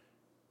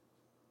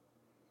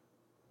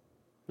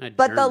 Not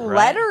But the German,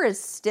 right? letter is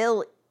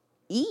still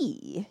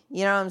E.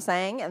 You know what I'm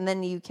saying? And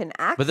then you can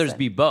accent. But there's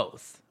be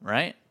both,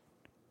 right?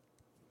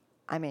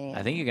 I mean,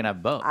 I think you can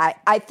have both.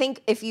 I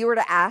think if you were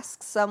to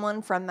ask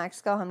someone from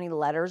Mexico how many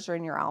letters are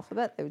in your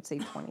alphabet, they would say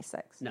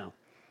 26. No,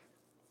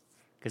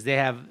 because they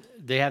have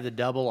the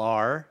double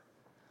R.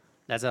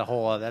 That's a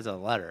whole. That's a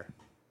letter.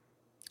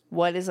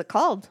 What is it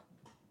called?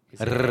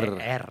 It's R.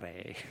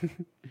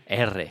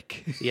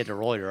 Eric. You have to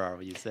roll your R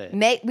when you say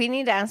it. We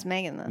need to ask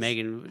Megan this.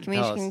 Megan, Can we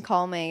tell can us.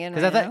 call Megan?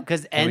 Because I right thought now?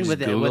 because we N just with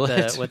the Google with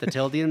the it? with the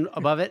tilde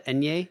above it,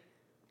 Enye.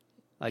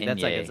 Like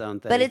that's like Enye. its own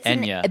thing. But it's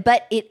Enya.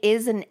 but it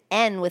is an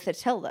N with a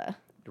tilde.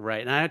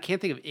 right, and I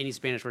can't think of any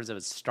Spanish words that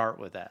would start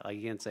with that. Like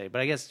you can't say, but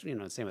I guess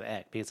same with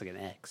X. It's like an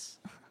X.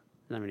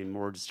 Not many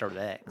more words start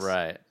with X.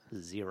 Right.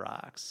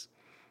 Xerox.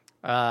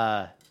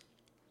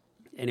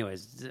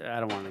 Anyways, I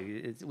don't want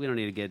to. We don't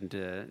need to get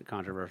into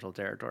controversial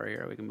territory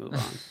here. We can move on.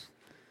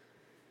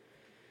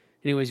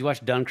 Anyways, you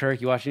watch Dunkirk.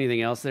 You watch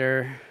anything else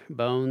there?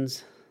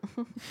 Bones.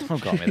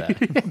 Don't call me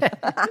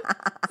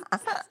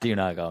that. Do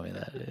not call me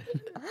that.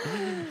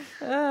 Dude.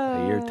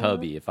 You're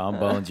tubby. If I'm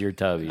Bones, you're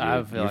tubby. Dude.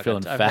 I feel You're like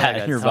feeling I feel fat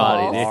like in your I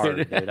body, tall hard,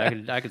 dude.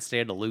 dude. I could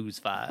stand to lose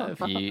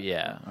 5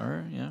 Yeah.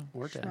 Or yeah.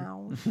 or 10.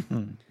 Now.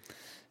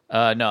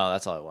 No,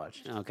 that's all I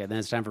watched. Okay, then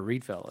it's time for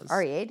Read Fellas.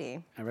 R-E-A-D.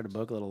 I read a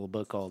little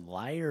book called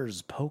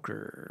Liar's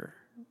Poker.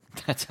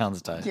 That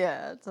sounds tight.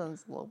 Yeah, it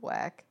sounds a little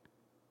whack.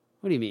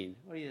 What do you mean?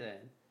 What are you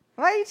saying?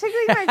 Why are you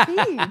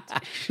tickling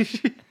my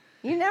feet?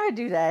 You never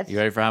do that. You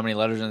ready for how many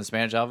letters in the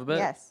Spanish alphabet?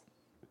 Yes.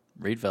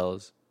 Read,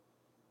 fellas.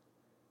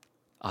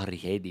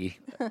 Arriedi.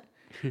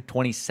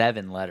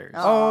 27 letters.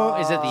 Oh,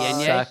 is it the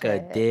Enye? Suck a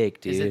dick,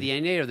 dude. Is it the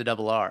Enye or the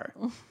double R?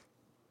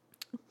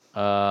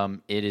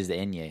 It is the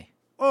Enye.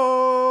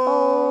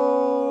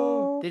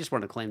 Oh. They just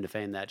want to claim to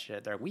fame that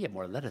shit. They're like, we have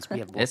more letters. We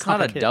have more. It's not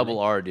a complicated double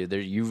names." R, dude.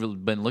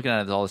 You've been looking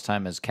at it all this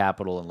time as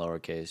capital and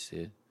lowercase,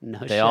 dude. No,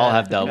 They all shut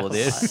have up. double,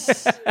 dude.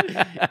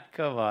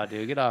 Come on,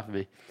 dude. Get off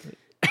me.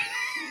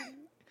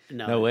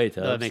 No way, No, that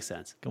Tubbs. makes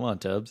sense. Come on,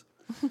 Tubbs.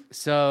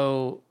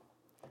 So,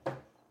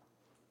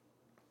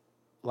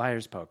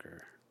 Liar's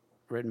Poker,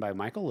 written by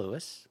Michael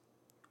Lewis.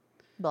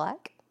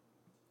 Black.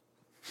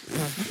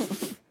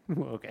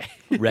 Okay.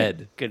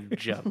 Red. Good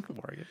joke,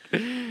 Morgan.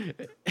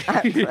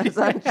 It's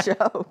a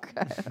joke.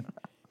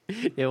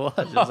 It was.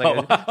 It was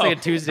like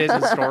a Tuesdays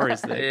with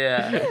Stories thing.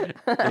 Yeah.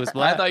 Louis I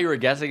Black. thought you were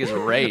guessing his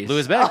race.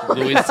 Louis Beck.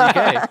 Louis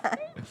C.K.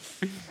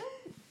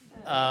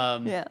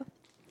 Yeah.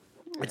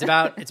 It's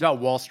about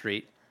Wall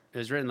Street. It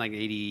was written like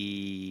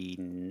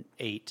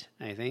 88,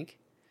 I think.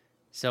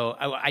 So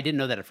I didn't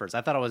know that at first.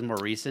 I thought it was more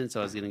recent, so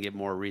I was going to get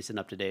more recent,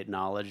 up-to-date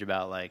knowledge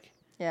about like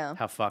Yeah.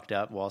 how fucked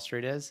up Wall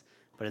Street is.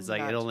 But it's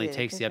like Not it to only be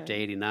takes you up to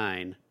efficient.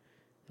 89,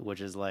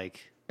 which is like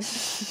I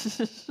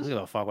don't give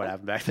a fuck what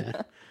happened back then.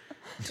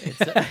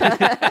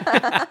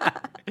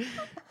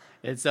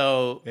 And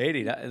so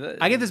 80.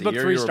 I give this book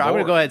 3 stars. I'm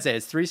going to go ahead and say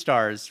it's 3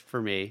 stars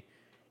for me.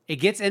 It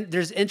gets in,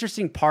 there's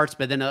interesting parts,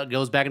 but then it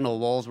goes back into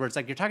lulls where it's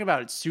like you're talking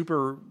about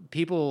super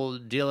people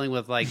dealing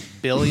with like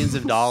billions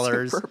of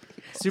dollars,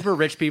 super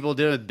rich people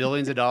dealing with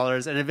billions of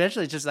dollars, and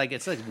eventually it's just like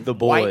it's like The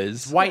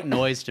boys. white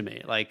noise to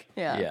me. Like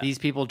Yeah. these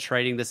people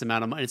trading this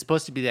amount of money. It's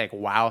supposed to be like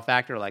wow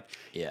factor, like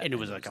Yeah. and it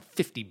was like a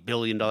 $50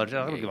 billion. I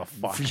don't give a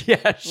fuck.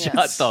 Yeah,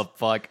 shut the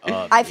fuck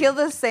up. I feel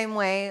the same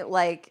way.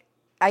 Like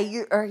I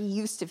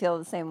used to feel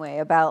the same way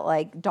about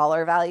like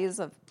dollar values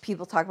of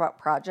people talk about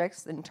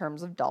projects in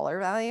terms of dollar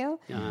value,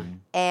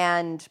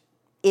 and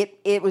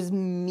it was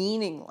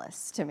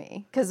meaningless to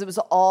me because it was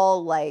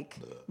all like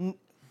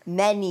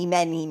many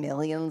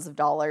millions of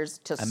dollars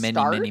to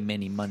start.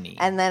 Many money.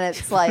 And then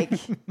it's like,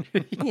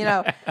 you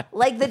know,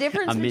 like the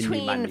difference A mini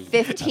between money.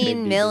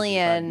 15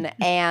 million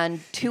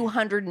and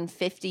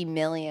 250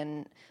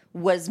 million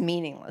was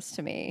meaningless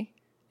to me.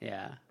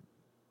 Yeah,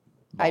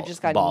 I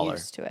just got baller.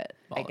 used to it,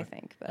 I Baller.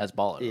 think. But That's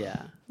baller.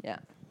 yeah. yeah.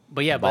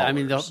 But yeah, but I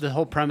mean, Ballers. the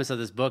whole premise of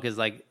this book is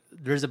like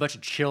there's a bunch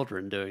of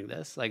children doing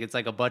this. Like it's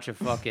like a bunch of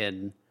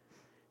fucking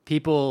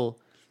people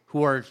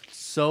who are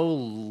so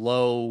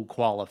low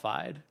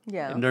qualified.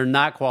 Yeah. And they're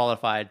not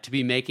qualified to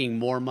be making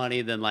more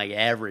money than like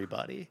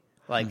everybody.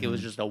 Like it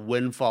was just a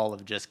windfall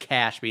of just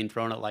cash being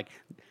thrown at like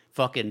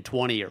fucking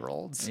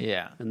 20-year-olds.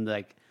 Yeah. And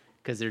like,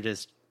 because they're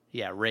just,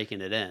 raking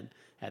it in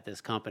at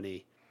this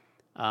company.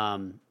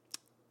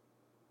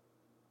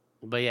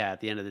 But yeah, at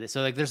the end of the day,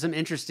 so like there's some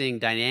interesting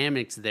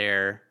dynamics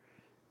there,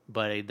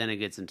 but then it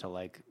gets into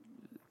like,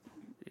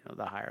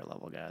 the higher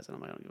level guys, and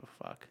I'm like, I don't give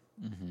a fuck.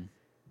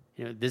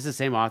 Mm-hmm. This is the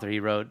same author. He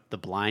wrote The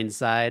Blind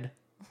Side.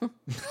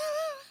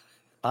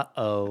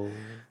 Uh-oh.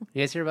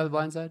 You guys hear about The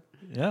Blind Side?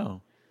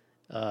 No.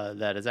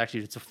 That is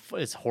actually,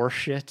 it's horse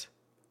shit.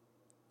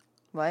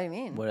 What do you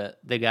mean? What?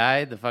 The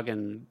guy, the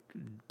fucking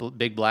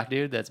big black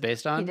dude that's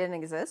based on. He didn't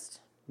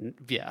exist?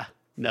 Yeah.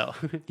 No.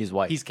 He's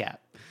white. He's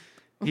Cap.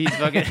 He's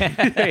fucking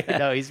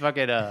no, he's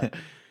fucking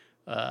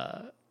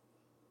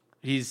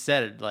he's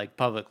said it like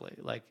publicly.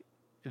 Like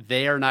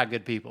they are not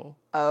good people.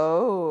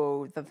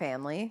 Oh, the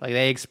family. Like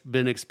they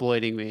been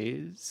exploiting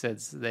me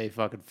since they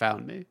fucking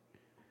found me.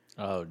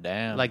 Oh,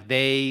 damn. Like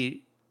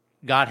they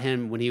got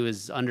him when he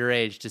was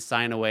underage to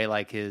sign away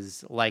like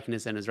his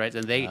likeness and his rights,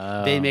 and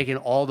they making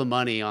all the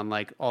money on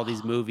like all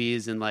these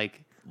movies and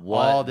like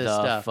what all this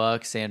the stuff.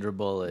 fuck, Sandra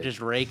Bullock?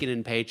 Just raking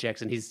in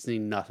paychecks, and he's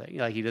seen nothing.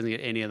 Like he doesn't get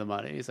any of the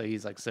money, so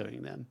he's like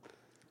suing them.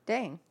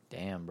 Dang.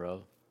 Damn,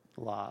 bro.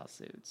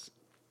 Lawsuits.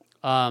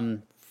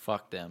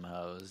 Fuck them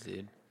hoes,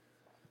 dude.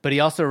 But he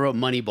also wrote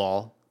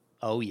Moneyball.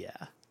 Oh yeah,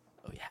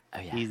 Oh, yeah. Oh,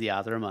 yeah. he's the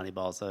author of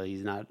Moneyball, so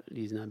he's not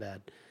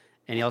bad.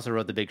 And he also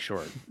wrote The Big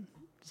Short.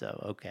 So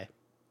okay,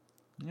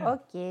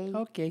 Okay.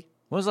 okay.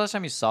 When was the last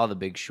time you saw The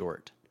Big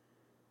Short?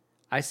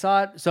 I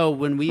saw it. So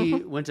when we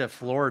went to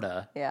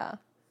Florida, Yeah.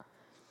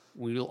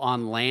 we were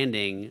on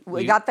landing.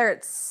 We got there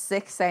at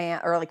 6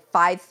 a.m. or like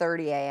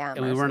 5:30 a.m.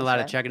 and we weren't allowed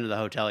to check into the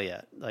hotel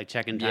yet. Like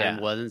check-in time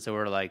Yeah. wasn't, so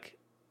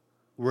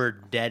we're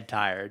dead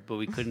tired, but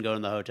we couldn't go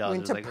in the hotel. We So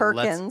went it to was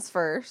like, Perkins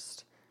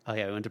first.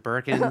 Okay, we went to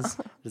Perkins.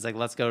 It's like,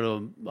 let's go to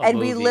a And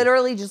movie. we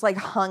literally just like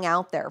hung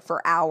out there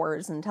for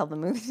hours until the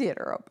movie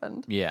theater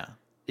opened. Yeah.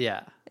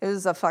 Yeah. It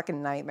was a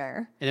fucking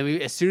nightmare. And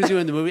then as soon as we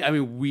went in the movie, I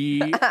mean,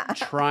 we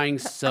trying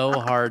so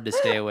hard to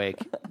stay awake.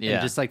 Yeah.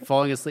 And just like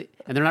falling asleep.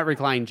 And they're not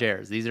reclining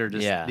chairs. These are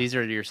just, these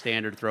are your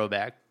standard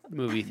throwback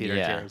movie theater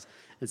Yeah. chairs.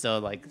 And so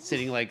like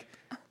sitting like,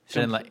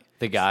 Shouldn't like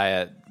the guy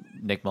at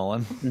Nick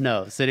Mullen.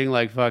 no, sitting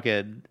like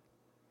fucking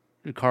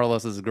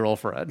Carlos's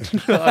girlfriend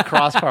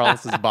across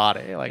Carlos's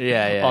body. Like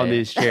on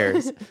these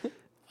chairs.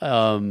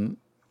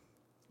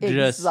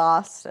 Just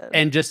Exhausted.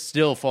 and just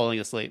still falling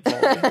asleep,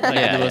 like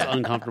in the most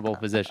uncomfortable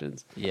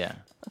positions. Yeah.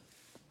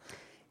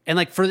 And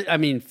like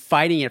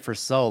fighting it for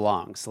so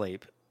long,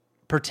 Sleep.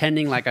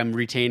 Pretending like I'm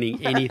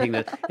retaining anything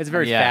that it's a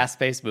very fast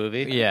paced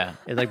movie. Yeah.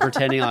 It's like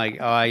pretending like,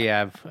 oh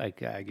yeah, I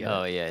get it.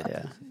 Oh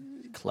yeah.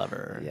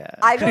 Clever. Yeah.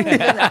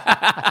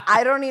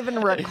 I don't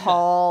even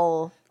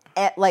recall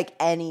like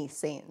any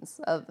scenes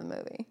of the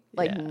movie.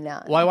 Like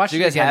none. Well, I watched So it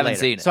you guys again haven't later.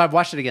 seen it? So I've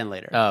watched it again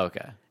later. Oh,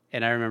 okay.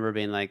 And I remember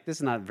being like, this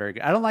is not very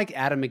good. I don't like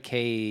Adam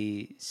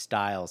McKay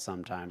style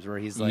sometimes where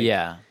he's like,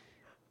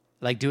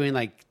 like doing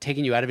like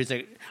taking you out of it. It's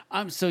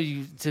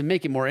like, to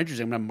make it more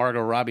interesting, I'm going to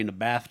Margot Robbie in the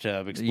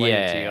bathtub explain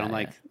it to you. And I'm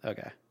like,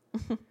 okay.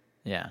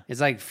 Yeah. It's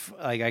like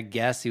I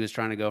guess he was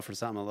trying to go for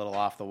something a little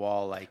off the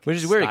wall, like Which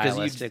is weird because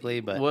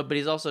stylistically, but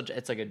he's also,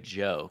 it's like a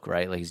joke,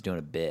 right? Like he's doing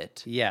a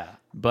bit. yeah.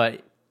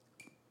 But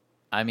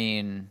I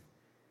mean,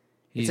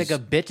 he's It's like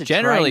a bit to try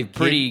generally and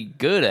pretty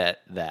good at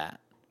that.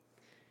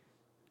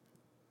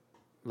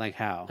 Like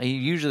how? He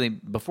usually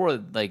before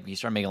like you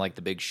start making like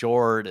The Big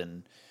Short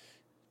and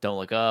Don't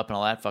Look Up and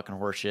all that fucking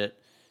horse shit.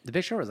 The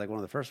Big Short was like one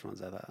of the first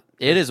ones, I thought.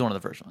 It is one of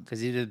the first ones. Because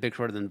he did Big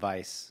Short, then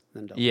Vice,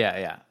 then Don't.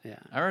 Yeah. Yeah.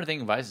 I remember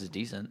thinking Vice is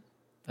decent.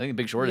 I think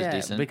Big Short is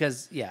decent.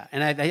 Because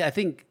and I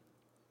think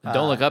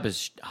Don't Look Up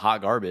is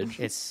hot garbage.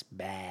 it's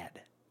bad.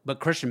 But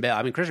Christian Bale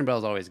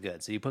is always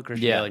good. So you put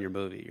Christian Bale in your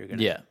movie, you're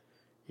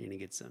gonna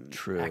get some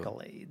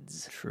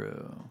accolades.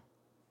 True.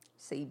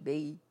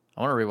 CB.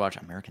 I want to rewatch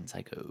American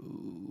Psycho.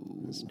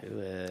 Let's do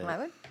it. I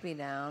would be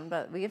down,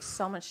 but we have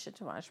so much shit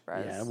to watch,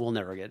 bros. Yeah, we'll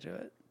never get to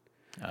it.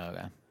 Oh,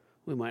 okay.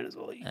 We might as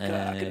well eat cock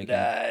Okay. and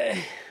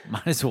die.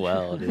 Might as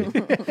well, dude.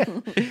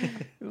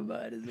 We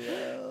might as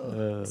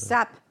well.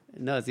 Stop.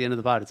 No, it's the end of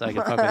the pod. It's so I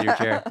can fuck with your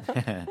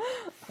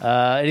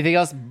chair. Anything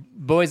else,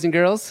 boys and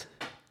girls?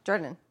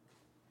 Jordan.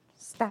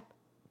 Stop.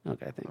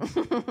 Okay, thanks.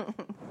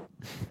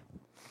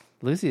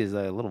 Lucy is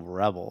a little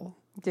rebel.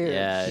 Dude.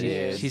 Yeah, she dude.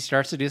 is. She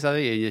starts to do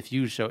something, and if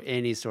you show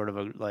any sort of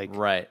a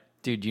Right.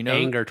 Dude, you know,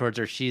 anger towards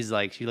her, she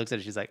looks at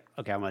it, she's like,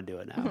 okay, I'm gonna do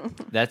it now.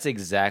 that's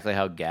exactly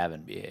how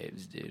Gavin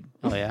behaves, dude.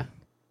 Oh yeah.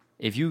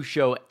 If you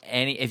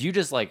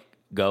just like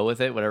go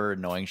with it, whatever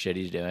annoying shit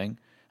he's doing,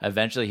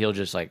 eventually he'll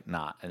just like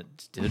not, and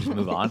he'll just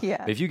move on. Yeah.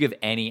 But if you give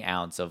any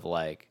ounce of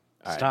like,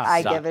 all right, Stop.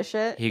 I give a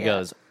shit. he Yeah.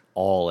 goes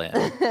all in.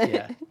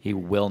 Yeah. He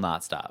will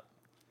not stop.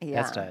 Yeah.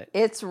 That's tight.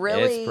 It's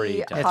really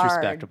pretty tight. It's hard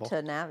respectable.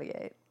 to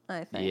navigate,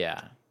 I think.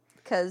 Yeah.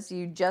 Because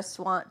you just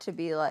want to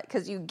be like,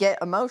 because you get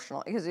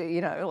emotional. Because,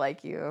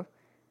 like you.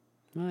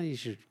 Well, you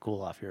should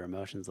cool off your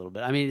emotions a little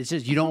bit. I mean, it's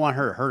just you don't want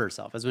her to hurt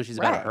herself. That's when she's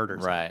about to Right. hurt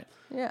herself. Right.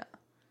 Yeah.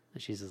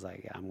 And she's just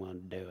like, yeah, I'm going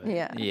to do it.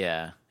 Yeah.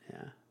 Yeah.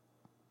 Yeah.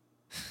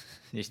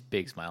 Just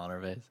big smile on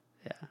her face.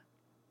 Yeah.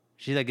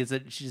 She like gets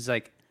it. She's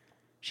like,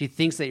 she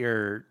thinks that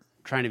you're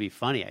trying to be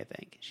funny. I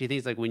think she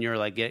thinks like when you're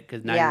like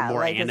because now Yeah, you're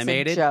more like it's a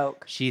animated.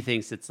 joke. She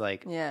thinks it's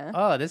like, Yeah.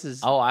 oh, this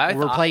is. Oh,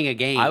 we're playing a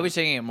game. I was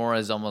taking it more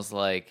as almost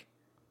like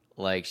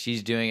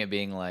she's doing it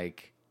being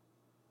like,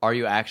 are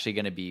you actually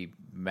going to be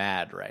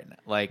mad right now?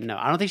 Like, No,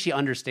 I don't think she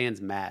understands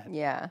mad.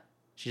 Yeah.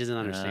 She doesn't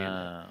understand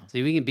Oh. it.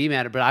 So we can be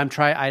mad, but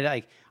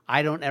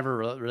I don't ever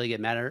really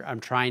get mad at her. I'm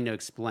trying to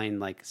explain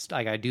like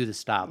I do the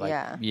stop. Like,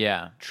 Yeah.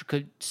 yeah.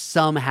 could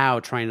somehow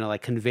trying to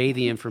like convey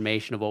the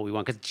information of what we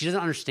want because she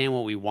doesn't understand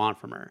what we want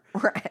from her.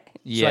 Right.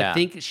 Yeah. So I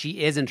think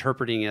she is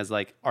interpreting it as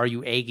like, are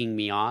you egging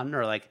me on?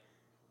 Or like,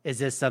 is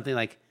this something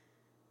like,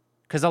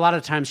 because a lot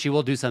of times she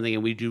will do something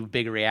and we do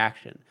big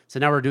reaction. So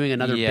now we're doing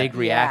another Yeah. big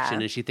reaction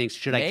Yeah. and she thinks,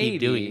 should I keep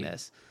doing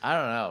this? I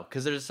don't know.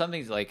 Because there's some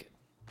things like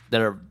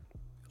that are,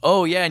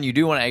 oh, yeah, and you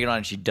do want to egg it on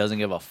and she doesn't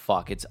give a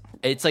fuck.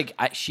 It's like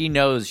she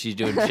knows she's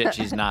doing shit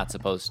she's not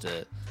supposed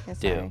to do.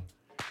 Sorry.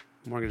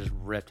 Morgan just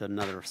ripped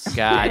another.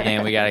 God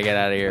damn, we got to get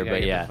out of here. We gotta But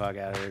get yeah. the fuck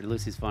out of here.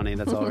 Lucy's funny.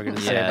 That's all we're gonna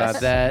say Yes.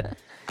 about that.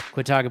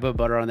 Quit talking about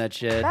butter on that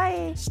shit.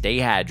 Bye. Stay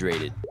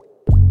hydrated.